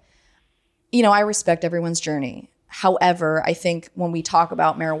I respect everyone's journey. However, I think when we talk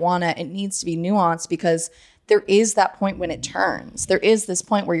about marijuana, it needs to be nuanced because there is that point when it turns. There is this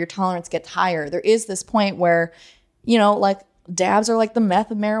point where your tolerance gets higher. There is this point where, like dabs are like the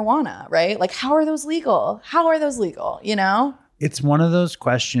meth of marijuana, right? Like, how are those legal? How are those legal? It's one of those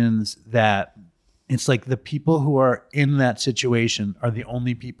questions that it's like the people who are in that situation are the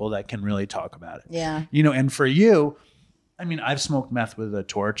only people that can really talk about it. Yeah. And for you, I mean, I've smoked meth with a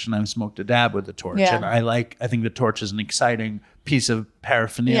torch and I've smoked a dab with a torch. Yeah. And I think the torch is an exciting piece of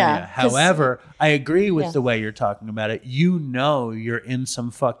paraphernalia. Yeah, However, I agree with the way you're talking about it. You're in some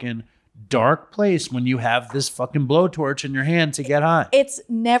fucking dark place when you have this fucking blowtorch in your hand to get high. It's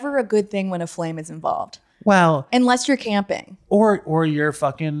never a good thing when a flame is involved. Well, unless you're camping. Or you're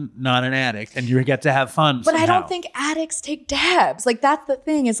fucking not an addict and you get to have fun. But somehow. I don't think addicts take dabs. Like that's the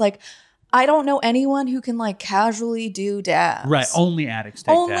thing is like, I don't know anyone who can like casually do dabs. Right. Only addicts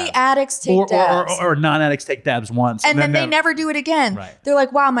take dabs. Only addicts take dabs. Or non-addicts take dabs once. And then they never do it again. Right. They're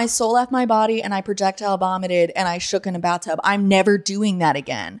like, wow, my soul left my body and I projectile vomited and I shook in a bathtub. I'm never doing that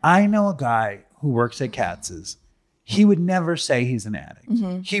again. I know a guy who works at Katz's. he would never say he's an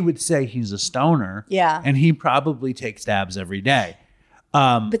addict. He would say he's a stoner. Yeah. And he probably takes dabs every day.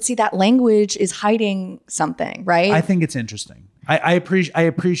 But see, that language is hiding something, right? I think it's interesting. I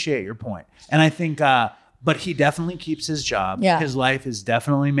appreciate your point. And I think, but he definitely keeps his job. Yeah. His life is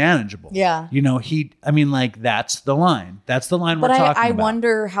definitely manageable. Yeah. You know, that's the line. That's the line we're talking about. But I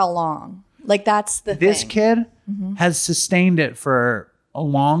wonder how long. Like, that's the This thing. kid has sustained it for a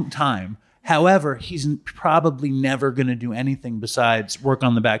long time. However, he's probably never going to do anything besides work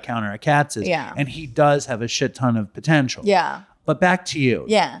on the back counter at Katz's. Yeah. And he does have a shit ton of potential. Yeah. But back to you.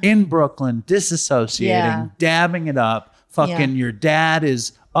 Yeah. In Brooklyn, disassociating, Yeah. dabbing it up. Fucking your dad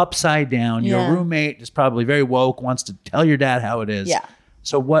is upside down. Yeah. Your roommate is probably very woke, wants to tell your dad how it is. Yeah.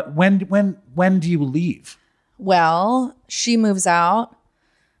 So when do you leave? Well, she moves out.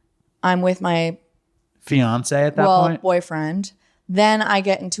 I'm with my Fiance at that point? boyfriend. Then I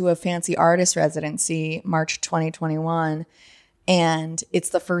get into a fancy artist residency, March 2021. And it's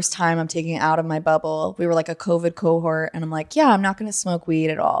the first time I'm taking it out of my bubble. We were like a COVID cohort. And I'm like, yeah, I'm not going to smoke weed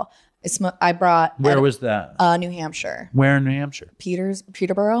at all. I brought... Where was that? New Hampshire. Where in New Hampshire?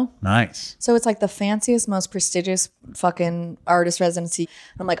 Peterborough. Nice. So it's like the fanciest, most prestigious fucking artist residency.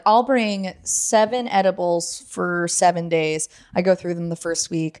 I'm like, I'll bring 7 edibles for 7 days. I go through them the first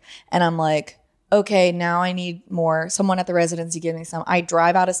week. And I'm like... okay, now I need more. Someone at the residency give me some. I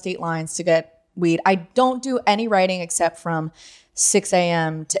drive out of state lines to get weed. I don't do any writing except from 6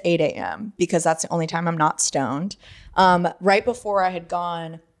 a.m. to 8 a.m. because that's the only time I'm not stoned. Right before I had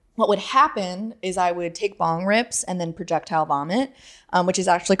gone, what would happen is I would take bong rips and then projectile vomit, which is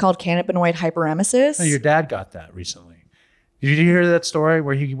actually called cannabinoid hyperemesis. Oh, your dad got that recently. Did you hear that story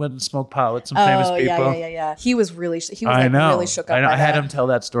where he went and smoked pot with some famous people? Yeah. He was really shook up I by had that. him tell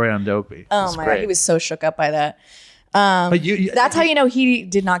that story on Dopey. Oh my God, he was so shook up by that. That's how you know he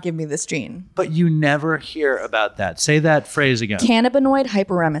did not give me this gene. But you never hear about that. Say that phrase again. Cannabinoid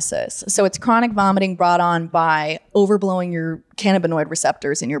hyperemesis. So it's chronic vomiting brought on by overblowing your cannabinoid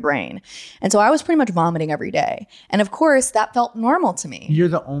receptors in your brain. And so I was pretty much vomiting every day. And of course, that felt normal to me. You're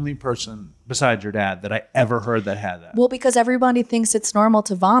the only person besides your dad that I ever heard that had that. Well, because everybody thinks it's normal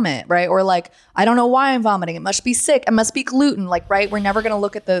to vomit, right? Or like, I don't know why I'm vomiting. It must be sick. It must be gluten. Like, right? We're never going to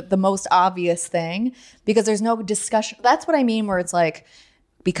look at the most obvious thing because there's no discussion. That's what I mean where it's like,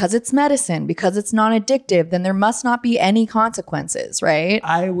 because it's medicine, because it's non-addictive, then there must not be any consequences, right?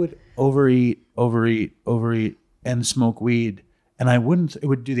 I would overeat, and smoke weed. And it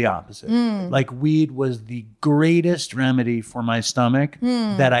would do the opposite. Like weed was the greatest remedy for my stomach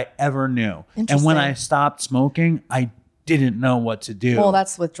that I ever knew. And when I stopped smoking, I didn't know what to do. Well,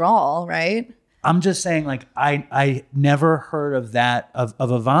 that's withdrawal, right? I'm just saying, like, I never heard of that, of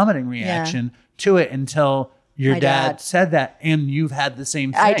a vomiting reaction to it until your dad said that. And you've had the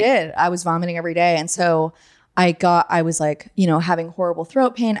same thing. I did. I was vomiting every day. And so I was like, having horrible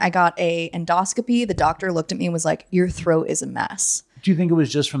throat pain. I got a endoscopy. The doctor looked at me and was like, your throat is a mess. Do you think it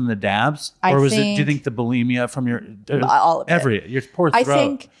was just from the dabs? Do you think the bulimia from your, all of it. Your poor throat? I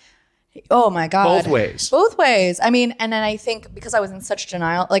think, oh my God. Both ways. I mean, and then I think because I was in such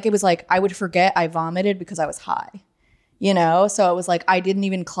denial, like it was like, I would forget I vomited because I was high, So it was like, I didn't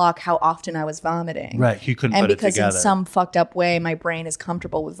even clock how often I was vomiting. Right. You couldn't put it together. And because in some fucked up way, my brain is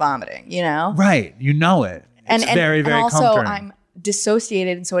comfortable with vomiting, Right. You know it. It's very, very also, comforting. I'm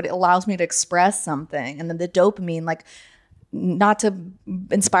dissociated, and so it allows me to express something. And then the dopamine, like, not to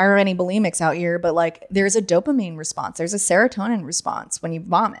inspire any bulimics out here, but like there's a dopamine response. There's a serotonin response when you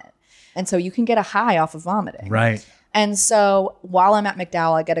vomit. And so you can get a high off of vomiting. Right. And so while I'm at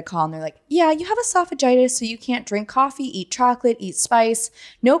McDowell, I get a call and they're like, yeah, you have esophagitis, so you can't drink coffee, eat chocolate, eat spice,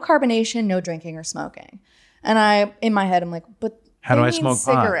 no carbonation, no drinking or smoking. And in my head, I'm like, but how do I smoke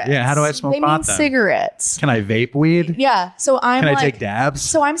cigarettes. pot? Yeah, how do I smoke they pot mean then? cigarettes. Can I vape weed? Yeah. So Can I take dabs?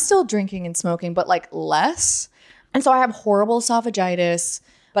 So I'm still drinking and smoking, but like less. And so I have horrible esophagitis,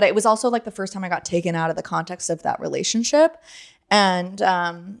 but it was also like the first time I got taken out of the context of that relationship. And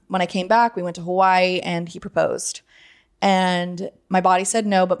when I came back, we went to Hawaii and he proposed. And my body said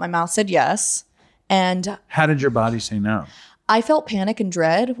no, but my mouth said yes. And how did your body say no? I felt panic and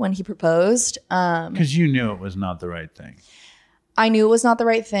dread when he proposed. Because you knew it was not the right thing. I knew it was not the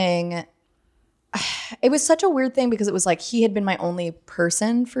right thing. It was such a weird thing because it was like he had been my only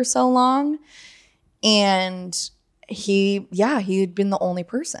person for so long. And he had been the only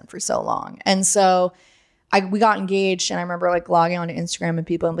person for so long. And so we got engaged, and I remember like logging onto Instagram and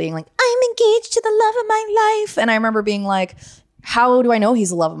people being like, I'm engaged to the love of my life. And I remember being like, how do I know he's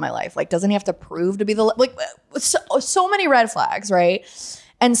the love of my life? Like, doesn't he have to prove to be so many red flags, right?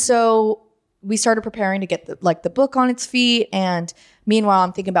 And so we started preparing to get the book on its feet. And meanwhile,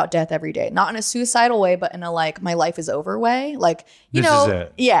 I'm thinking about death every day, not in a suicidal way, but in a like, my life is over way. Like, you This know, is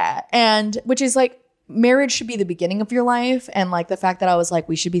it. yeah. And which is like, marriage should be the beginning of your life. And like the fact that I was like,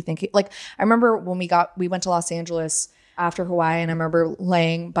 we should be thinking, like, I remember when we went to Los Angeles after Hawaii, and I remember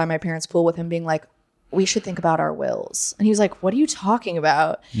laying by my parents' pool with him being like, we should think about our wills. And he was like, what are you talking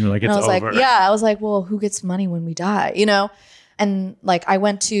about? You're like, and it's I was over. like, yeah. I was like, well, who gets money when we die, you know? And like, I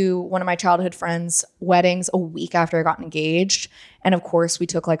went to one of my childhood friends' weddings a week after I got engaged. And of course, we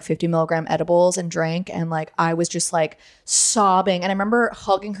took like 50 milligram edibles and drank. And like, I was just like sobbing. And I remember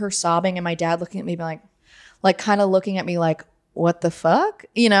hugging her sobbing, and my dad looking at me like kind of looking at me like, what the fuck?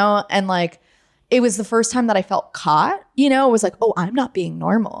 You know? And like, it was the first time that I felt caught, you know? It was like, oh, I'm not being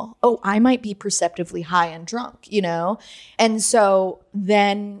normal. Oh, I might be perceptively high and drunk, you know? And so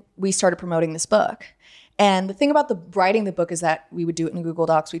then we started promoting this book. And the thing about writing the book is that we would do it in Google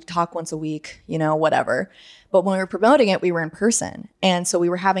Docs. We'd talk once a week, you know, whatever. But when we were promoting it, we were in person. And so we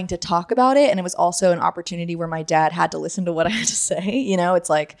were having to talk about it. And it was also an opportunity where my dad had to listen to what I had to say. You know, it's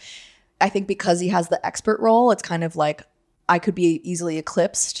like, I think because he has the expert role, it's kind of like I could be easily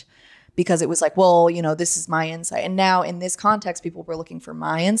eclipsed, because it was like, well, you know, this is my insight. And now in this context, people were looking for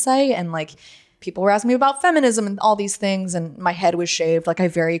my insight, and like people were asking me about feminism and all these things, and my head was shaved. Like I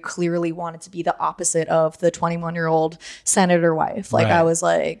very clearly wanted to be the opposite of the 21-year-old senator wife. Like Right. I was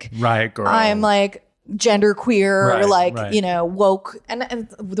like, Riot girl. I'm like gender queer, Right, or like, right. you know, woke. And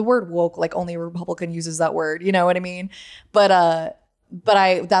the word woke, like only a Republican uses that word, you know what I mean? But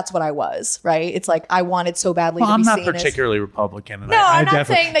that's what I was, right? It's like I wanted so badly Well, to I'm be not seen as. particularly Republican. And No, I I'm not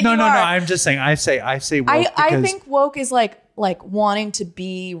definitely- saying that no, you no, are. no. I'm just saying I say woke I because, think woke is like wanting to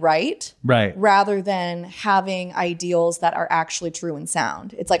be right, right. rather than having ideals that are actually true and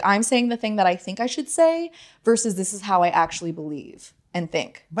sound. It's like I'm saying the thing that I think I should say versus this is how I actually believe and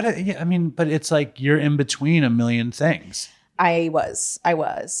think. But yeah, I mean, but it's like you're in between a million things. I was.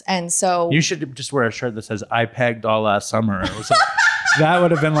 And so You should just wear a shirt that says "I pegged all last summer." It was like, that would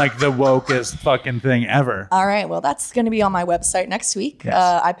have been like the wokest fucking thing ever. all right, well, that's going to be on my website next week.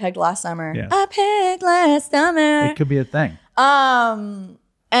 Yes. I pegged last summer. Yes. I pegged last summer. It could be a thing.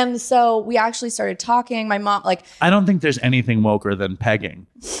 And so we actually started talking. My mom, like, I don't think there's anything woker than pegging.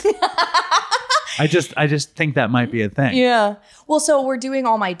 I just think that might be a thing. yeah. Well, so we're doing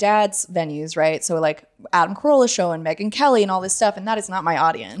all my dad's venues, right? So like Adam Carolla's show and Megyn Kelly and all this stuff, and that is not my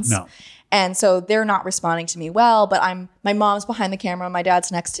audience. No. And so they're not responding to me well, but my mom's behind the camera, my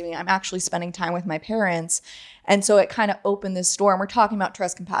dad's next to me. I'm actually spending time with my parents. And so it kind of opened this door, and we're talking about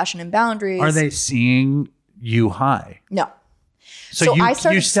trust, compassion, and boundaries. Are they seeing you high? No. So I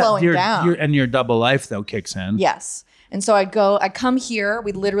started slowing down. And your double life though kicks in. Yes. And so I come here,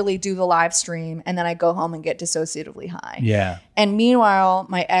 we literally do the live stream, and then I go home and get dissociatively high. Yeah. And meanwhile,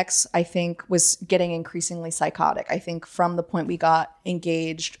 my ex, I think, was getting increasingly psychotic. I think from the point we got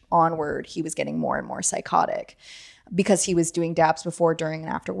engaged onward, he was getting more and more psychotic because he was doing dabs before, during,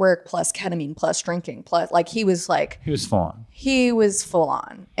 and after work, plus ketamine, plus drinking, plus like he was full on. He was full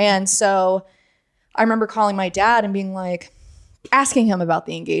on. And so I remember calling my dad and being like, asking him about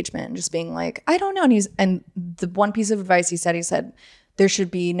the engagement and just being like, I don't know. And the one piece of advice he said,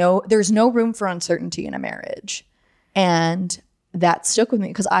 there's no room for uncertainty in a marriage. And that stuck with me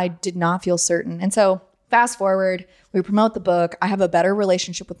because I did not feel certain. And so fast forward, we promote the book. I have a better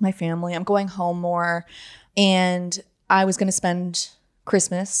relationship with my family. I'm going home more. And I was going to spend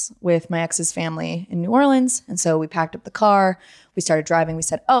Christmas with my ex's family in New Orleans. And so we packed up the car. We started driving. We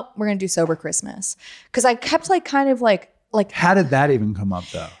said, oh, we're going to do sober Christmas. Because I kept How did that even come up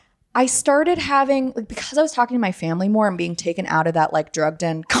though? I started having, because I was talking to my family more and being taken out of that drug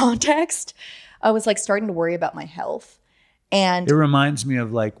den context, I was starting to worry about my health. And It reminds me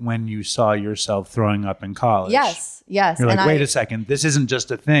of when you saw yourself throwing up in college. yes. You're like, wait a second, this isn't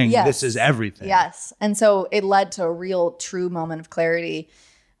just a thing. Yes. This is everything. Yes. And so it led to a real true moment of clarity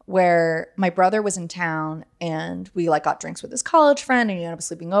where my brother was in town and we got drinks with his college friend and he ended up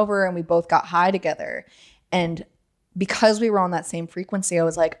sleeping over and we both got high together. And because we were on that same frequency, I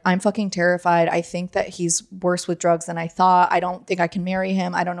was like, I'm fucking terrified. I think that he's worse with drugs than I thought. I don't think I can marry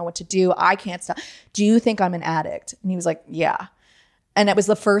him. I don't know what to do. I can't stop. Do you think I'm an addict? And he was like, yeah. And it was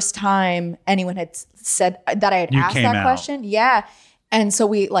the first time anyone had said that I had asked that question. Yeah. And so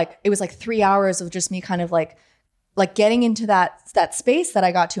we it was 3 hours of just me kind of getting into that space that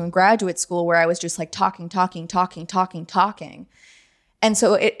I got to in graduate school where I was just talking. And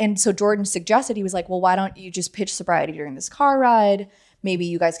so Jordan suggested, he was like, well, why don't you just pitch sobriety during this car ride? Maybe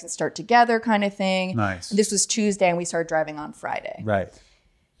you guys can start together kind of thing. Nice. And this was Tuesday and we started driving on Friday. Right.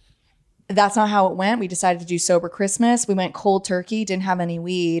 That's not how it went. We decided to do sober Christmas. We went cold turkey, didn't have any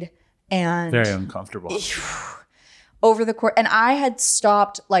weed. And very uncomfortable. Over the course, and I had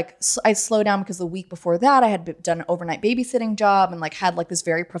stopped, like, I slowed down because the week before that I had done an overnight babysitting job and like had like this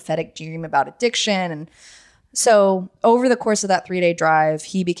very prophetic dream about addiction. And so over the course of that 3-day drive,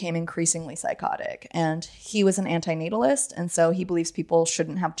 he became increasingly psychotic, and he was an antinatalist. And so he believes people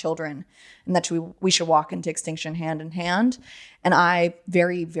shouldn't have children and that we should walk into extinction hand in hand. And I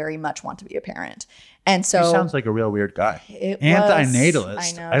very, very much want to be a parent. And so he sounds like a real weird guy. Antinatalist.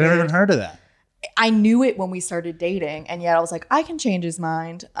 I know. I've never even heard of that. I knew it when we started dating, and yet I was like, I can change his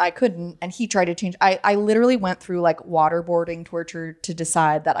mind. I couldn't. And he tried to change. I literally went through like waterboarding torture to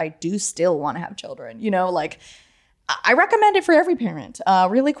decide that I do still want to have children. You know, like I recommend it for every parent.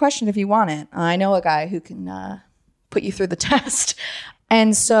 Really question if you want it. I know a guy who can put you through the test.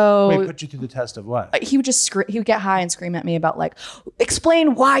 And so Wait, put you through the test of what? He would just he would get high and scream at me about like,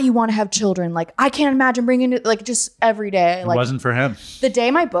 explain why you want to have children. Like, I can't imagine bringing it, like, just every day. It like, wasn't for him. The day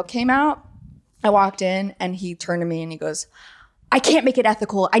my book came out, I walked in and he turned to me and he goes, I can't make it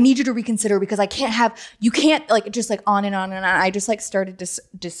ethical. I need you to reconsider because you can't like, just like on and on and on. I just like started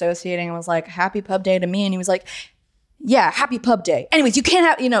dissociating and was like, happy pub day to me. And he was like, yeah, happy pub day. Anyways, you can't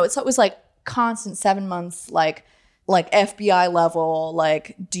have, you know, so it was like constant 7 months, like FBI level,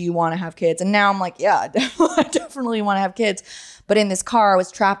 like, do you want to have kids? And now I'm like, yeah, I definitely want to have kids. But in this car, I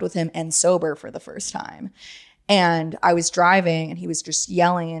was trapped with him and sober for the first time. And I was driving and he was just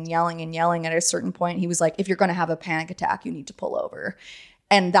yelling and yelling and yelling. At a certain point, he was like, if you're going to have a panic attack, you need to pull over.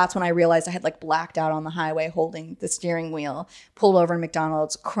 And that's when I realized I had like blacked out on the highway holding the steering wheel, pulled over in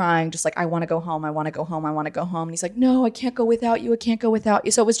McDonald's, crying, just like, I want to go home. I want to go home. I want to go home. And he's like, no, I can't go without you. I can't go without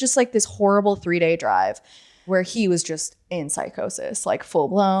you. So it was just like this horrible 3-day drive where he was just in psychosis, like full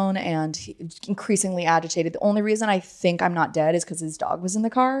blown and increasingly agitated. The only reason I think I'm not dead is because his dog was in the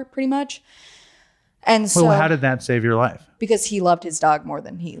car pretty much. And so, well, how did that save your life? Because he loved his dog more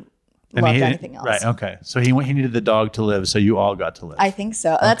than he loved anything else. Right. Okay. So he needed the dog to live, so you all got to live. I think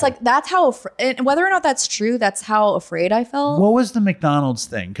so. Okay. That's how, and whether or not that's true, that's how afraid I felt. What was the McDonald's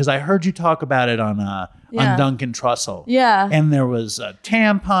thing? Because I heard you talk about it on Duncan Trussell. Yeah. And there was a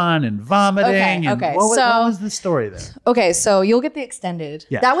tampon and vomiting. Okay. What was the story there? Okay. So you'll get the extended.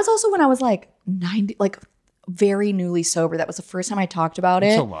 Yeah. That was also when I was like 90, like very newly sober. That was the first time I talked about it.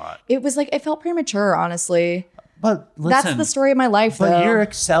 It's a lot. It was like, it felt premature, honestly. But listen, that's the story of my life, though. But you're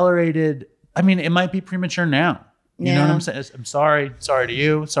accelerated. I mean, it might be premature now. You know what I'm saying? I'm sorry. Sorry to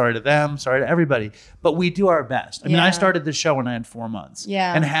you. Sorry to them. Sorry to everybody. But we do our best. I mean, I started this show when I had 4 months.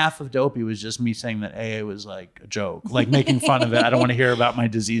 Yeah. And half of Dopey was just me saying that AA was like a joke, like making fun of it. I don't want to hear about my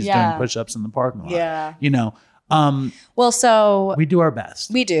disease doing push-ups in the parking lot. Yeah. You know? Well, so we do our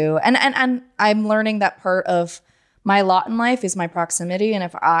best. We do. And I'm learning that part of my lot in life is my proximity. And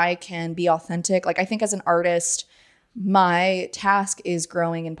if I can be authentic, like I think as an artist, my task is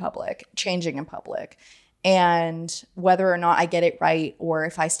growing in public, changing in public. And whether or not I get it right, or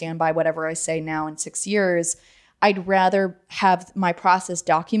if I stand by whatever I say now in 6 years, I'd rather have my process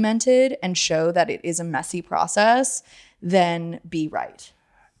documented and show that it is a messy process than be right.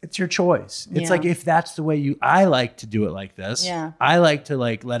 It's your choice. It's like, if that's the way I like to do it like this. Yeah. I like to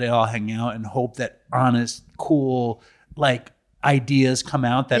like let it all hang out and hope that honest, cool, like ideas come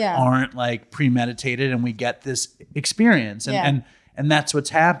out that aren't like premeditated, and we get this experience and that's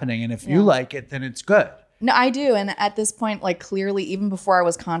what's happening. And if you like it, then it's good. No, I do. And at this point, like clearly, even before I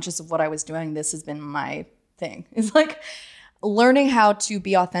was conscious of what I was doing, this has been my thing. It's like learning how to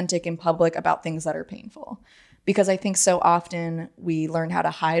be authentic in public about things that are painful. Because I think so often we learn how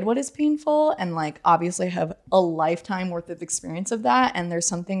to hide what is painful, and like obviously have a lifetime worth of experience of that. And there's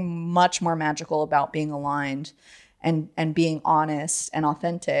something much more magical about being aligned and being honest and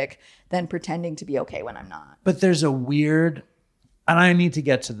authentic than pretending to be okay when I'm not. But there's a weird, and I need to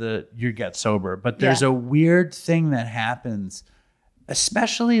get to you get sober, but there's a weird thing that happens,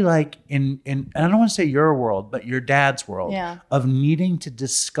 especially like in and I don't want to say your world, but your dad's world, of needing to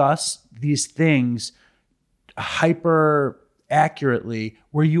discuss these things hyper accurately,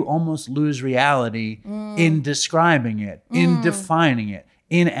 where you almost lose reality in describing it, in defining it,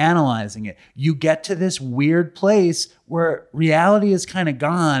 in analyzing it. You get to this weird place where reality is kind of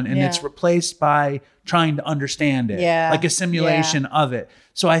gone and it's replaced by trying to understand it, like a simulation of it.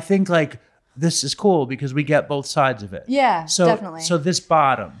 So I think like this is cool because we get both sides of it. Yeah, so, definitely. So this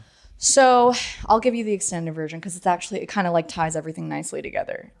bottom. So I'll give you the extended version because it kind of like ties everything nicely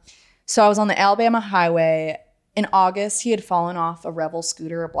together. So I was on the Alabama highway. In August, he had fallen off a Revel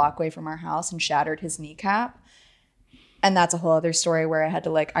scooter a block away from our house and shattered his kneecap. And that's a whole other story where I had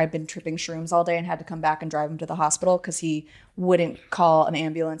to I'd been tripping shrooms all day and had to come back and drive him to the hospital because he wouldn't call an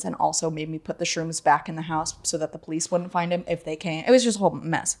ambulance and also made me put the shrooms back in the house so that the police wouldn't find him if they came. It was just a whole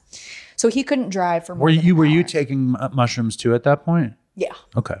mess. So he couldn't drive for more than an Were you hour. taking mushrooms too at that point? Yeah.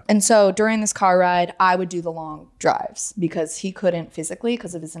 Okay. And so during this car ride, I would do the long drives because he couldn't physically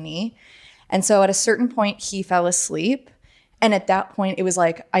because of his knee. And so at a certain point, he fell asleep. And at that point, it was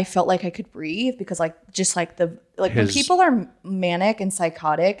I felt like I could breathe because when people are manic and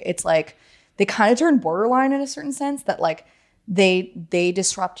psychotic, it's they kind of turn borderline in a certain sense that they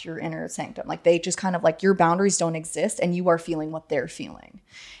disrupt your inner sanctum. They just kind of your boundaries don't exist and you are feeling what they're feeling.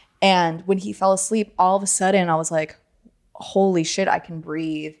 And when he fell asleep, all of a sudden I was like, holy shit, I can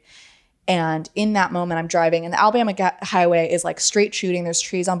breathe. And in that moment, I'm driving and the Alabama highway is straight shooting. There's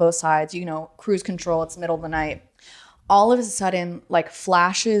trees on both sides, cruise control. It's middle of the night. All of a sudden,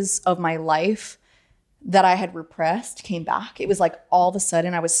 flashes of my life that I had repressed came back. It was all of a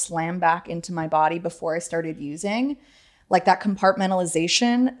sudden I was slammed back into my body before I started using. That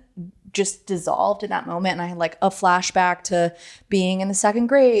compartmentalization just dissolved in that moment. And I had a flashback to being in the second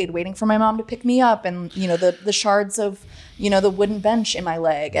grade, waiting for my mom to pick me up and, the shards of, the wooden bench in my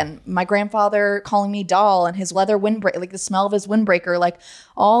leg and my grandfather calling me doll and his leather windbreaker, the smell of his windbreaker,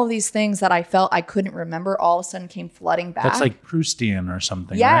 all of these things that I felt I couldn't remember all of a sudden came flooding back. That's Proustian or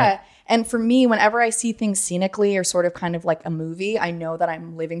something, yeah. Right? And for me, whenever I see things scenically or sort of kind of like a movie, I know that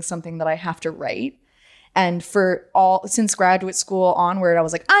I'm living something that I have to write. And since graduate school onward, I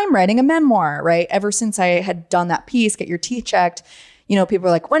was I'm writing a memoir, right? Ever since I had done that piece, Get Your Teeth Checked, people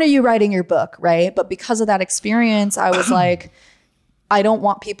are when are you writing your book, right? But because of that experience, I was I don't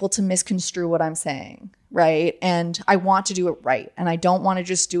want people to misconstrue what I'm saying, right? And I want to do it right. And I don't want to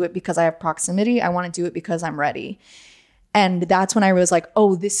just do it because I have proximity. I want to do it because I'm ready. And that's when I was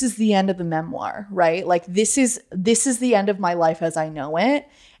oh, this is the end of the memoir, right? This is the end of my life as I know it.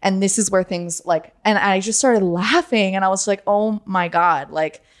 And this is where things and I just started laughing and I was oh my God,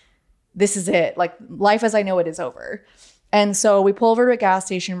 this is it. Life as I know it is over. And so we pull over to a gas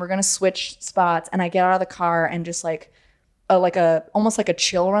station. We're going to switch spots. And I get out of the car and just almost like a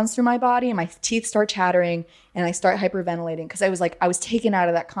chill runs through my body and my teeth start chattering and I start hyperventilating because I was taken out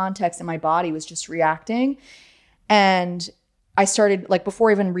of that context and my body was just reacting. And I started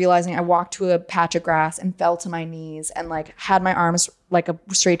before even realizing, I walked to a patch of grass and fell to my knees and had my arms like a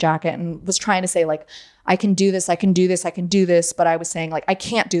straitjacket and was trying to say I can do this, I can do this, I can do this. But I was saying I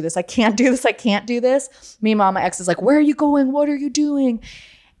can't do this, I can't do this, I can't do this. Meanwhile, my ex is where are you going? What are you doing?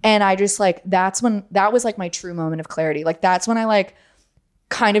 And I just that was my true moment of clarity. That's when I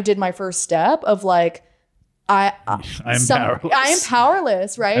kind of did my first step of I am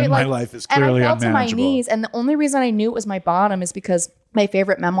powerless, right? And my life is clearly and I fell unmanageable. to my knees, and the only reason I knew it was my bottom is because my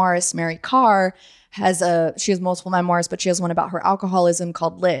favorite memoirist, Mary Karr, she has multiple memoirs, but she has one about her alcoholism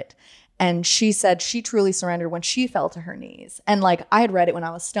called Lit. And she said she truly surrendered when she fell to her knees. And I had read it when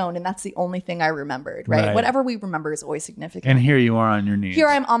I was stoned, and that's the only thing I remembered, right? Whatever we remember is always significant. And here you are on your knees. Here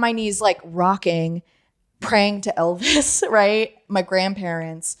I'm on my knees, rocking, praying to Elvis, right? My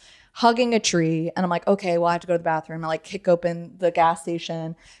grandparents, hugging a tree. And I'm okay, well, I have to go to the bathroom. I kick open the gas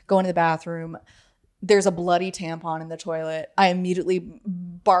station, go into the bathroom. There's a bloody tampon in the toilet. I immediately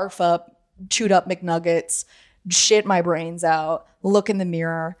barf up, chewed up McNuggets, shit my brains out, look in the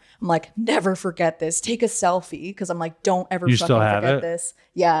mirror. I'm never forget this. Take a selfie because I'm don't ever You fucking still have forget it? this.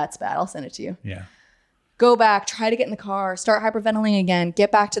 Yeah, it's bad. I'll send it to you. Yeah. Go back, try to get in the car, start hyperventilating again,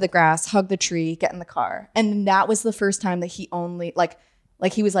 get back to the grass, hug the tree, get in the car. And that was the first time that he only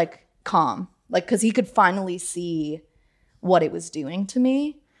he was calm, because he could finally see what it was doing to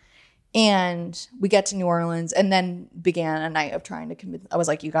me. And we get to New Orleans and then began a night of trying to convince. I was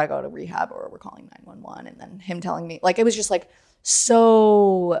you gotta go to rehab or we're calling 911. And then him telling me it was just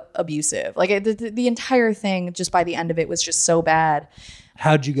so abusive. The entire thing, just by the end of it, was just so bad.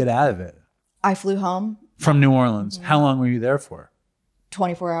 How'd you get out of it? I flew home From New Orleans. Mm-hmm. How long were you there for?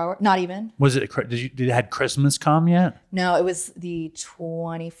 24 hours, not even. Was it? Did it had Christmas come yet? No, it was the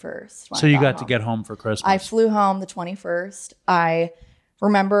 21st. So you got to get home for Christmas. I flew home the 21st. I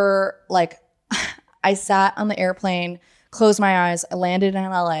remember I sat on the airplane, closed my eyes. I landed in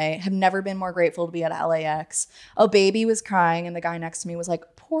LA. Have never been more grateful to be at LAX. A baby was crying and the guy next to me was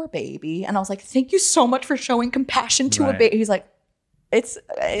poor baby. And I was thank you so much for showing compassion to a baby. He's it's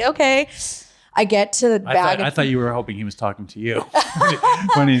okay. I get to the bag. I thought you were hoping he was talking to you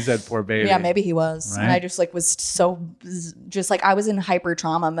when he said poor baby. Yeah, maybe he was. Right? And I just was so just I was in hyper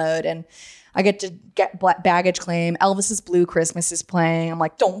trauma mode and I get to get baggage claim. Elvis's Blue Christmas is playing. I'm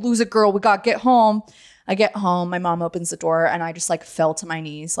don't lose it, girl. We got to get home. I get home, my mom opens the door, and I just like fell to my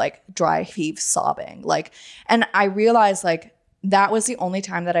knees, like dry heave sobbing. Like, and I realized like that was the only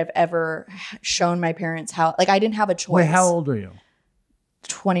time that I've ever shown my parents how, like I didn't have a choice. Wait, how old are you?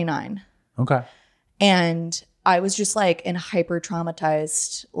 29. Okay. And I was just like in hyper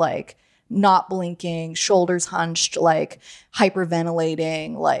traumatized, like not blinking, shoulders hunched, like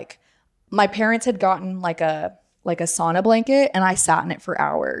hyperventilating. Like my parents had gotten like a sauna blanket, and I sat in it for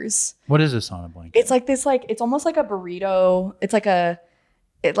hours. What is a sauna blanket? It's like this, like it's almost like a burrito. It's like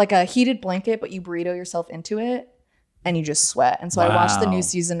a heated blanket, but you burrito yourself into it and you just sweat. And so I watched the new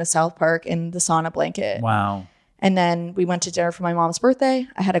season of South Park in the sauna blanket. Wow. And then we went to dinner for my mom's birthday.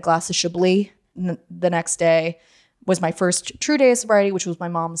 I had a glass of Chablis. The next day was my first true day of sobriety, which was my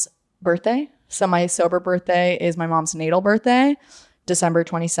mom's birthday. So my sober birthday is my mom's natal birthday, December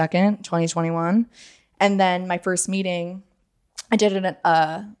 22nd, 2021. And then my first meeting, I did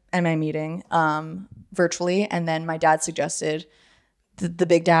an MA meeting virtually. And then my dad suggested the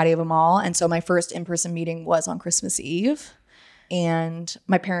big daddy of them all. And so my first in-person meeting was on Christmas Eve. And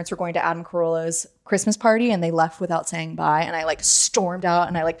my parents were going to Adam Carolla's Christmas party, and they left without saying bye. And I like stormed out,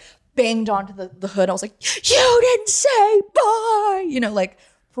 and I like banged onto the hood. I was like, you didn't say bye, you know, like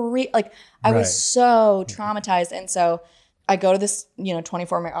I was so traumatized. And so I go to this,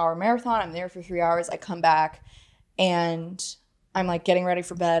 24-hour marathon. I'm there for 3 hours. I come back and I'm like getting ready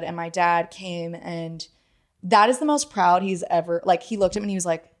for bed. And my dad came, and that is the most proud he's ever, like he looked at me and he was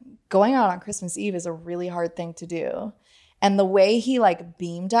like, going out on Christmas Eve is a really hard thing to do. And the way he like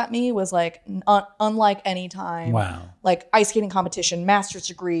beamed at me was like unlike any time. Wow. Like ice skating competition, master's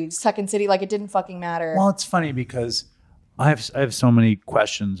degree, Second City, like it didn't fucking matter. Well, it's funny because I have so many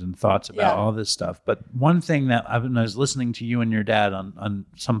questions and thoughts about all this stuff. But one thing that I was listening to you and your dad on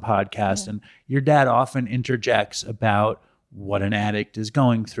some podcast, and your dad often interjects about what an addict is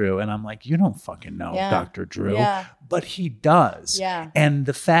going through. And I'm like, you don't fucking know, Dr. Drew. Yeah. But he does. Yeah. And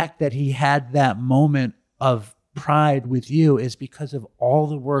the fact that he had that moment of pride with you is because of all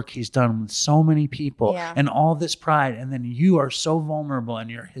the work he's done with so many people and all this pride. And then you are so vulnerable,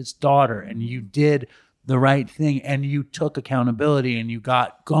 and you're his daughter, and you did the right thing, and you took accountability, and you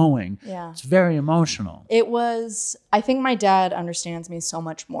got going. Yeah. It's very emotional. It was, I think my dad understands me so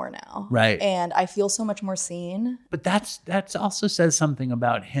much more now. Right. And I feel so much more seen. But that's also says something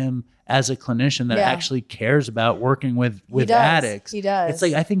about him as a clinician that actually cares about working with addicts. He does. It's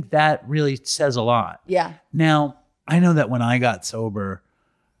like, I think that really says a lot. Yeah. Now, I know that when I got sober,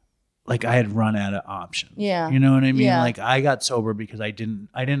 like I had run out of options. Yeah. You know what I mean? Yeah. Like I got sober because I didn't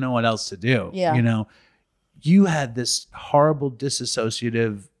know what else to do. Yeah. You know, you had this horrible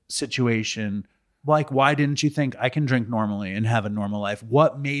disassociative situation. Like, why didn't you think I can drink normally and have a normal life?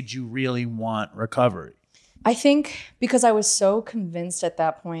 What made you really want recovery? I think because I was so convinced at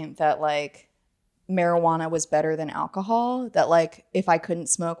that point that like marijuana was better than alcohol, that like if I couldn't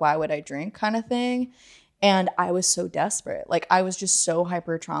smoke, why would I drink kind of thing. And I was so desperate. Like I was just so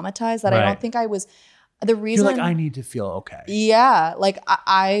hyper traumatized that I don't think I was the reason. You're like, I need to feel okay. Yeah. Like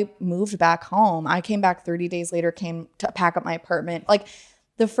I moved back home. I came back 30 days later, came to pack up my apartment. Like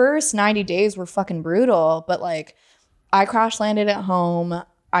the first 90 days were fucking brutal, but like I crash landed at home.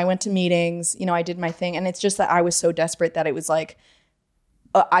 I went to meetings, I did my thing. And it's just that I was so desperate that it was like,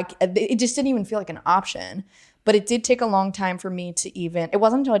 it just didn't even feel like an option. But it did take a long time for me to even, it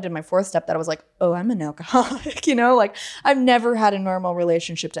wasn't until I did my fourth step that I was like, oh, I'm an alcoholic, like I've never had a normal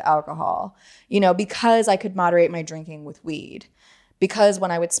relationship to alcohol, because I could moderate my drinking with weed, because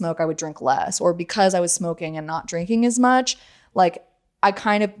when I would smoke, I would drink less, or because I was smoking and not drinking as much. Like I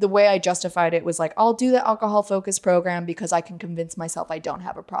kind of, the way I justified it was like, I'll do the alcohol focus program because I can convince myself I don't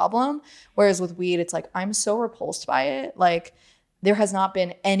have a problem. Whereas with weed, it's like, I'm so repulsed by it. Like there has not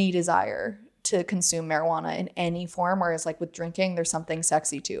been any desire to consume marijuana in any form. Whereas like with drinking, there's something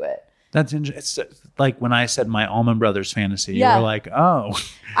sexy to it. That's interesting. It's like when I said my Allman Brothers fantasy, you were like, oh.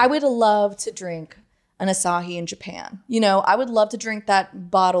 I would love to drink an Asahi in Japan. I would love to drink that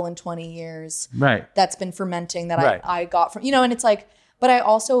bottle in 20 years. Right. That's been fermenting that I got from, and it's like, but I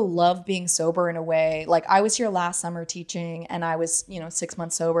also love being sober in a way. Like I was here last summer teaching, and I was, 6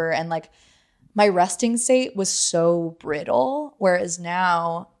 months sober, and like my resting state was so brittle. Whereas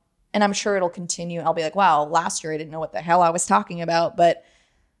now, and I'm sure it'll continue, I'll be like, wow, last year I didn't know what the hell I was talking about. But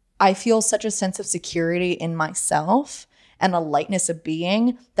I feel such a sense of security in myself and a lightness of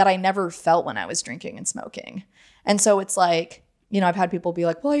being that I never felt when I was drinking and smoking. And so it's like, I've had people be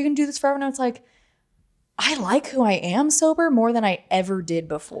like, well, are you going to do this forever? And it's like, I like who I am sober more than I ever did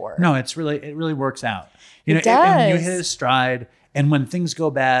before. No, it really works out. It does. And you hit a stride. And when things go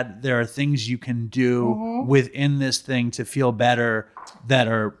bad, there are things you can do within this thing to feel better that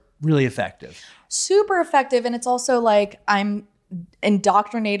are really effective. super effective. And it's also like I'm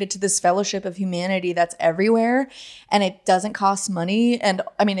indoctrinated to this fellowship of humanity that's everywhere, and it doesn't cost money. And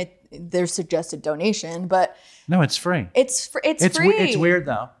I mean, there's suggested donation, but no, it's free. It's free. It's weird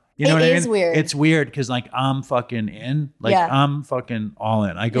though. You know It what I mean? is weird. It's weird because like I'm fucking in. Like Yeah. I'm fucking all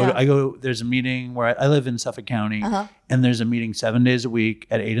in. I go. There's a meeting where I live in Suffolk County, and there's a meeting 7 days a week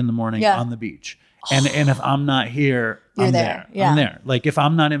at 8 a.m. Yeah. on the beach. And if I'm not here, You're I'm there. there. Yeah. I'm there. Like if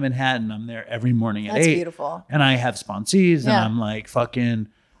I'm not in Manhattan, I'm there every morning at That's 8. beautiful. And I have sponsees, and Yeah. I'm like fucking.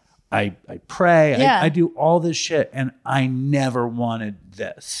 I pray. Yeah. I do all this shit, and I never wanted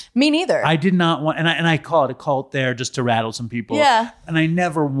this. Me neither. I did not want, and I call it a cult there just to rattle some people. Yeah. And I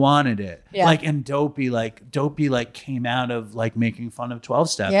never wanted it. Yeah. Like, and Dopey came out of like making fun of 12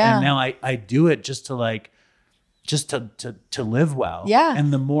 step. Yeah. And now I do it just to like, just to live well. Yeah.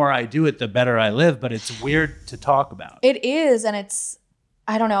 And the more I do it, the better I live, but it's weird to talk about. It is, and it's,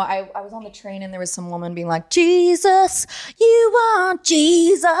 I don't know. I was on the train and there was some woman being like, Jesus, you want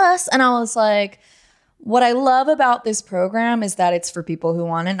Jesus. And I was like, what I love about this program is that it's for people who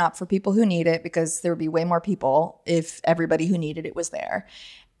want it, not for people who need it, because there would be way more people if everybody who needed it was there.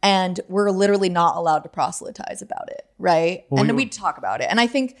 And we're literally not allowed to proselytize about it, right? Well, and we talk about it. And I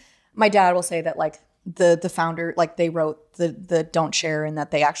think my dad will say that like the founder, like they wrote the don't share and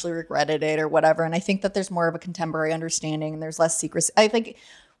that they actually regretted it or whatever. And I think that there's more of a contemporary understanding and there's less secrecy. I think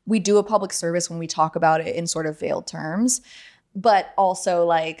we do a public service when we talk about it in sort of veiled terms, but also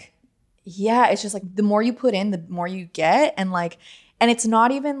like, yeah, it's just like the more you put in, the more you get. And like, and it's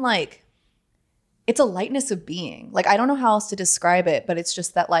not even like, it's a lightness of being. Like, I don't know how else to describe it, but it's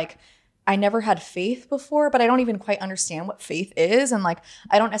just that like, I never had faith before, but I don't even quite understand what faith is. And like,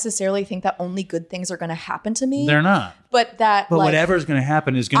 I don't necessarily think that only good things are going to happen to me. They're not. But that, But like, whatever's going to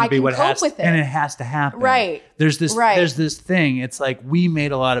happen is going I to be can what cope has with it. and it has to happen. Right. There's this Right. there's this thing. It's like we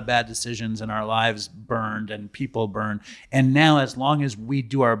made a lot of bad decisions and our lives burned and people burned. And now as long as we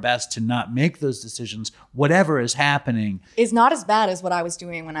do our best to not make those decisions, whatever is happening is not as bad as what I was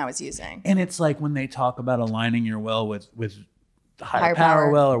doing when I was using. and it's like when they talk about aligning your will with the higher Higher power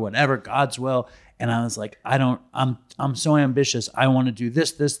power. will or whatever, God's will. And I was like, I'm so ambitious. I want to do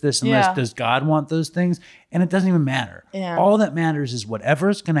this, and Yeah. this. Does God want those things? And it doesn't even matter. Yeah. All that matters is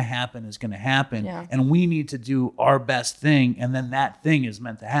whatever's going to happen is going to happen. Yeah. And we need to do our best thing. And then that thing is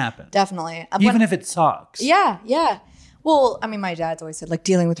meant to happen. Definitely. Even if it sucks. Yeah, yeah. Well, I mean, my dad's always said like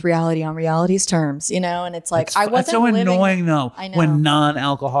dealing with reality on reality's terms, you know, and it's like I wasn't That's so living. annoying though I know. when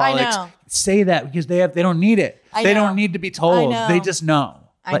non-alcoholics I know. say that because they don't need it. I They know. don't need to be told. I know. They just know.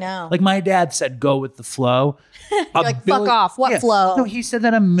 I know. Like my dad said, go with the flow. You're like, fuck off. What flow? No, he said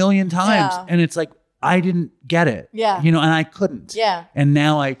that a million times. Yeah. And it's like, I didn't get it. Yeah. You know, and I couldn't. Yeah. And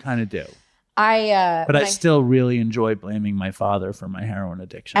now I kind of do. But But I still really enjoy blaming my father for my heroin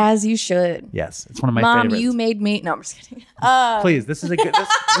addiction. as you should. Yes. It's one of my Mom, favorites. you made me. No, I'm just kidding. Please, this is a good, this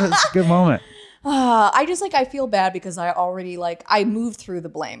is a good moment. I just like I feel bad because I already like I moved through the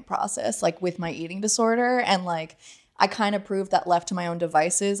blame process like with my eating disorder and like I kind of proved that left to my own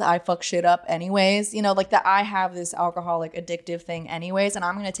devices I fuck shit up anyways, you know, like that I have this alcoholic addictive thing anyways and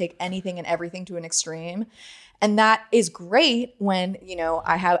I'm going to take anything and everything to an extreme. And that is great when, you know,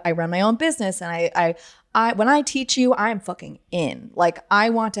 I run my own business and I when I teach you, I'm fucking in. Like, I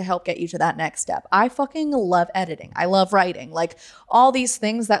want to help get you to that next step. I fucking love editing. I love writing. Like, all these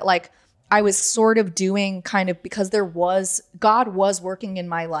things that, like, I was sort of doing kind of because God was working in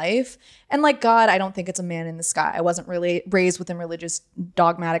my life. And, like, God, I don't think it's a man in the sky. I wasn't really raised within religious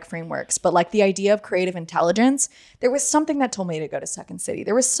dogmatic frameworks. But, like, the idea of creative intelligence, there was something that told me to go to Second City.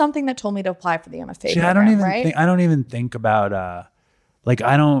 There was something that told me to apply for the MFA See, program, right? I don't even think about, like,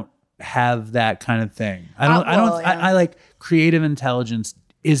 I don't have that kind of thing. I like creative intelligence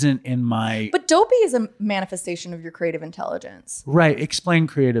isn't in my But Dopey is a manifestation of your creative intelligence. right. Explain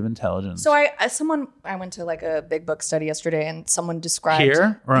creative intelligence. So I went to like a big book study yesterday and someone described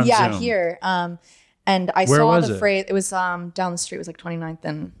Here or on Zoom? Here. And I Where saw was the it? phrase, it was down the street, it was like 29th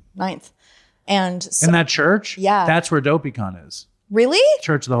and 9th. And so, in that church, Yeah. that's where DopeyCon is. really?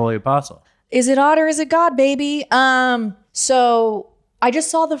 Church of the Holy Apostle. Is it odd or is it God, baby? So I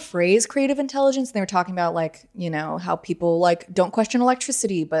just saw the phrase creative intelligence and they were talking about like, you know, how people like don't question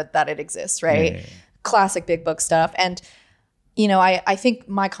electricity, but that it exists, right? Yeah. Classic big book stuff. And, you know, I think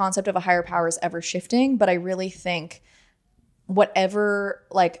my concept of a higher power is ever shifting, but I really think whatever,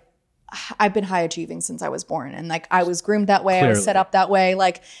 like, I've been high achieving since I was born and like I was groomed that way. I was Clearly. set up that way.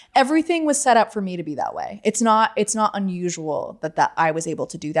 Like everything was set up for me to be that way. It's not unusual that I was able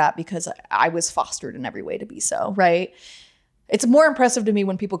to do that because I was fostered in every way to be so, right? It's more impressive to me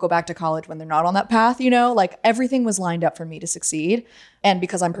when people go back to college when they're not on that path, you know, like everything was lined up for me to succeed. And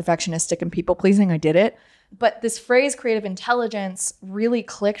because I'm perfectionistic and people pleasing, I did it. But this phrase creative intelligence really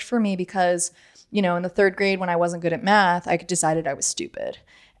clicked for me because, you know, in the 3rd grade when I wasn't good at math, I decided I was stupid.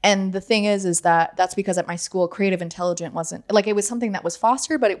 And the thing is that that's because at my school, creative intelligence wasn't like, it was something that was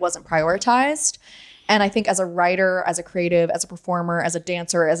fostered, but it wasn't prioritized. And I think as a writer, as a creative, as a performer, as a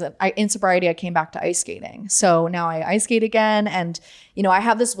dancer, in sobriety, I came back to ice skating. So now I ice skate again. And, you know, I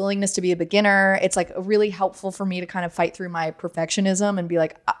have this willingness to be a beginner. It's like really helpful for me to kind of fight through my perfectionism and be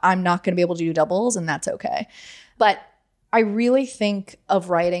like, I'm not going to be able to do doubles and that's okay. But I really think of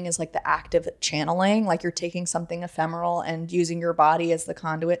writing as like the act of channeling, like you're taking something ephemeral and using your body as the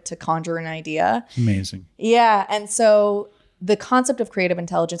conduit to conjure an idea. Amazing. Yeah. And so the concept of creative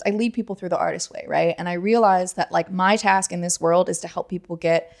intelligence, I lead people through the artist way, right? And I realize that like my task in this world is to help people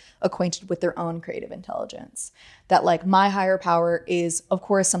get acquainted with their own creative intelligence. That like my higher power is, of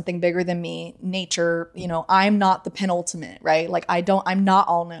course, something bigger than me, nature, you know, I'm not the penultimate, right? Like I'm not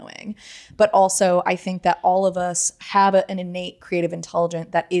all knowing, but also I think that all of us have an innate creative intelligence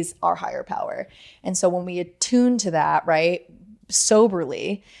that is our higher power. And so when we attune to that, right,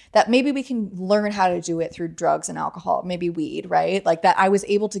 soberly, that maybe we can learn how to do it through drugs and alcohol, maybe weed, right? Like that I was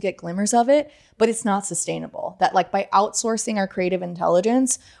able to get glimmers of it, but it's not sustainable. That like by outsourcing our creative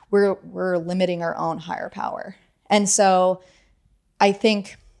intelligence, we're limiting our own higher power. And so I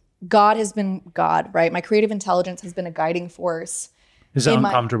think God has been God, right? My creative intelligence has been a guiding force. Is it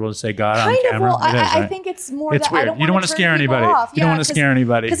uncomfortable to say God on camera? Well, I think it's more it's that weird. I don't You don't want to scare anybody. You don't want to scare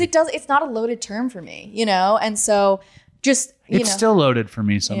anybody. Because it's not a loaded term for me, you know? And so just it's still loaded for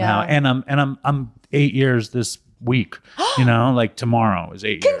me somehow. Yeah. And I'm 8 years this week, you know, like tomorrow is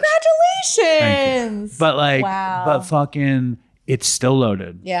 8 years. Congratulations. But like, wow. But fucking, it's still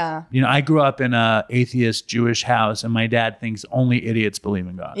loaded. Yeah. You know, I grew up in a atheist Jewish house and my dad thinks only idiots believe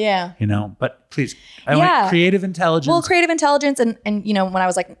in God. Yeah. You know, but please, I want creative intelligence. Well, creative intelligence. And, you know, when I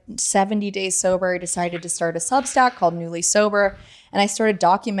was like 70 days sober, I decided to start a Substack called Newly Sober. And I started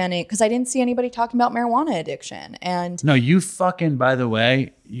documenting because I didn't see anybody talking about marijuana addiction. And no, you fucking, by the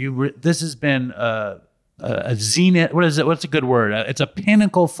way, this has been a zenith. What is it? What's a good word? It's a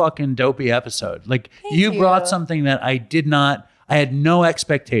pinnacle fucking dopey episode. Like you brought something that I had no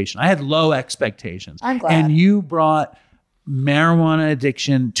expectation. I had low expectations. I'm glad. And you brought marijuana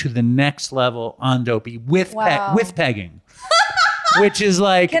addiction to the next level on Dopey with pegging. Which is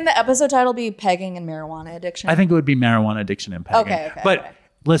like... Can the episode title be Pegging and Marijuana Addiction? I think it would be Marijuana Addiction and Pegging. Okay. But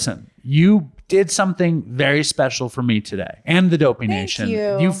listen, you did something very special for me today and the Dopey Nation.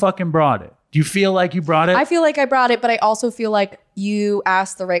 You fucking brought it. Do you feel like you brought it? I feel like I brought it, but I also feel like you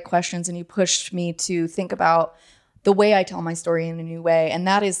asked the right questions and you pushed me to think about the way I tell my story in a new way. And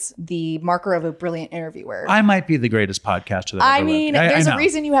that is the marker of a brilliant interviewer. I might be the greatest podcaster that ever lived. There's a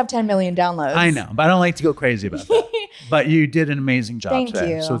reason you have 10 million downloads. I know, but I don't like to go crazy about that. But you did an amazing job today.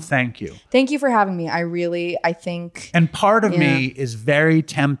 Thank you. So thank you. Thank you for having me. I think... And part of me is very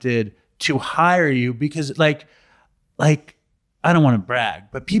tempted to hire you because like I don't want to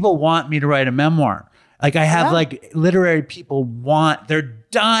brag, but people want me to write a memoir. Like I have like literary people they're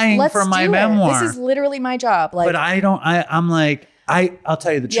dying for my memoir. This is literally my job. Like, but I'll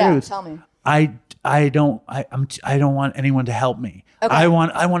tell you the truth. Yeah, tell me. I don't want anyone to help me. Okay. I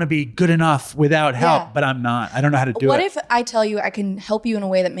want to be good enough without help, but I'm not. I don't know how to do it. What if I tell you I can help you in a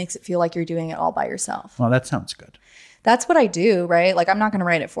way that makes it feel like you're doing it all by yourself? Well, that sounds good. That's what I do, right? Like I'm not going to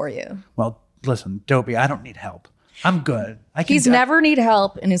write it for you. Well, listen, Dopey, I don't need help. I'm good. He's never need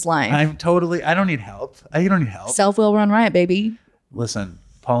help in his life. I don't need help. You don't need help. Self-will run riot, baby. Listen,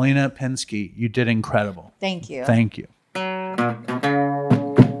 Paulina Pinsky, you did incredible. Thank you. Thank you.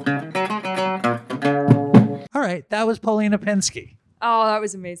 All right, that was Paulina Pinsky. Oh, that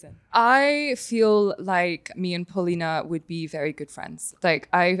was amazing. I feel like me and Paulina would be very good friends. Like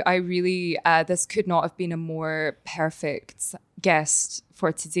I really, this could not have been a more perfect guest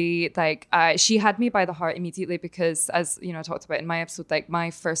for today. Like she had me by the heart immediately because, as you know, I talked about in my episode, like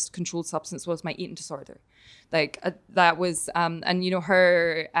my first controlled substance was my eating disorder. Like that was, and you know,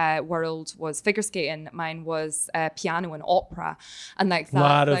 her world was figure skating. Mine was piano and opera, and like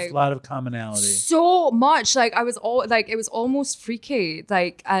that. Lot of commonality. So much. Like I was it was almost freaky.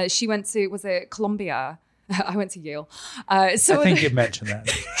 Like she went to, was it Columbia? I went to Yale. So I think you mentioned that.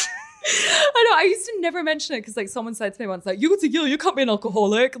 I know. I used to never mention it because like someone said to me once, like, you go to Yale, you can't be an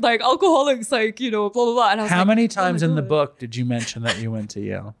alcoholic. Like alcoholics, like, you know, blah blah blah. And I was how many times in the book did you mention that you went to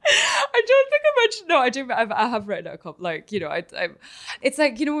Yale? I don't think I mentioned. No, I do. I have read a couple. Like, you know, I it's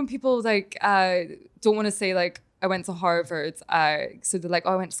like, you know, when people like don't want to say like I went to Harvard. So they're like,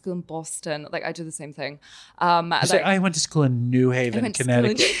 oh, I went to school in Boston. Like, I do the same thing. I went to school in New Haven, went to school in-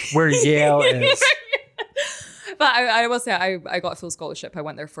 Connecticut, where Yale is. But I will say I got a full scholarship. I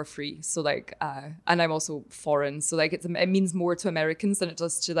went there for free. So like, and I'm also foreign. So like, it means more to Americans than it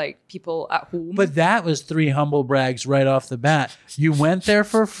does to like people at home. But that was 3 humble brags right off the bat. You went there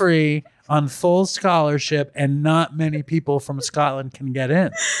for free on full scholarship, and not many people from Scotland can get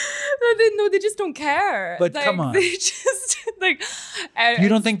in. No, they just don't care. But like, come on. They just like. You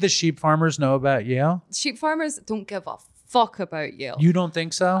don't think the sheep farmers know about Yale? Sheep farmers don't give a fuck about Yale. You don't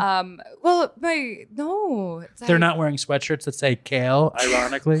think so? Well, no. They're not wearing sweatshirts that say kale,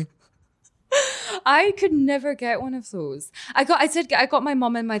 ironically. I could never get one of those. I got my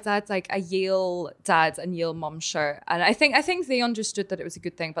mum and my dad like a Yale dad and Yale mum shirt, and I think they understood that it was a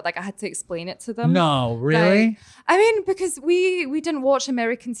good thing, but like I had to explain it to them. No, really? Like, I mean, because we didn't watch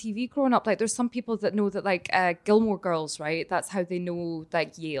American TV growing up. Like, there's some people that know that like Gilmore Girls, right? That's how they know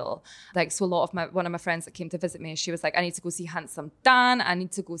like Yale. Like, so one of my friends that came to visit me, she was like, I need to go see Handsome Dan. I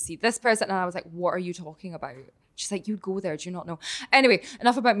need to go see this person, and I was like, what are you talking about? She's like, you'd go there, do you not know? Anyway,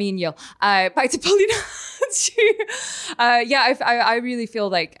 enough about me and Yale. Back to Paulina. I really feel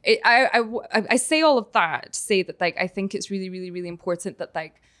like I say all of that to say that like I think it's really, really, really important that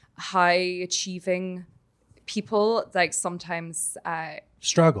like high achieving people like sometimes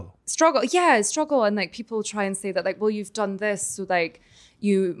struggle, and like people try and say that like, well, you've done this, so like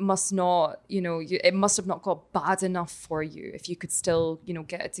you must not, it must have not got bad enough for you if you could still,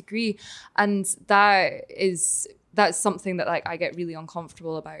 get a degree. And that's something that like I get really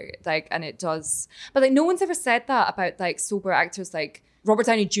uncomfortable about. Like, and it does, but like no one's ever said that about like sober actors like Robert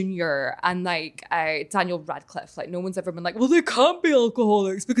Downey Jr. and like Daniel Radcliffe. Like, no one's ever been like, well, they can't be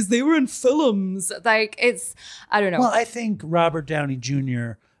alcoholics because they were in films. Like, I don't know. Well, I think Robert Downey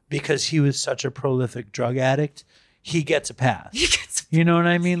Jr., because he was such a prolific drug addict, he gets a pass. You know what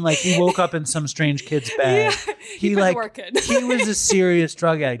I mean? Like, he woke up in some strange kid's bag. Yeah, he put the work in. He was a serious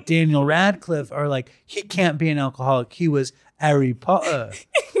drug addict. Daniel Radcliffe, or like, he can't be an alcoholic. He was Harry Potter.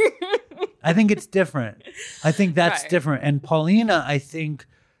 I think it's different. I think that's different. And Paulina, I think,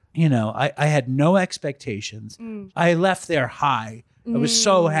 I had no expectations. I left there high. I was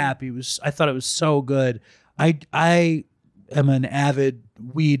so happy. I thought it was so good. I am an avid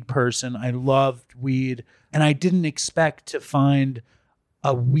weed person. I loved weed. And I didn't expect to find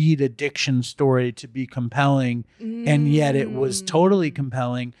a weed addiction story to be compelling. And yet it was totally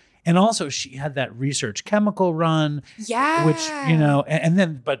compelling. And also she had that research chemical run. Yeah. Which, and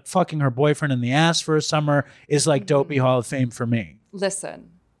then, but fucking her boyfriend in the ass for a summer is like Dopey Hall of Fame for me.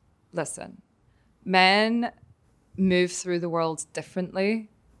 Listen. Men move through the world differently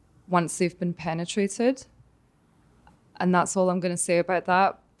once they've been penetrated. And that's all I'm going to say about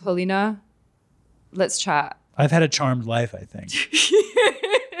that. Paulina, let's chat. I've had a charmed life, I think.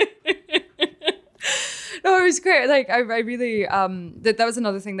 No, it was great. Like, I really, that was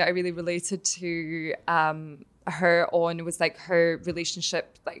another thing that I really related to her on, was like her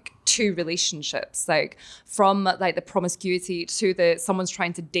relationship, like 2 relationships, like from like the promiscuity to someone's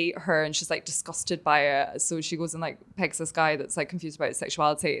trying to date her and she's like disgusted by it. So she goes and like pegs this guy that's like confused about his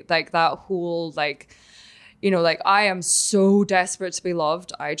sexuality. Like that whole like, like I am so desperate to be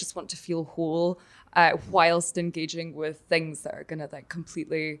loved. I just want to feel whole whilst engaging with things that are going to like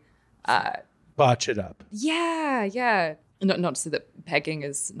completely... botch it up. Yeah. Not to say that pegging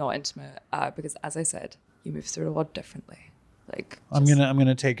is not intimate, because as I said, you move through the world differently. Like, I'm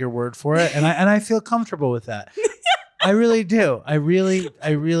gonna take your word for it, and I feel comfortable with that. I really do. I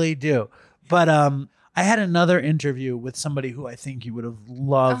really do. But I had another interview with somebody who I think you would have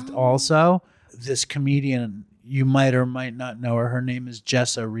loved. Also, this comedian, you might or might not know her. Her name is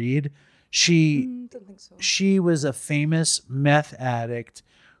Jessa Reed. don't think so. She was a famous meth addict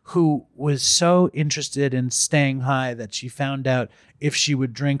who was so interested in staying high that she found out if she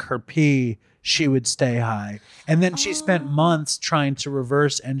would drink her pee, she would stay high. And then she spent months trying to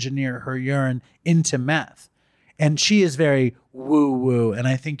reverse engineer her urine into meth. And she is very woo-woo, and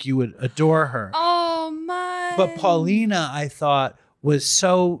I think you would adore her. Oh, my. But Paulina, I thought, was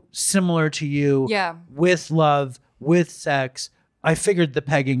so similar to you. Yeah. With love, with sex. I figured the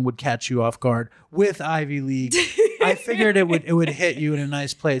pegging would catch you off guard. With Ivy League, I figured it would hit you in a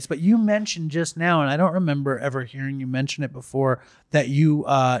nice place. But you mentioned just now, and I don't remember ever hearing you mention it before, that you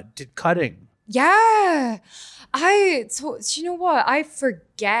did cutting. Yeah. You know what? I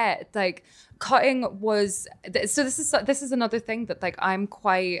forget, like, cutting was, so this is another thing that, like, I'm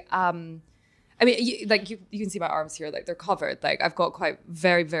quite, I mean, you can see my arms here, like, they're covered. Like, I've got quite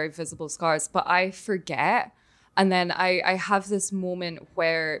very, very visible scars, but I forget. And then I have this moment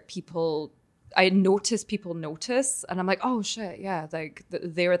where people I notice people notice, and I'm like, oh shit, yeah, like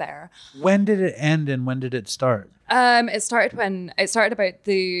they were there. When did it end and when did it start? It started about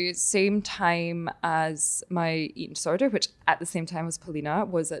the same time as my eating disorder, which at the same time as Paulina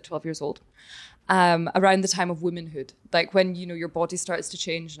was at 12 years old. Around the time of womanhood, like when, you know, your body starts to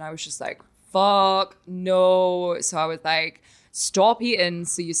change, and I was just like, fuck no. So I was like, stop eating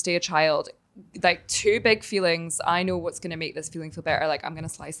so you stay a child. Like, two big feelings. I know what's going to make this feeling feel better. Like, I'm going to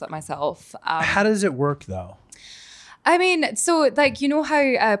slice that myself. How does it work though? I mean, so like, you know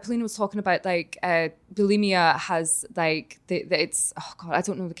how Paulina was talking about like bulimia has like it's, oh god, I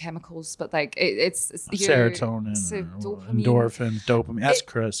don't know the chemicals, but like it's serotonin, dopamine, endorphins, dopamine. That's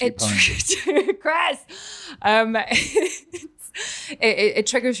Chris. Chris. It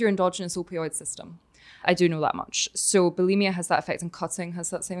triggers your endogenous opioid system. I do know that much. So bulimia has that effect, and cutting has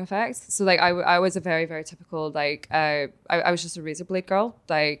that same effect. So like I was a very, very typical, like I was just a razor blade girl.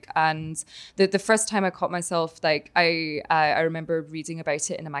 Like, and the first time I caught myself, like I remember reading about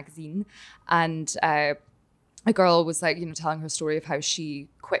it in a magazine, and a girl was like, you know, telling her story of how she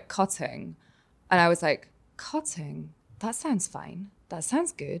quit cutting, and I was like, cutting? That sounds fine. That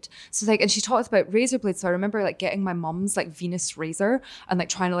sounds good. So like, and she talked about razor blades. So I remember like getting my mum's like Venus razor and like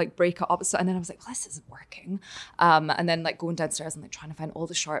trying to like break it up. So, and then I was like, well, this isn't working. And then like going downstairs and like trying to find all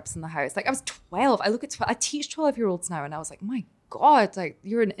the sharps in the house. Like I was 12. I look at I teach 12-year-olds now, and I was like, my God, like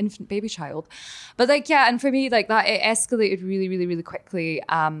you're an infant baby child. But like, yeah. And for me, like that, it escalated really, really, really quickly.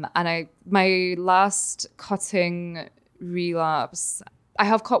 And my last cutting relapse, I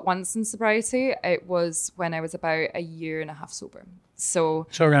have cut once in sobriety. It was when I was about a year and a half sober. So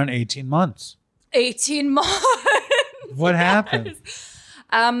around 18 months. 18 months. What happened?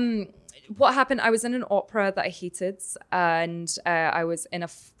 What happened? I was in an opera that I hated, and I was in a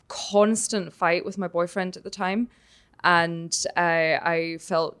constant fight with my boyfriend at the time. And I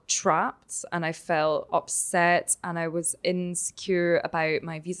felt trapped, and I felt upset, and I was insecure about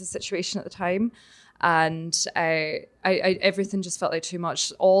my visa situation at the time. And I everything just felt like too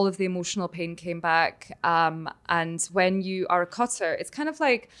much. All of the emotional pain came back. And when you are a cutter, it's kind of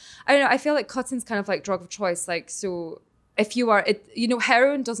like, I don't know, I feel like cutting's kind of like drug of choice. Like, so if you are, you know,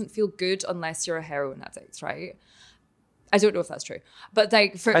 heroin doesn't feel good unless you're a heroin addict, right? I don't know if that's true, but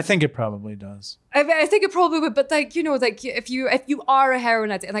like I think it probably does. I think it probably would, but like, you know, like if you are a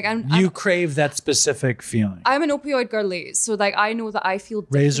heroin addict, like you crave that specific feeling. I'm an opioid girly, so like I know that I feel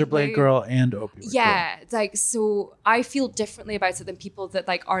razor blade girl and opioid. Yeah, girl. like so I feel differently about it than people that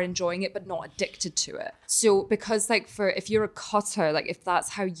like are enjoying it but not addicted to it. So because like if you're a cutter, like if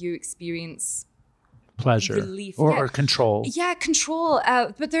that's how you experience pleasure, relief, or control. Yeah, control.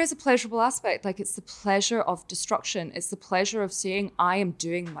 But there is a pleasurable aspect. Like it's the pleasure of destruction. It's the pleasure of saying, I am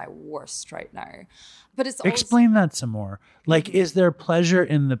doing my worst right now. But it's explain that some more. Like, is there pleasure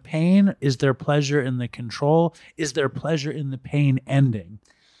in the pain? Is there pleasure in the control? Is there pleasure in the pain ending?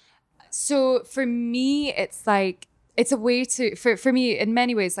 So for me, it's like, it's a way to, for me, in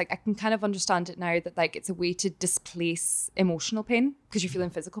many ways, like I can kind of understand it now that like it's a way to displace emotional pain because you're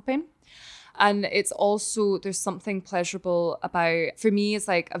feeling physical pain. And it's also, there's something pleasurable about, for me, it's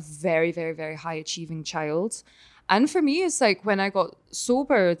like a very, very, very high achieving child. And for me, it's like when I got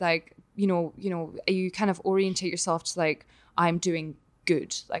sober, like, you know, you kind of orientate yourself to like, I'm doing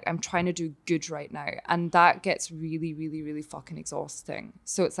good. Like I'm trying to do good right now. And that gets really, really, really fucking exhausting.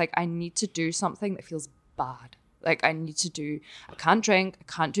 So it's like, I need to do something that feels bad. Like I can't drink, I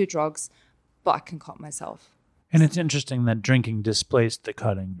can't do drugs, but I can cut myself. And it's interesting that drinking displaced the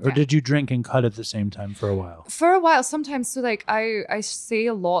cutting. Or did you drink and cut at the same time for a while? For a while, sometimes. So like I say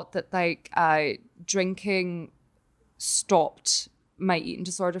a lot that like drinking stopped my eating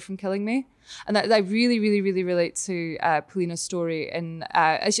disorder from killing me. And that I really, really, really relate to Paulina's story. And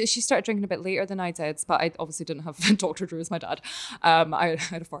she started drinking a bit later than I did, but I obviously didn't have Dr. Drew as my dad. I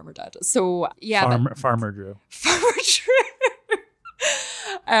had a farmer dad. So yeah. Farmer Drew. Farmer Drew.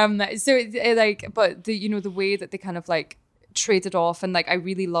 So like, but the, you know, the way that they kind of like traded off, and like I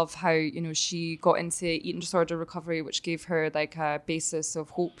really love how, you know, she got into eating disorder recovery, which gave her like a basis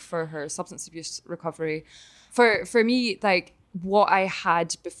of hope for her substance abuse recovery. For me, like what I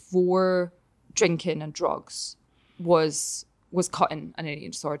had before drinking and drugs was cutting and an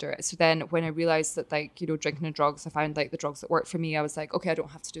eating disorder. So then when I realized that like, you know, drinking and drugs, I found like the drugs that worked for me, I was like, okay, I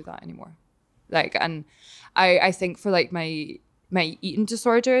don't have to do that anymore. Like, and I think for like my eating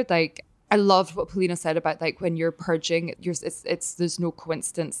disorder, like I loved what Paulina said about like when you're purging, it's there's no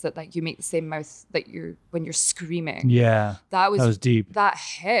coincidence that like you make the same mouth that when you're screaming. Yeah, that was deep. That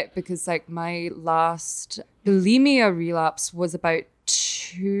hit because like my last bulimia relapse was about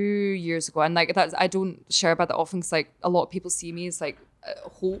 2 years ago, and like I don't share about that often because like a lot of people see me as like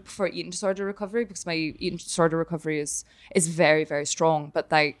hope for eating disorder recovery, because my eating disorder recovery is very, very strong.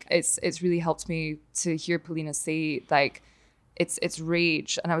 But like it's really helped me to hear Paulina say like it's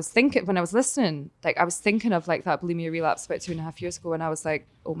rage. And I was thinking, when I was listening, like I was thinking of like that bulimia relapse about 2.5 years ago, and I was like,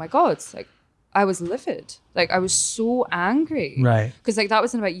 oh my God, like I was livid. Like I was so angry. Right. Because like that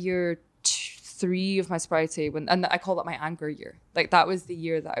was in about year 3 of my sobriety, and I call that my anger year. Like that was the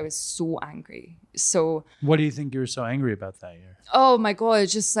year that I was so angry. So what do you think you were so angry about that year? oh my God,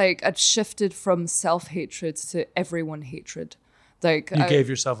 just like I'd shifted from self-hatred to everyone hatred. Like You gave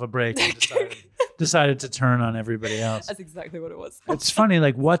yourself a break and decided to turn on everybody else. That's exactly what it was. It's funny,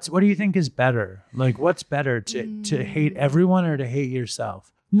 like what do you think is better? Like what's better, to hate everyone or to hate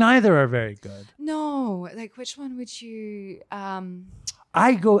yourself? Neither are very good. No, like which one would you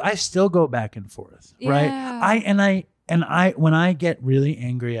I still go back and forth, right? Yeah. I when I get really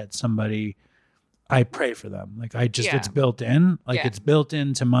angry at somebody, I pray for them. Like it's built in. Like it's built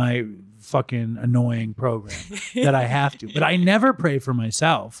into my fucking annoying program that I have to. But I never pray for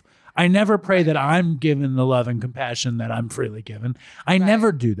myself. I never pray that I'm given the love and compassion that I'm freely given. I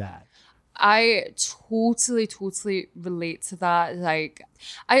never do that. I totally relate to that. Like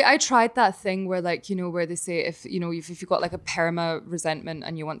I tried that thing where like, you know, where they say if you've got like a perma resentment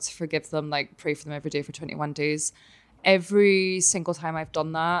and you want to forgive them, like pray for them every day for 21 days. Every single time I've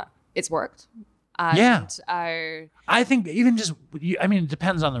done that, it's worked. And I think even just, it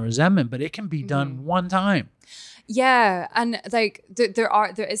depends on the resentment, but it can be done one time. Yeah. And like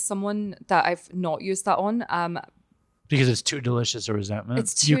there is someone that I've not used that on. Because it's too delicious a resentment.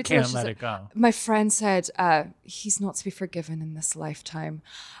 It's too delicious. You can't let it go. My friend said, he's not to be forgiven in this lifetime.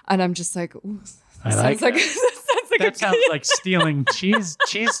 And I'm just like, ooh, that sounds like stealing cheese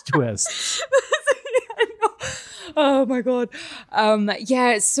twists. Oh my God.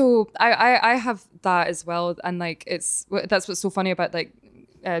 Yeah, so I have that as well. And like that's what's so funny about like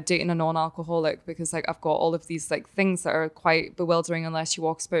dating a non-alcoholic, because like I've got all of these like things that are quite bewildering unless you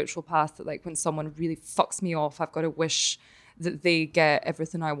walk a spiritual path. That like when someone really fucks me off, I've got to wish that they get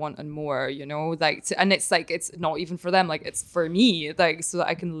everything I want and more, you know, like and it's like it's not even for them, like it's for me, like so that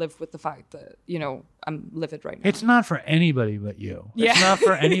I can live with the fact that, you know, I'm livid right now. It's not for anybody but you. Yeah. It's not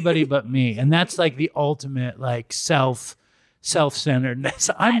for anybody but me. And that's like the ultimate like self-centeredness.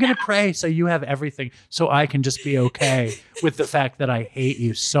 I'm going to pray so you have everything, so I can just be okay with the fact that I hate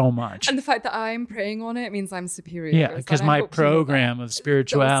you so much. And the fact that I'm praying on it means I'm superior. Yeah, because my program of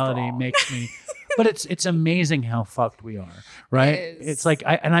spirituality makes me... But it's amazing how fucked we are, right? It's like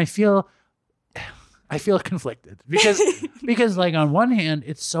I feel conflicted because like on one hand,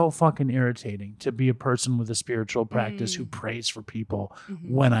 it's so fucking irritating to be a person with a spiritual practice who prays for people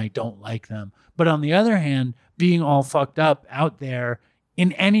when I don't like them. But on the other hand, being all fucked up out there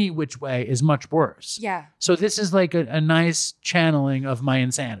in any which way is much worse. Yeah. So this is like a nice channeling of my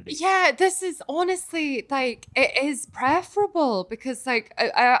insanity. Yeah, this is honestly like, it is preferable because like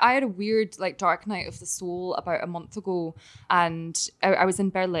I had a weird like dark night of the soul about a month ago, and I was in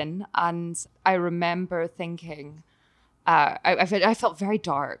Berlin, and I remember thinking, I felt very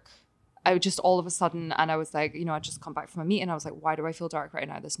dark. I just all of a sudden, and I was like, you know, I just come back from a meeting. I was like, why do I feel dark right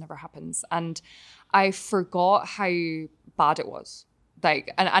now? This never happens. And I forgot how bad it was.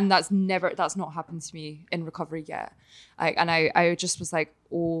 Like, and that's not happened to me in recovery yet. I just was like,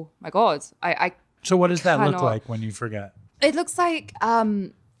 oh my God. So what does that look like when you forget? It looks like,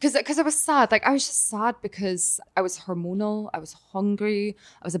 because I was sad. Like I was just sad because I was hormonal. I was hungry.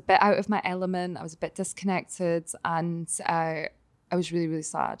 I was a bit out of my element. I was a bit disconnected. And I was really, really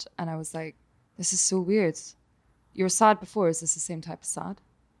sad. And I was like, this is so weird. You were sad before. Is this the same type of sad?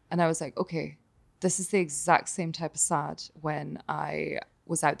 And I was like, okay, this is the exact same type of sad when I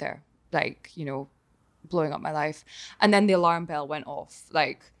was out there, like, you know, blowing up my life. And then the alarm bell went off.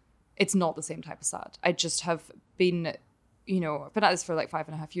 Like, it's not the same type of sad. I just have been, you know, I've been at this for like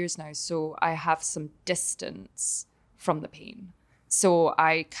 5.5 years now. So I have some distance from the pain. So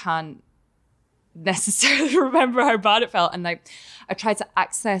I can't necessarily remember how bad it felt. And like I tried to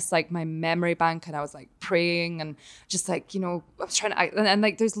access like my memory bank, and I was like praying and just like, you know, I was trying to and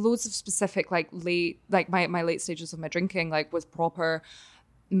like there's loads of specific like late, like my late stages of my drinking, like with proper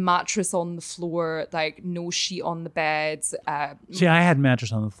mattress on the floor, like no sheet on the bed. See, I had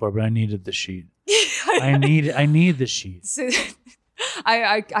mattress on the floor, but I needed the sheet. I need the sheet. So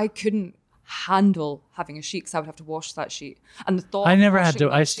I couldn't handle having a sheet because I would have to wash that sheet. And the thought I never had to.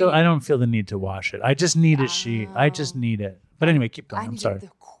 I don't feel the need to wash it. I just need a sheet. I just need it. But anyway, keep going. I'm sorry. The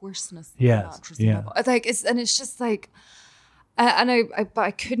coarseness of the mattress. Yeah. Like it's just like But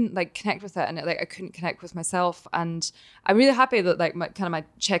I couldn't like connect with it, and I couldn't connect with myself. And I'm really happy that like my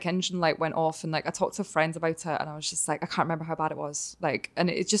check engine light went off, and like I talked to friends about it, and I was just like, I can't remember how bad it was. Like, and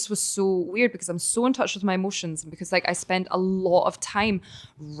it just was so weird because I'm so in touch with my emotions, and because like I spend a lot of time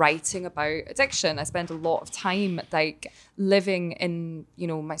writing about addiction. I spend a lot of time like living in, you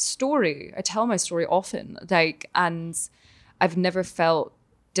know, my story. I tell my story often, like, and I've never felt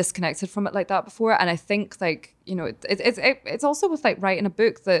disconnected from it like that before. And I think like, you know, it's also with like writing a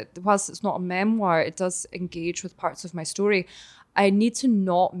book that whilst it's not a memoir, it does engage with parts of my story. I need to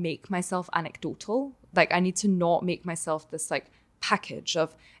not make myself anecdotal. Like I need to not make myself this like package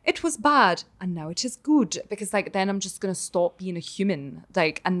of it was bad and now it is good, because like then I'm just going to stop being a human.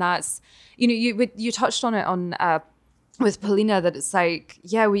 Like, and that's, you know, you touched on it on with Paulina, that it's like,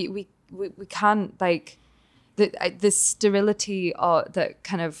 yeah, we can't like, the sterility that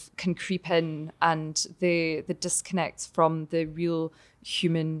kind of can creep in, and the disconnect from the real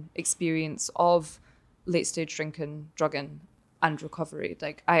human experience of late stage drinking, drugging, and recovery.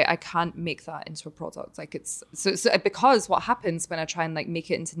 Like I can't make that into a product. Like it's so because what happens when I try and like make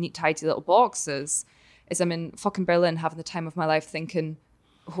it into neat, tidy little boxes is I'm in fucking Berlin having the time of my life thinking,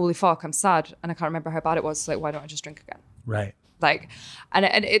 holy fuck, I'm sad and I can't remember how bad it was. So like, why don't I just drink again? Right. Like, and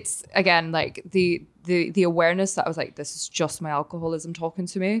it's again like the awareness that I was like, this is just my alcoholism talking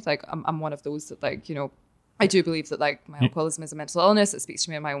to me. Like I'm one of those that like, you know, I do believe that like my alcoholism is a mental illness. It speaks to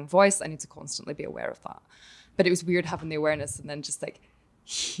me in my own voice. I need to constantly be aware of that. But it was weird having the awareness and then just like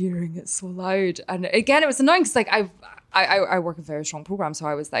hearing it so loud. And again, it was annoying because like I work a very strong program, so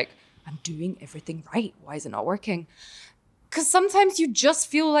I was like, I'm doing everything right. Why is it not working? Because sometimes you just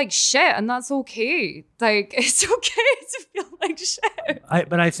feel like shit, and that's okay. Like, it's okay to feel like shit.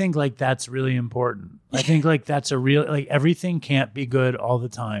 But I think like that's really important. I think like that's a real, like everything can't be good all the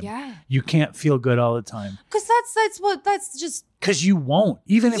time. Yeah. You can't feel good all the time. Because that's just. Because you won't.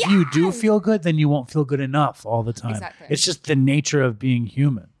 Even if you do feel good, then you won't feel good enough all the time. Exactly. It's just the nature of being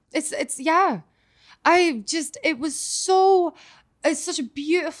human. It's such a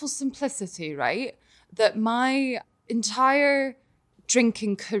beautiful simplicity, right? That my entire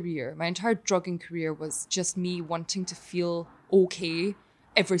drinking career, my entire drugging career was just me wanting to feel okay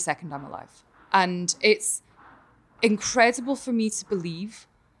every second I'm alive. And it's incredible for me to believe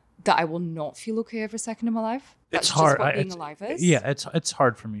that I will not feel okay every second of my life. That's it's hard. Just what being alive is. Yeah, it's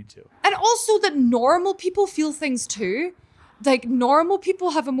hard for me too. And also that normal people feel things too. Like normal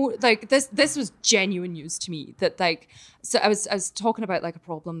people have like this was genuine news to me, that like, so I was talking about like a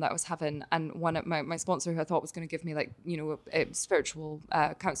problem that I was having, and one of my sponsor, who I thought was going to give me like, you know, a spiritual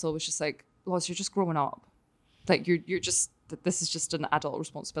counsel, was just like, Loz, you're just growing up. Like you're just, this is just an adult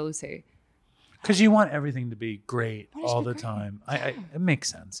responsibility. Because you want everything to be great all the time. It makes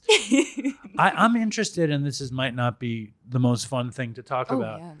sense. I'm interested, and might not be the most fun thing to talk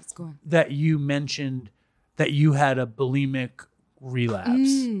about. Yeah, let's go on. That you mentioned that you had a bulimic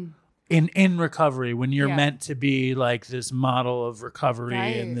relapse in recovery, when you're meant to be like this model of recovery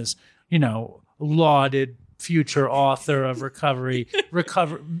and this, you know, lauded future author of recovery,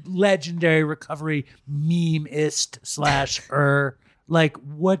 legendary recovery meme-ist / like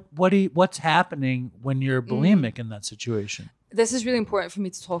what's happening when you're bulimic in that situation? This is really important for me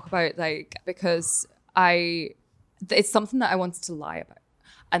to talk about, like, because it's something that I wanted to lie about.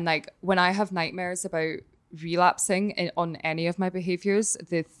 And like when I have nightmares about relapsing on any of my behaviors,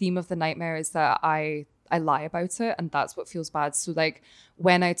 the theme of the nightmare is that I lie about it, and that's what feels bad. So like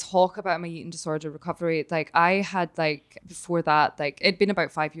when I talk about my eating disorder recovery, like I had like before that, like it'd been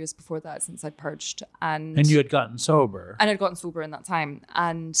about 5 years before that since I'd purged, and you had gotten sober, and I'd gotten sober in that time,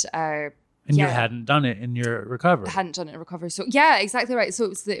 and you hadn't done it in your recovery. I hadn't done it in recovery. So yeah, exactly right. So it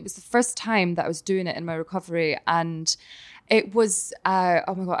was the first time that I was doing it in my recovery, and it was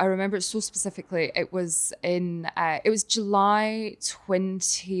oh my God, I remember it so specifically. It was July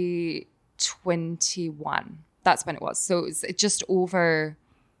 2021. That's when it was. So it was just over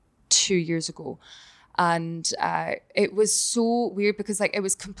 2 years ago. And it was so weird because like it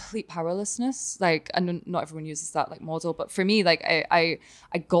was complete powerlessness. Like, and not everyone uses that like model, but for me, like I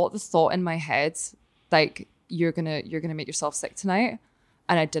got the thought in my head, like you're gonna make yourself sick tonight,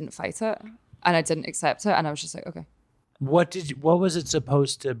 and I didn't fight it, and I didn't accept it, and I was just like, okay. What was it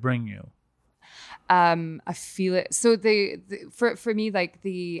supposed to bring you? I feel it. So for me, like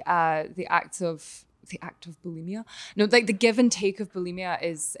the act of bulimia, no, like the give and take of bulimia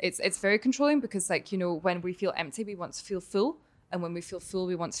is it's very controlling, because like, you know, when we feel empty, we want to feel full, And when we feel full,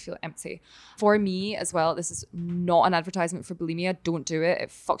 we want to feel empty. For me as well, this is not an advertisement for bulimia. Don't do it. It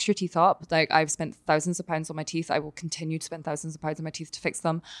fucks your teeth up. Like, I've spent thousands of pounds on my teeth. I will continue to spend thousands of pounds on my teeth to fix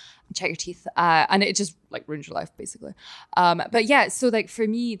them. Check your teeth. And it just like ruins your life, basically. But yeah, so like for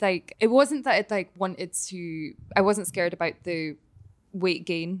me, like it wasn't that it like wanted to, I wasn't scared about the weight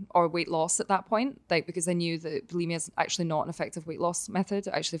gain or weight loss at that point, like because I knew that bulimia is actually not an effective weight loss method.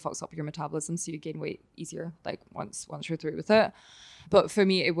 It actually fucks up your metabolism, so you gain weight easier like once you're through with it. But for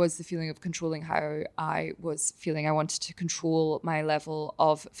me, it was the feeling of controlling how I was feeling. I wanted to control my level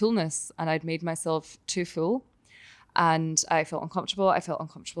of fullness, and I'd made myself too full, and I felt uncomfortable. I felt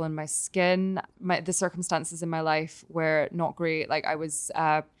uncomfortable in my skin. The circumstances in my life were not great. Like I was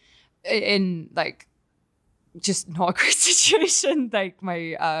in like just not a great situation. Like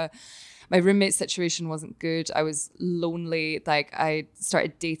my roommate situation wasn't good. I was lonely. Like I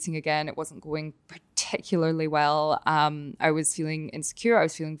started dating again. It wasn't going particularly well. I was feeling insecure. I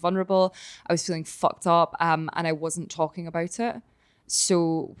was feeling vulnerable. I was feeling fucked up. And I wasn't talking about it.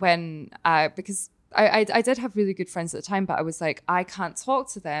 So when because I did have really good friends at the time, but I was like, I can't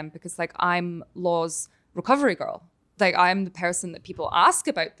talk to them because like I'm Law's recovery girl. Like I'm the person that people ask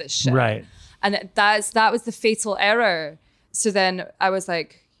about this shit. Right. And that was the fatal error. So then I was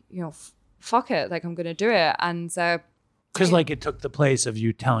like, you know, fuck it. Like I'm going to do it. And because like it took the place of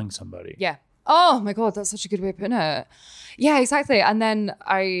you telling somebody. Yeah. Oh my God, that's such a good way of putting it. Yeah, exactly. And then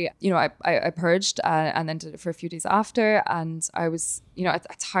I purged and then did it for a few days after. And I was, I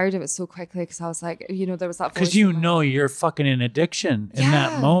tired of it so quickly because I was like, there was that. Because you're fucking in addiction in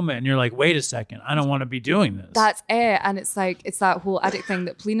that moment. And you're like, wait a second, I don't want to be doing this. That's it. And it's like, it's that whole addict thing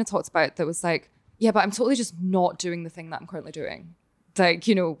that Paulina talked about that was like, yeah, but I'm totally just not doing the thing that I'm currently doing. Like,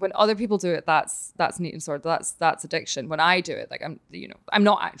 when other people do it, that's an eating disorder. That's addiction. When I do it, like I'm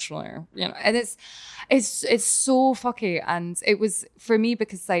not actually, and it's so fucky. And it was for me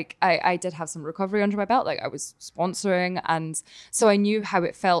because like I did have some recovery under my belt. Like I was sponsoring, and so I knew how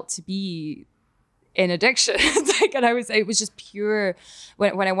it felt to be in addiction. Like, and it was just pure.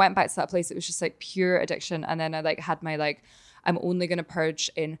 When I went back to that place, it was just like pure addiction. And then I like had my like, I'm only going to purge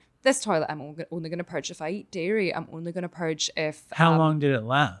in this toilet. I'm only going to purge if I eat dairy. I'm only going to purge if... How long did it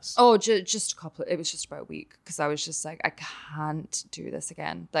last? Oh, just a couple. It was just about a week because I was just like, I can't do this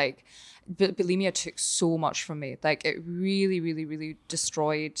again. Like, bulimia took so much from me. Like, it really, really, really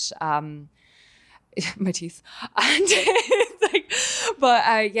destroyed my teeth. And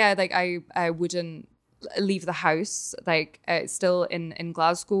I wouldn't leave the house. Like, still in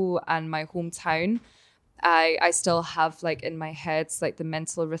Glasgow and my hometown. I still have like in my head like the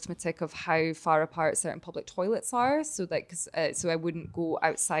mental arithmetic of how far apart certain public toilets are. So like, so I wouldn't go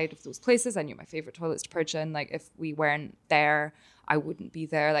outside of those places. I knew my favorite toilets to purge in. Like if we weren't there, I wouldn't be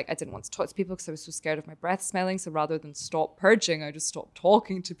there. Like I didn't want to talk to people because I was so scared of my breath smelling. So rather than stop purging, I just stopped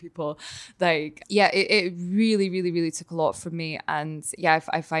talking to people. Like, yeah, it really, really, really took a lot from me. And yeah,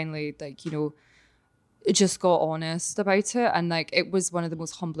 I finally like, just got honest about it. And like it was one of the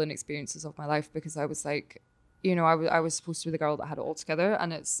most humbling experiences of my life because I was like, I was supposed to be the girl that had it all together,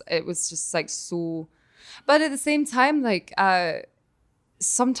 and it was just like so. But at the same time, like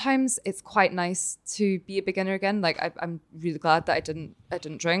sometimes it's quite nice to be a beginner again. Like I'm really glad that I didn't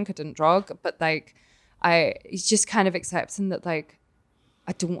drink, I didn't drug, but like it's just kind of accepting that like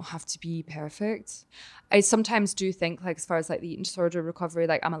I don't have to be perfect. I sometimes do think like as far as like the eating disorder recovery,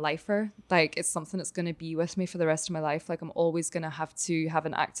 like I'm a lifer. Like it's something that's going to be with me for the rest of my life. Like I'm always going to have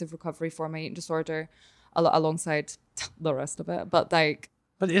an active recovery for my eating disorder alongside the rest of it. But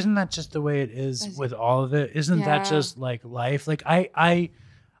isn't that just the way it is with all of it? Isn't that just like life? Like I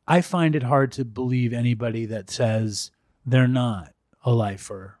find it hard to believe anybody that says they're not a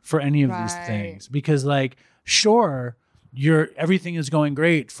lifer for any of these things, because like, sure, everything is going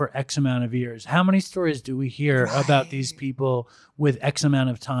great for X amount of years. How many stories do we hear about these people with X amount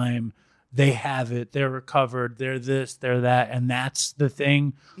of time? They have it, they're recovered, they're this, they're that, and that's the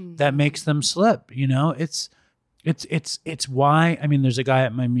thing that makes them slip. It's why. I mean, there's a guy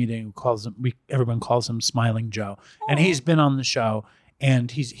at my meeting who everyone calls him Smiling Joe, and he's been on the show,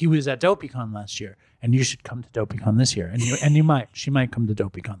 and he was at DopeyCon last year. And you should come to DopeyCon this year. And she might come to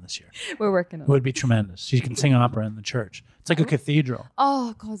DopeyCon this year. We're working on it. It would be tremendous. She can sing opera in the church. It's like a cathedral.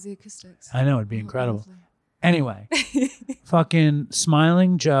 Oh, God, the acoustics. I know, it'd be incredible. Anyway, fucking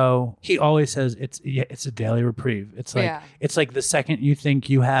Smiling Joe, he always says it's a daily reprieve. It's like it's like the second you think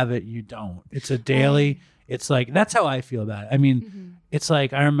you have it, you don't. It's a daily, it's like, that's how I feel about it. I mean, it's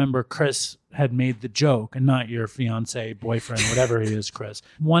like, I remember Chris had made the joke, and not your fiance, boyfriend, whatever he is, Chris.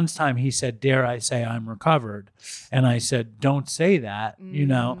 One time he said, dare I say I'm recovered? And I said, don't say that,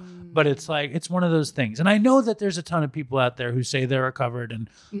 But it's like, it's one of those things. And I know that there's a ton of people out there who say they're recovered, and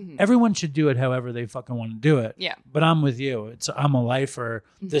everyone should do it however they fucking want to do it. Yeah. But I'm with you. I'm a lifer.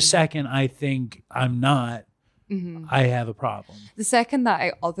 The second I think I'm not, I have a problem. The second that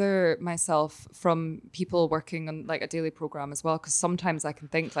I other myself from people working on like a daily program as well, because sometimes I can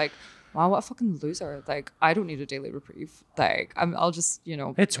think like, wow, what a fucking loser. Like, I don't need a daily reprieve. Like, I'll just,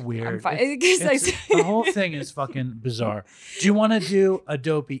 It's weird. I'm fine. The whole thing is fucking bizarre. Do you want to do a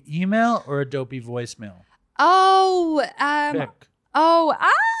Dopey email or a Dopey voicemail? Pick.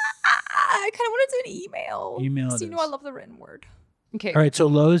 I kind of want to do an email. Email So it I is. love the written word. Okay. All right, so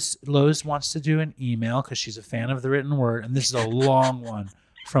Lowe's wants to do an email because she's a fan of the written word, and this is a long one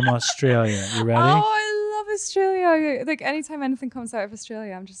from Australia. You ready? Oh, I love Australia. Like anytime anything comes out of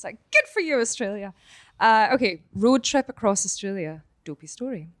Australia, I'm just like, good for you, Australia. Okay, road trip across Australia. Dopey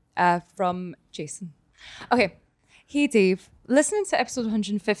story from Jason. Okay. Hey, Dave. Listening to episode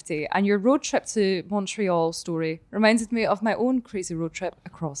 150 and your road trip to Montreal story reminded me of my own crazy road trip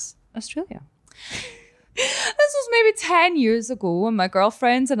across Australia. This was maybe 10 years ago when my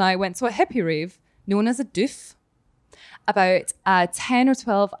girlfriend and I went to a hippie rave known as a doof, about a 10 or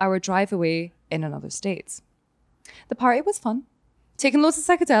 12 hour drive away in another state. The party was fun, taking loads of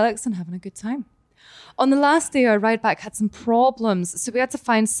psychedelics and having a good time. On the last day, our ride back had some problems, so we had to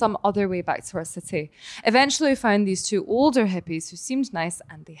find some other way back to our city. Eventually, we found these two older hippies who seemed nice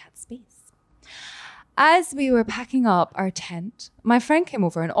and they had space. As we were packing up our tent, my friend came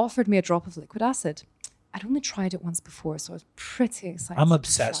over and offered me a drop of liquid acid. I'd only tried it once before, so I was pretty excited. I'm to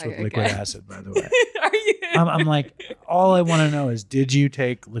obsessed try with it liquid again. acid, by the way. Are you? I'm like, all I want to know is, did you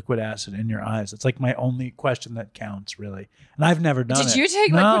take liquid acid in your eyes? It's like my only question that counts, really. And I've never done it. Did you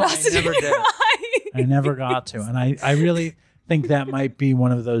take No, liquid acid I never in your did. eye? I never got to. And I really think that might be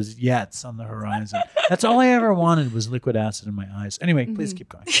one of those yets on the horizon. That's all I ever wanted was liquid acid in my eyes. Anyway, please keep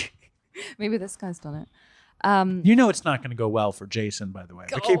going. Maybe this guy's done it. You know it's not going to go well for Jason, by the way.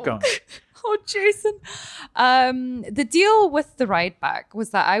 But keep going. Oh, Jason. The deal with the ride back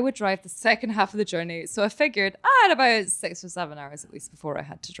was that I would drive the second half of the journey. So I figured I had about 6 or 7 hours at least before I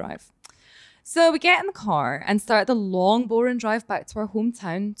had to drive. So we get in the car and start the long, boring drive back to our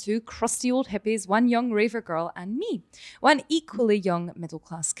hometown, 2 crusty old hippies, 1 young raver girl, and me, 1 equally young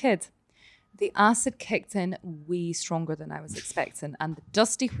middle-class kid. The acid kicked in way stronger than I was expecting, and the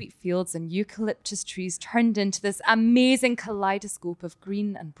dusty wheat fields and eucalyptus trees turned into this amazing kaleidoscope of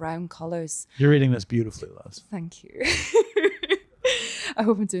green and brown colours. You're reading this beautifully, Loz. Thank you. I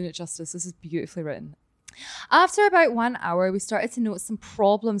hope I'm doing it justice. This is beautifully written. After about 1 hour, we started to notice some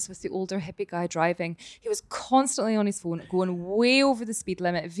problems with the older hippie guy driving. He was constantly on his phone, going way over the speed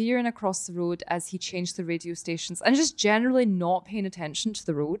limit, veering across the road as he changed the radio stations, and just generally not paying attention to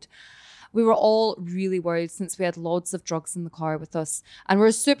the road. We were all really worried since we had loads of drugs in the car with us, and we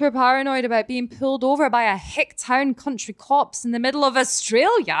were super paranoid about being pulled over by a hick-town country cops in the middle of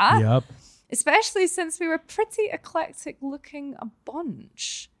Australia. Yep. Especially since we were pretty eclectic looking a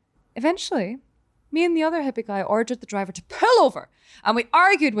bunch. Eventually, me and the other hippie guy ordered the driver to pull over, and we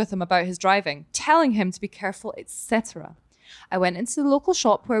argued with him about his driving, telling him to be careful, etc. I went into the local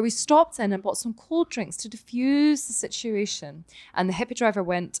shop where we stopped in and bought some cold drinks to diffuse the situation. And the hippie driver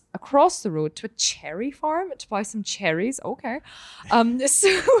went across the road to a cherry farm to buy some cherries. Okay.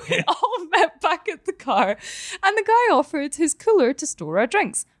 So we all met back at the car, and the guy offered his cooler to store our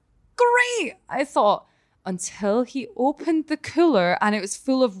drinks. Great, I thought, until he opened the cooler and it was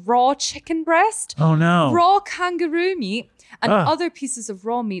full of raw chicken breast, Oh, no. raw kangaroo meat, and other pieces of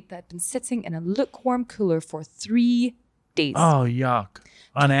raw meat that had been sitting in a lukewarm cooler for 3 days. Oh, yuck.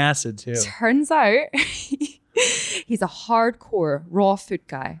 On acid, too. Turns out he's a hardcore raw food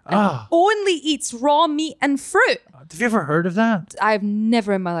guy and Ah. only eats raw meat and fruit. Have you ever heard of that? I've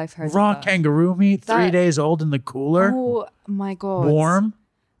never in my life heard Raw of that. kangaroo meat, 3 That- days old in the cooler, Oh my God. warm,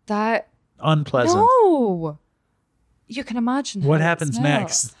 That, unpleasant. no. You can imagine. What how it happens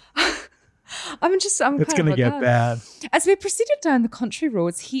smells. next? I'm It's kind going to of get bad. As we proceeded down the country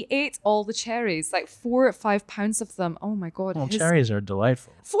roads, he ate all the cherries, like 4 or 5 pounds of them. Oh my God. Well, cherries are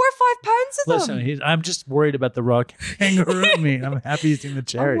delightful. 4 or 5 pounds of them. Listen, I'm just worried about the raw kangaroo meat. I'm happy he's eating the I'm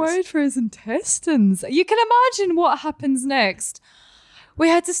cherries. worried for his intestines. You can imagine what happens next. We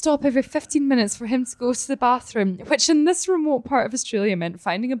had to stop every 15 minutes for him to go to the bathroom, which in this remote part of Australia meant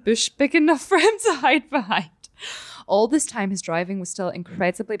finding a bush big enough for him to hide behind. All this time, his driving was still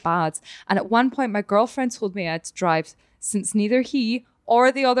incredibly bad. And at one point, my girlfriend told me I had to drive since neither he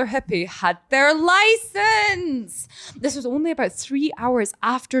or the other hippie had their license. This was only about 3 hours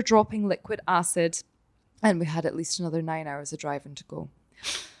after dropping liquid acid. And we had at least another 9 hours of driving to go.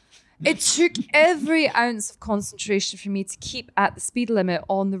 It took every ounce of concentration for me to keep at the speed limit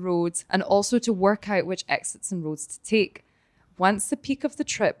on the roads and also to work out which exits and roads to take. Once the peak of the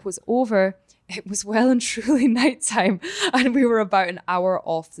trip was over, it was well and truly nighttime and we were about an hour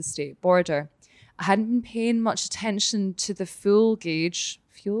off the state border. I hadn't been paying much attention to the fuel gauge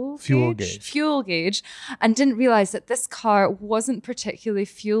and didn't realize that this car wasn't particularly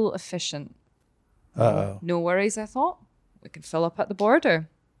fuel efficient. Uh-oh. No worries, I thought. We can fill up at the border.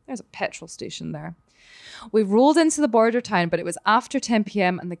 There's a petrol station there. We rolled into the border town, but it was after 10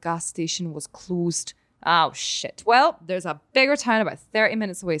 p.m. and the gas station was closed. Oh, shit. Well, there's a bigger town about 30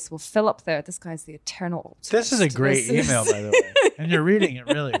 minutes away, so we'll fill up there. This guy's the eternal optimist. This is a great email, by the way. And you're reading it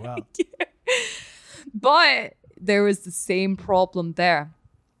really well. Yeah. But there was the same problem there.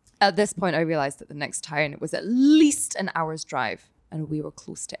 At this point, I realized that the next town was at least an hour's drive, and we were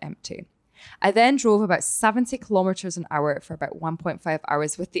close to empty. I then drove about 70 kilometers an hour for about 1.5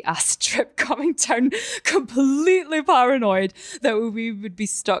 hours with the acid trip coming down, completely paranoid that we would be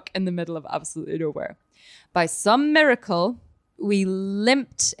stuck in the middle of absolutely nowhere. By some miracle, we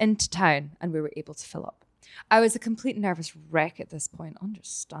limped into town and we were able to fill up. I was a complete nervous wreck at this point,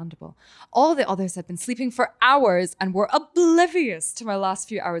 understandable. All the others had been sleeping for hours and were oblivious to my last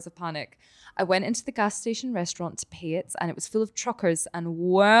few hours of panic. I went into the gas station restaurant to pay it, and it was full of truckers and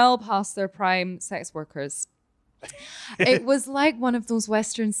well past their prime sex workers. It was like one of those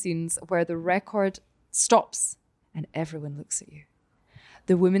Western scenes where the record stops and everyone looks at you.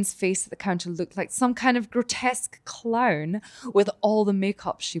 The woman's face at the counter looked like some kind of grotesque clown with all the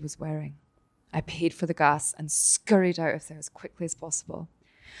makeup she was wearing. I paid for the gas and scurried out of there as quickly as possible.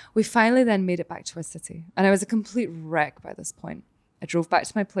 We finally then made it back to our city, and I was a complete wreck by this point. I drove back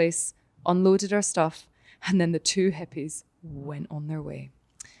to my place, unloaded our stuff, and then the two hippies went on their way.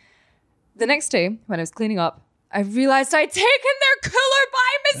 The next day, when I was cleaning up, I realized I'd taken their cooler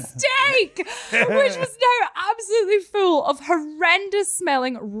by mistake, which was now absolutely full of horrendous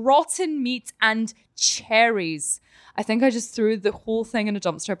smelling rotten meat and cherries. I think I just threw the whole thing in a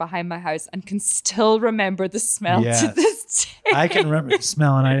dumpster behind my house and can still remember the smell to this day. I can remember the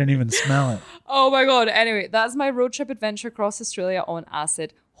smell and I didn't even smell it. Oh my God. Anyway, that's my road trip adventure across Australia on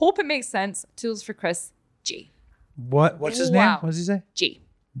acid. Hope it makes sense. Tools for Chris, G. What's his name? What does he say? G.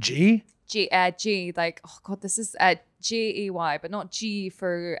 G? G, like, oh God, this is J-A-Y, but not G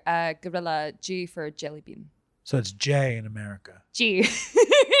for gorilla, G for jelly bean. So it's J in America. G.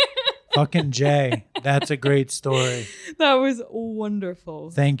 Fucking Jay. That's a great story. That was wonderful.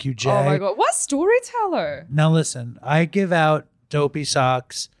 Thank you, Jay. Oh my God. What storyteller? Now listen, I give out Dopey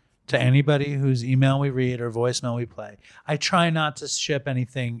socks to anybody whose email we read or voicemail we play. I try not to ship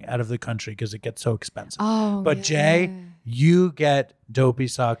anything out of the country because it gets so expensive. Oh, but yeah. Jay, you get Dopey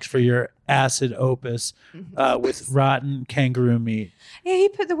socks for your acid opus with rotten kangaroo meat. Yeah, he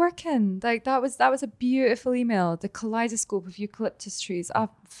put the work in. Like that was a beautiful email. The kaleidoscope of eucalyptus trees. I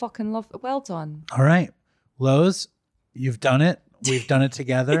fucking love it. Well done. All right. Lowe's, you've done it. We've done it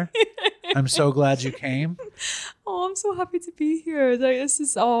together. I'm so glad you came. Oh, I'm so happy to be here. Like this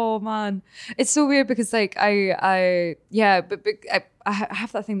is, oh man, it's so weird because like I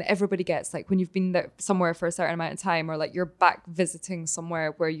have that thing that everybody gets, like when you've been there somewhere for a certain amount of time, or like you're back visiting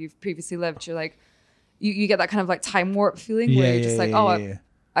somewhere where you've previously lived. You're like, you get that kind of like time warp feeling where you're just like,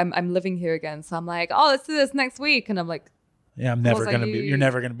 I'm living here again. So I'm like, oh, let's do this next week, and I'm like, yeah, you're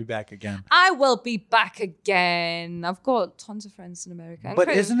never gonna be back again. I will be back again. I've got tons of friends in America. But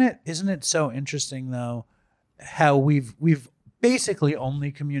isn't it so interesting though, how we've basically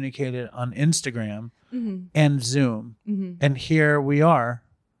only communicated on Instagram and Zoom, and here we are,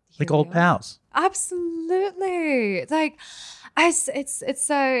 like old pals. Absolutely. Like it's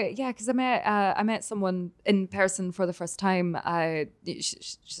because I met someone in person for the first time. She's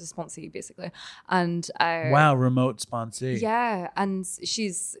a sponsee basically, and wow, remote sponsee. Yeah, and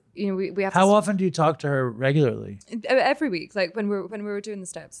she's we have. How often do you talk to her regularly? Every week, like when we were doing the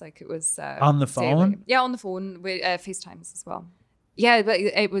steps, like it was on the phone. Daily. Yeah, on the phone. We FaceTimes as well. Yeah, but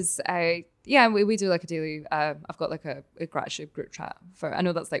it was we do like a daily. I've got like a gratitude group chat for. I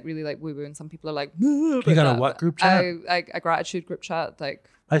know that's like really like woo woo, and some people are like. You got a what group chat? A gratitude group chat. Like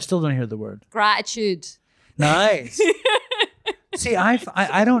I still don't hear the word gratitude. Nice. See,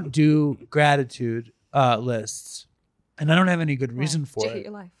 I don't do gratitude lists, and I don't have any good reason for it. Do you hate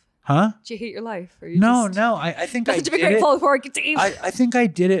your life? Huh? Do you hate your life? Or No. I think I did to be grateful for. I think I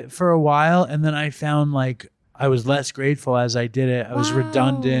did it for a while, and then I found like I was less grateful as I did it. I was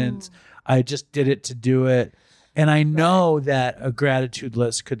redundant. I just did it to do it. And I know that a gratitude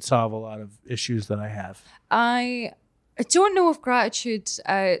list could solve a lot of issues that I have. I don't know if gratitude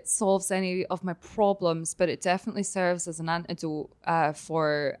solves any of my problems, but it definitely serves as an antidote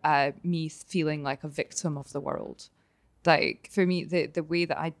for me feeling like a victim of the world. Like for me, the way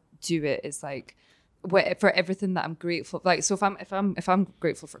that I do it is like for everything that I'm grateful. Like so, if I'm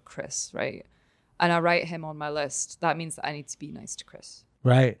grateful for Chris, right, and I write him on my list, that means that I need to be nice to Chris.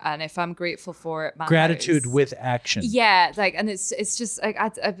 Right. And if I'm grateful for my gratitude house, with action. yeah, like, and it's just like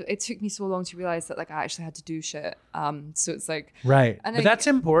it took me so long to realize that like I actually had to do shit. So it's like right, and but that's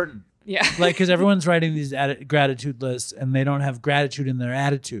important. Yeah, like because everyone's writing these gratitude lists and they don't have gratitude in their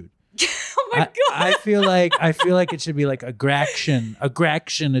attitude. Oh my God. I feel like it should be like a gratitude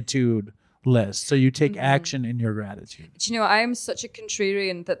list. So you take action in your gratitude. Do you know, I am such a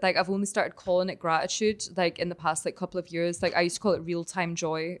contrarian that like I've only started calling it gratitude like in the past like couple of years. Like I used to call it real-time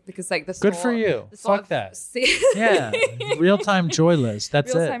joy because like the good for you. Fuck that. Yeah, real-time joy list.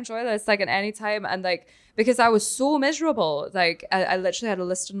 That's real-time joy list like at any time. And like because I was so miserable, like I literally had a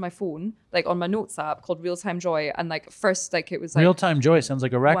list on my phone, like on my notes app called real-time joy. And like first like it was like real-time joy sounds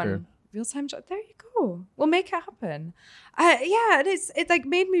like a record. Real-time joy. There you go. We'll make it happen. Yeah, and it like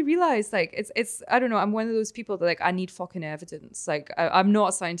made me realize like it's I don't know, I'm one of those people that like I need fucking evidence. Like I'm not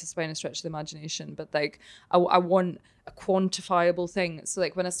a scientist by any stretch of the imagination, but like I want a quantifiable thing. So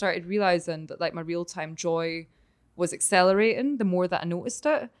like when I started realizing that like my real-time joy was accelerating, the more that I noticed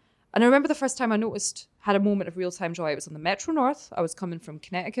it. And I remember the first time I had a moment of real-time joy. It was on the Metro North. I was coming from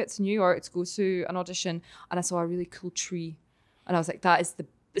Connecticut to New York to go to an audition, and I saw a really cool tree, and I was like, that is the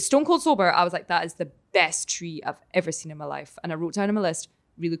stone cold sober. I was like, that is the best tree I've ever seen in my life. And I wrote down on my list,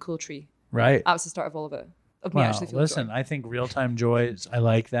 really cool tree. Right. That was the start of all of it. Of me actually feeling listen, joy. I think real-time joy I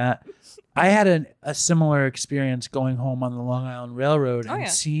like that. I had a similar experience going home on the Long Island Railroad and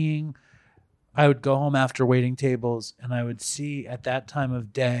seeing, I would go home after waiting tables and I would see at that time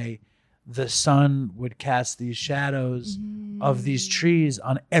of day, the sun would cast these shadows of these trees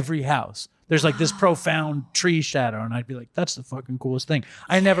on every house. There's like this profound tree shadow. And I'd be like, that's the fucking coolest thing.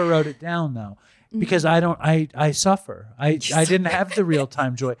 I never wrote it down though, because I suffer. I didn't have the real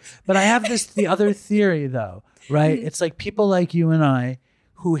time joy, but I have the other theory though, right? It's like people like you and I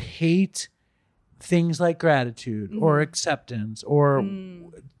who hate things like gratitude or acceptance or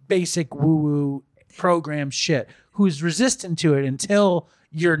basic woo-woo program shit, who's resistant to it until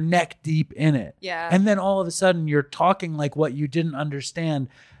you're neck deep in it. Yeah. And then all of a sudden you're talking like what you didn't understand.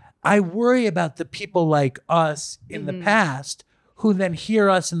 I worry about the people like us in the past who then hear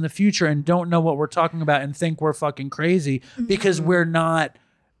us in the future and don't know what we're talking about and think we're fucking crazy because we're not.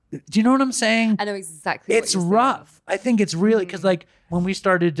 Do you know what I'm saying? I know exactly it's what you're rough. I think it's really because like when we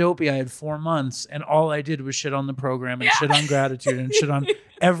started Dopey, I had 4 months and all I did was shit on the program and shit on gratitude and shit on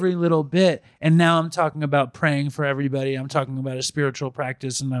every little bit. And now I'm talking about praying for everybody. I'm talking about a spiritual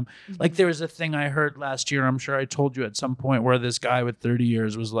practice. And I'm like, there was a thing I heard last year. I'm sure I told you at some point where this guy with 30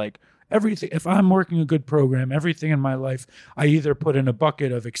 years was like, everything, if I'm working a good program, everything in my life, I either put in a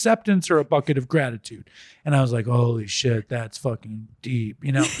bucket of acceptance or a bucket of gratitude. And I was like, holy shit, that's fucking deep,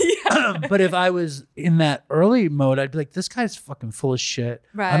 you know? But if I was in that early mode, I'd be like, this guy's fucking full of shit.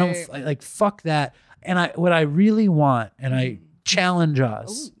 Right. I don't like, fuck that. And what I really want, and I challenge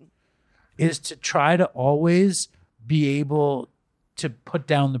us, is to try to always be able to put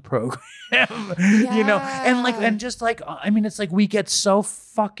down the program, you know? And just like, I mean, it's like we get so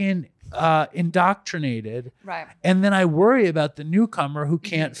fucking indoctrinated, right? And then I worry about the newcomer who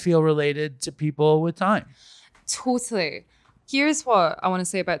can't feel related to people with time. Totally. Here's what I want to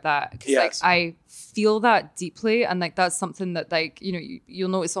say about that, because like I feel that deeply, and like that's something that like you'll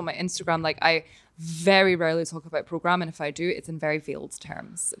notice on my Instagram, like I very rarely talk about program, and if I do, it's in very veiled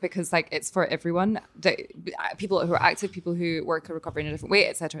terms because like it's for everyone. People who are active, people who work a recovery in a different way,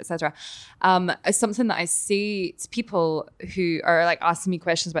 etc., etc. It's something that I say to people who are like asking me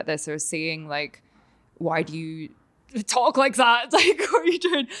questions about this, or saying like, "Why do you talk like that? Like, what are you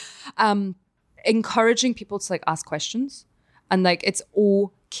doing?" Encouraging people to like ask questions, and like it's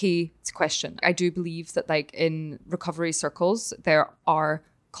okay to question. I do believe that like in recovery circles there are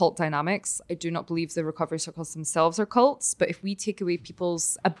cult dynamics. I do not believe the recovery circles themselves are cults, but if we take away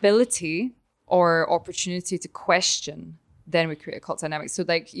people's ability or opportunity to question, then we create a cult dynamic. So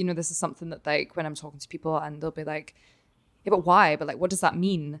like, this is something that like when I'm talking to people and they'll be like, yeah, but why? But like, what does that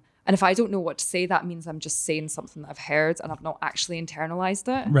mean? And if I don't know what to say, that means I'm just saying something that I've heard and I've not actually internalized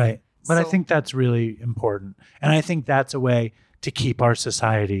it. Right. But I think that's really important. And I think that's a way to keep our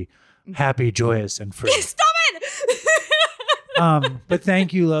society happy, joyous, and free. Stop it! But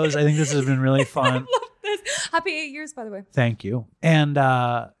thank you, Lowe's. I think this has been really fun. I love this. Happy 8 years, by the way. Thank you. And,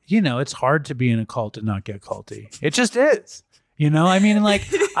 it's hard to be in a cult and not get culty. It just is. You know, I mean, like,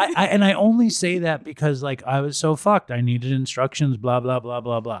 I only say that because, like, I was so fucked. I needed instructions, blah, blah, blah,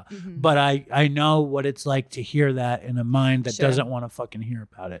 blah, blah. But I know what it's like to hear that in a mind that doesn't want to fucking hear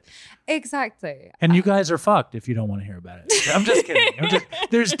about it. Exactly. And you guys are fucked if you don't want to hear about it. I'm just kidding.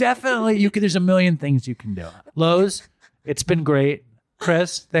 There's definitely, there's a million things you can do. Lowe's, it's been great.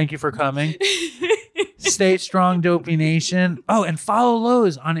 Chris, thank you for coming. Stay strong, Dopey Nation. Oh, and follow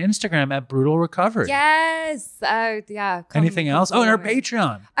Lowe's on Instagram at Brutal Recovery. Yes. Yeah. Anything else? Oh, and our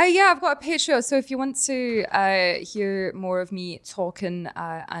Patreon. Yeah, I've got a Patreon. So if you want to hear more of me talking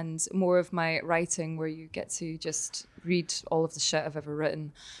and more of my writing, where you get to just read all of the shit I've ever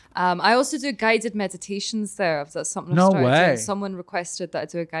written. I also do guided meditations there. That's something I've started doing. Someone requested that I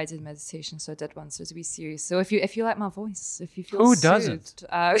do a guided meditation, so I did one. So to be serious. So if you like my voice, if you feel who soothed, doesn't?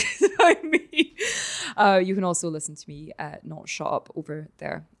 By me, you can also listen to me not shut up over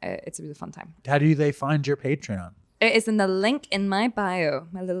there. It's a really fun time. How do they find your Patreon? It is in the link in my bio,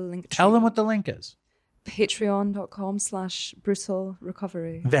 my little link. Tell them what the link is. Patreon.com/brutal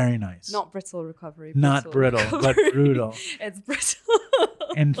recovery. Very nice. Not brittle recovery. Not brittle, but brutal. It's brittle.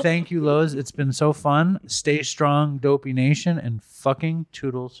 And thank you, Lowe's. It's been so fun. Stay strong, Dopey Nation, and fucking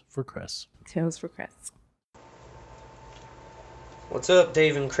toodles for Chris. Toodles for Chris. What's up,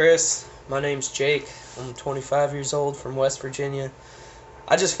 Dave and Chris? My name's Jake. I'm 25 years old from West Virginia.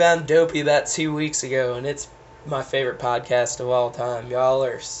 I just found Dopey about 2 weeks ago, and it's my favorite podcast of all time. Y'all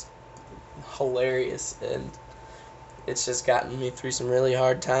are hilarious, and it's just gotten me through some really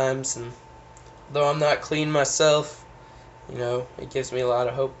hard times. And though I'm not clean myself, you know, it gives me a lot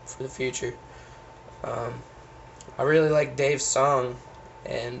of hope for the future. I really like Dave's song,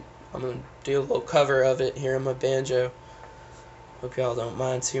 and I'm going to do a little cover of it here on my banjo. Hope y'all don't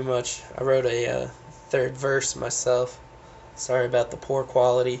mind too much. I wrote a third verse myself. Sorry about the poor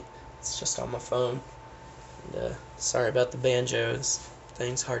quality. It's just on my phone. And, sorry about the banjo. This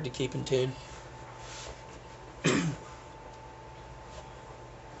thing's hard to keep in tune.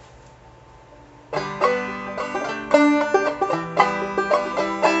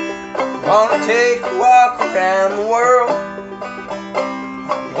 Wanna take a walk around the world.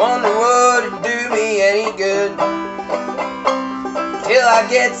 Wonder would it do me any good. Till I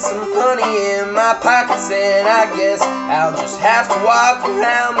get some honey in my pockets, and I guess I'll just have to walk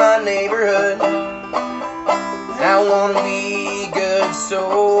around my neighborhood. I wanna be good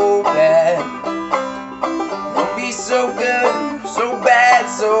so bad. Wanna be so good, so bad,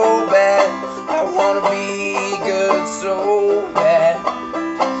 so bad. I wanna be good so bad.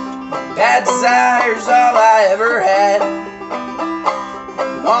 Bad desire's all I ever had.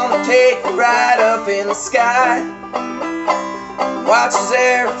 Wanna take a ride up in the sky. Watch as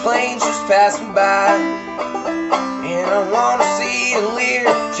airplanes just pass me by. And I wanna see a Lear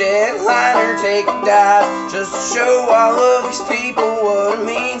jetliner take a dive, just to show all of these people what it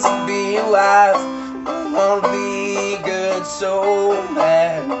means to be alive. I wanna be good so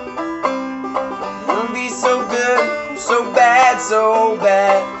bad. I wanna be so good, so bad, so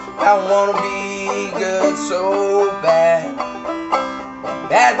bad. I wanna be good so bad.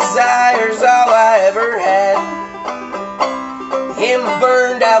 Bad desire's all I ever had. In my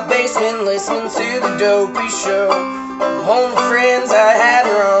burned out basement listening to the Dopey show. The only friends I had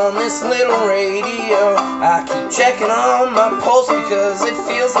are on this little radio. I keep checking on my pulse because it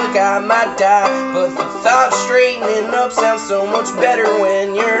feels like I might die. But the thought of straightening up sounds so much better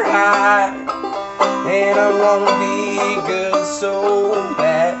when you're high. And I wanna be good so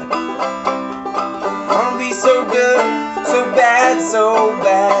bad. I wanna be so good, so bad, so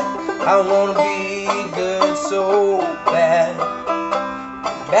bad. I wanna be good so bad.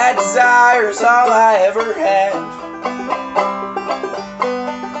 Bad desire's all I ever had.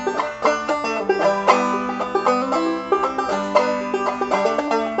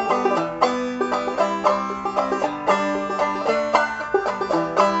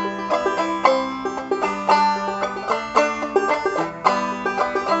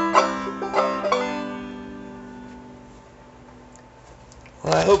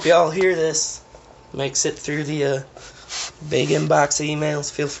 Well, I hope y'all hear this. Makes it through the big inbox of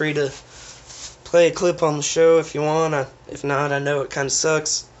emails. Feel free to play a clip on the show if you want. If not, I know it kind of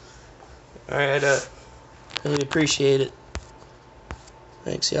sucks. Alright, really appreciate it.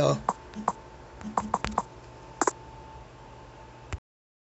 Thanks, y'all.